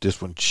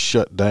this one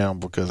shut down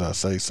because I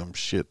say some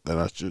shit that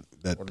I should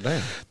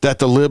that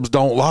the libs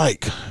don't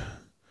like.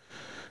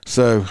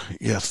 So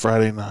yes,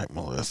 Friday night,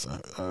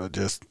 Melissa,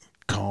 just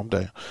calm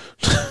down.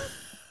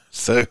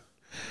 So.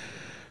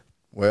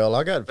 Well,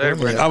 I got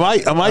plenty. I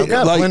might. I've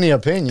got like, plenty of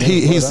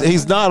opinions.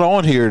 He's not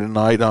on here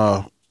tonight.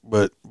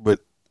 But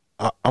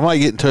I might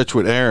get in touch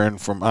with Aaron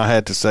from I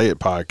Had to Say It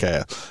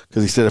podcast,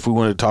 because he said if we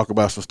wanted to talk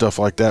about some stuff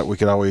like that, we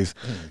could always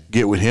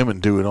get with him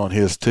and do it on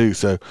his too.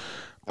 So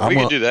We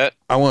can do that.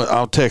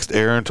 I'll text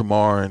Aaron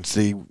tomorrow and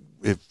see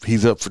if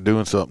he's up for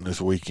doing something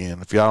this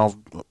weekend. If y'all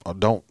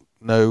don't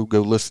know,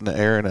 go listen to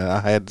Aaron and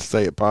I Had to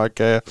Say It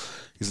podcast.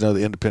 He's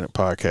another independent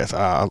podcast.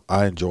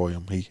 I enjoy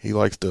him. He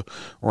likes to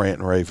rant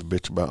and rave and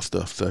bitch about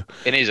stuff. So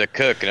And he's a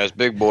cook, and us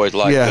big boys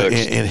like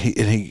cooks. and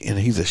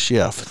he's a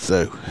chef,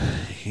 so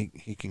he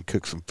can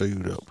cook some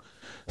food up.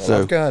 Well,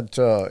 So I've got.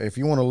 If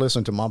you want to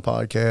listen to my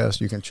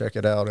podcast, you can check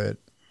it out at.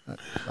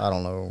 I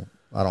don't know.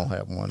 I don't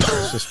have one.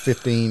 It's just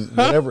 15.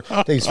 Whatever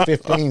these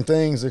 15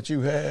 things that you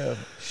have.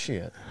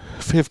 Shit.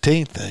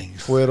 15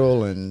 things.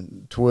 Twiddle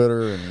and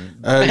Twitter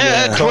and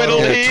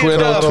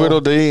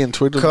Twiddle-dee and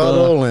Twiddle.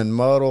 cuddle and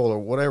muddle or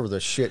whatever the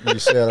shit you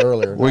said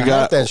earlier. We Now, got-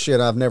 half that shit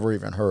I've never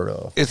even heard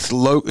of. It's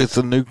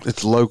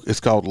It's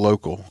called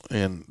Local,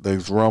 and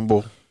there's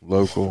Rumble,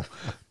 Local.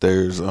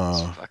 There's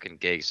Fucking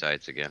gay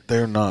sites again.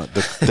 they're not.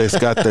 They've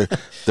got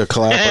the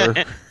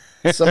clapper.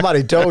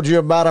 Somebody told you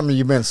about them, and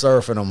you've been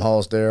surfing them,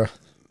 Holster.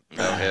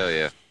 Oh hell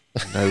yeah.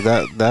 No,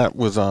 that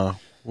was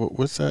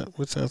what's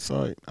that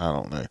site? I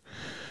don't know.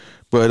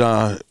 But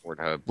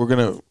Pornhub. we're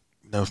gonna.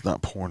 No, it's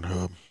not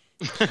Pornhub.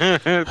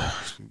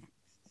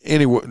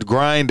 Anyway,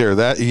 Grinder.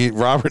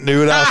 Robert knew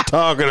what I was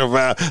talking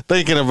about.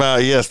 Thinking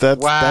about, yes,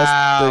 that's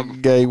the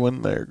gay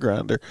one there,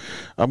 Grinder.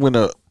 I'm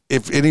gonna.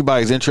 If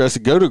anybody's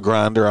interested, go to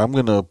Grinder. I'm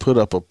gonna put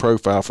up a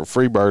profile for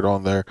Freebird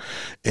on there,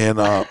 and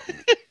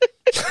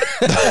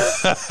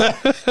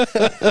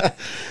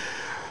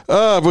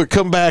but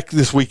come back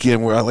this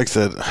weekend where, like I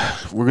said,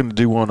 we're gonna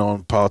do one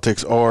on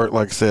politics, or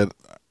like I said,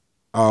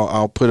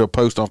 I'll put a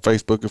post on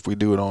Facebook if we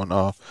do it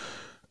on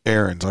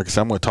Aaron's. Like I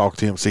said, I'm going to talk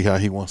to him, see how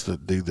he wants to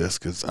do this,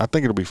 because I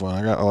think it'll be fun.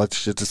 I got a lot of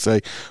shit to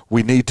say.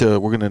 We're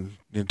going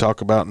to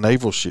talk about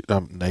naval ship.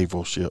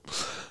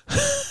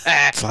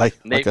 It's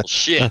like Naval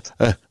shit.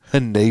 a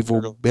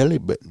naval belly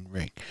button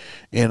ring.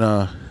 And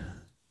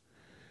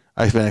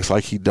Iceman acts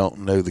like he don't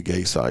know the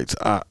gay sites.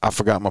 I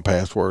forgot my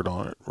password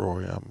on it,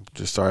 Roy. I'm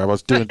just sorry. I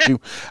was doing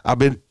I've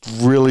been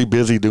really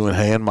busy doing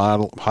hand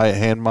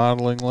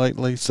modeling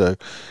lately, so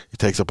it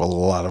takes up a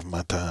lot of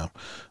my time.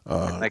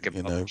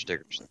 Making bumper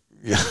stickers.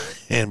 Yeah,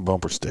 and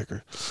bumper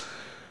stickers.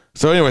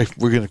 So anyway,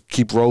 we're going to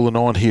keep rolling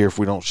on here if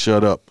we don't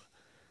shut up.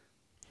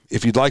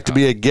 If you'd like to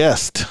be a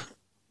guest,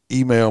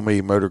 email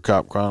me,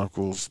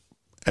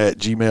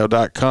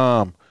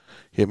 motorcopchronicles@gmail.com.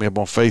 hit me up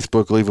on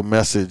Facebook, leave a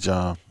message.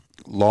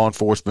 Law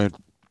enforcement,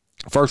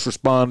 first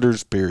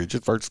responders, period.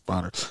 Just first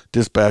responders,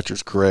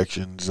 dispatchers,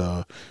 corrections,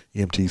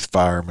 EMTs,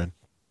 firemen.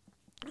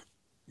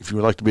 If you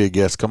would like to be a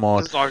guest, come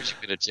on. As long as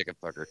you've been a chicken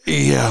fucker.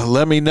 Yeah,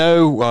 let me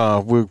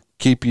know. We'll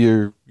keep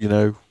you,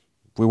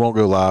 we won't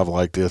go live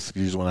like this.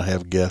 Usually when I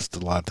have guests,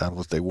 a lot of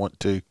times, if they want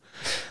to.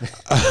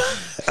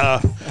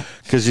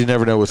 Because you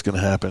never know what's going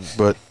to happen.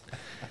 But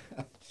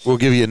we'll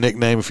give you a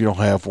nickname if you don't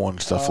have one,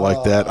 stuff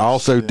like that. I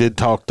also did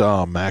talk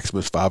to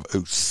Maximus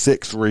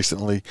 506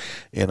 recently,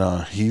 and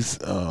I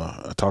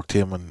talked to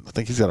him, and I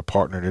think he's got a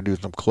partner. They're doing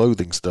some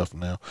clothing stuff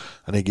now.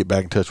 I need to get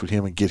back in touch with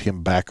him and get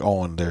him back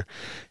on there.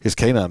 His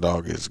canine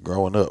dog is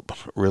growing up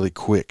really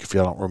quick. If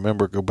y'all don't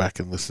remember, go back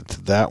and listen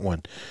to that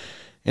one.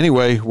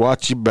 Anyway,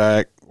 watch your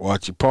back,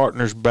 watch your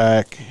partner's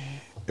back.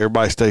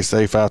 Everybody stay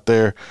safe out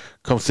there.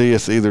 Come see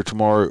us either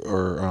tomorrow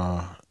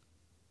or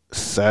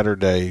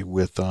Saturday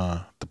with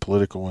the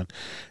political one.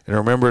 And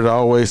remember to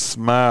always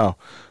smile,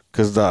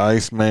 because the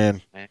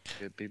Iceman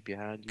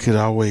could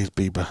always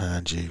be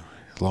behind you.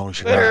 As long as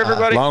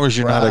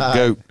you're not a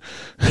goat.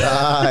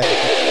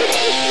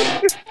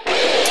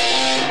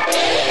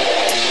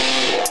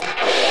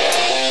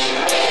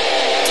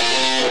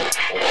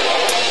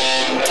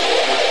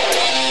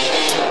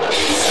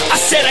 I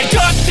said I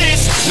got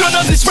this, none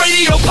of this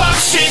radio pop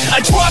shit. I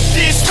dropped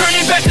this,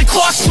 turning back the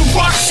clocks to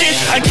rock shit.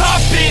 I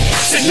cop it,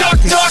 said knock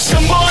knock,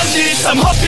 I'm on this. I'm huffing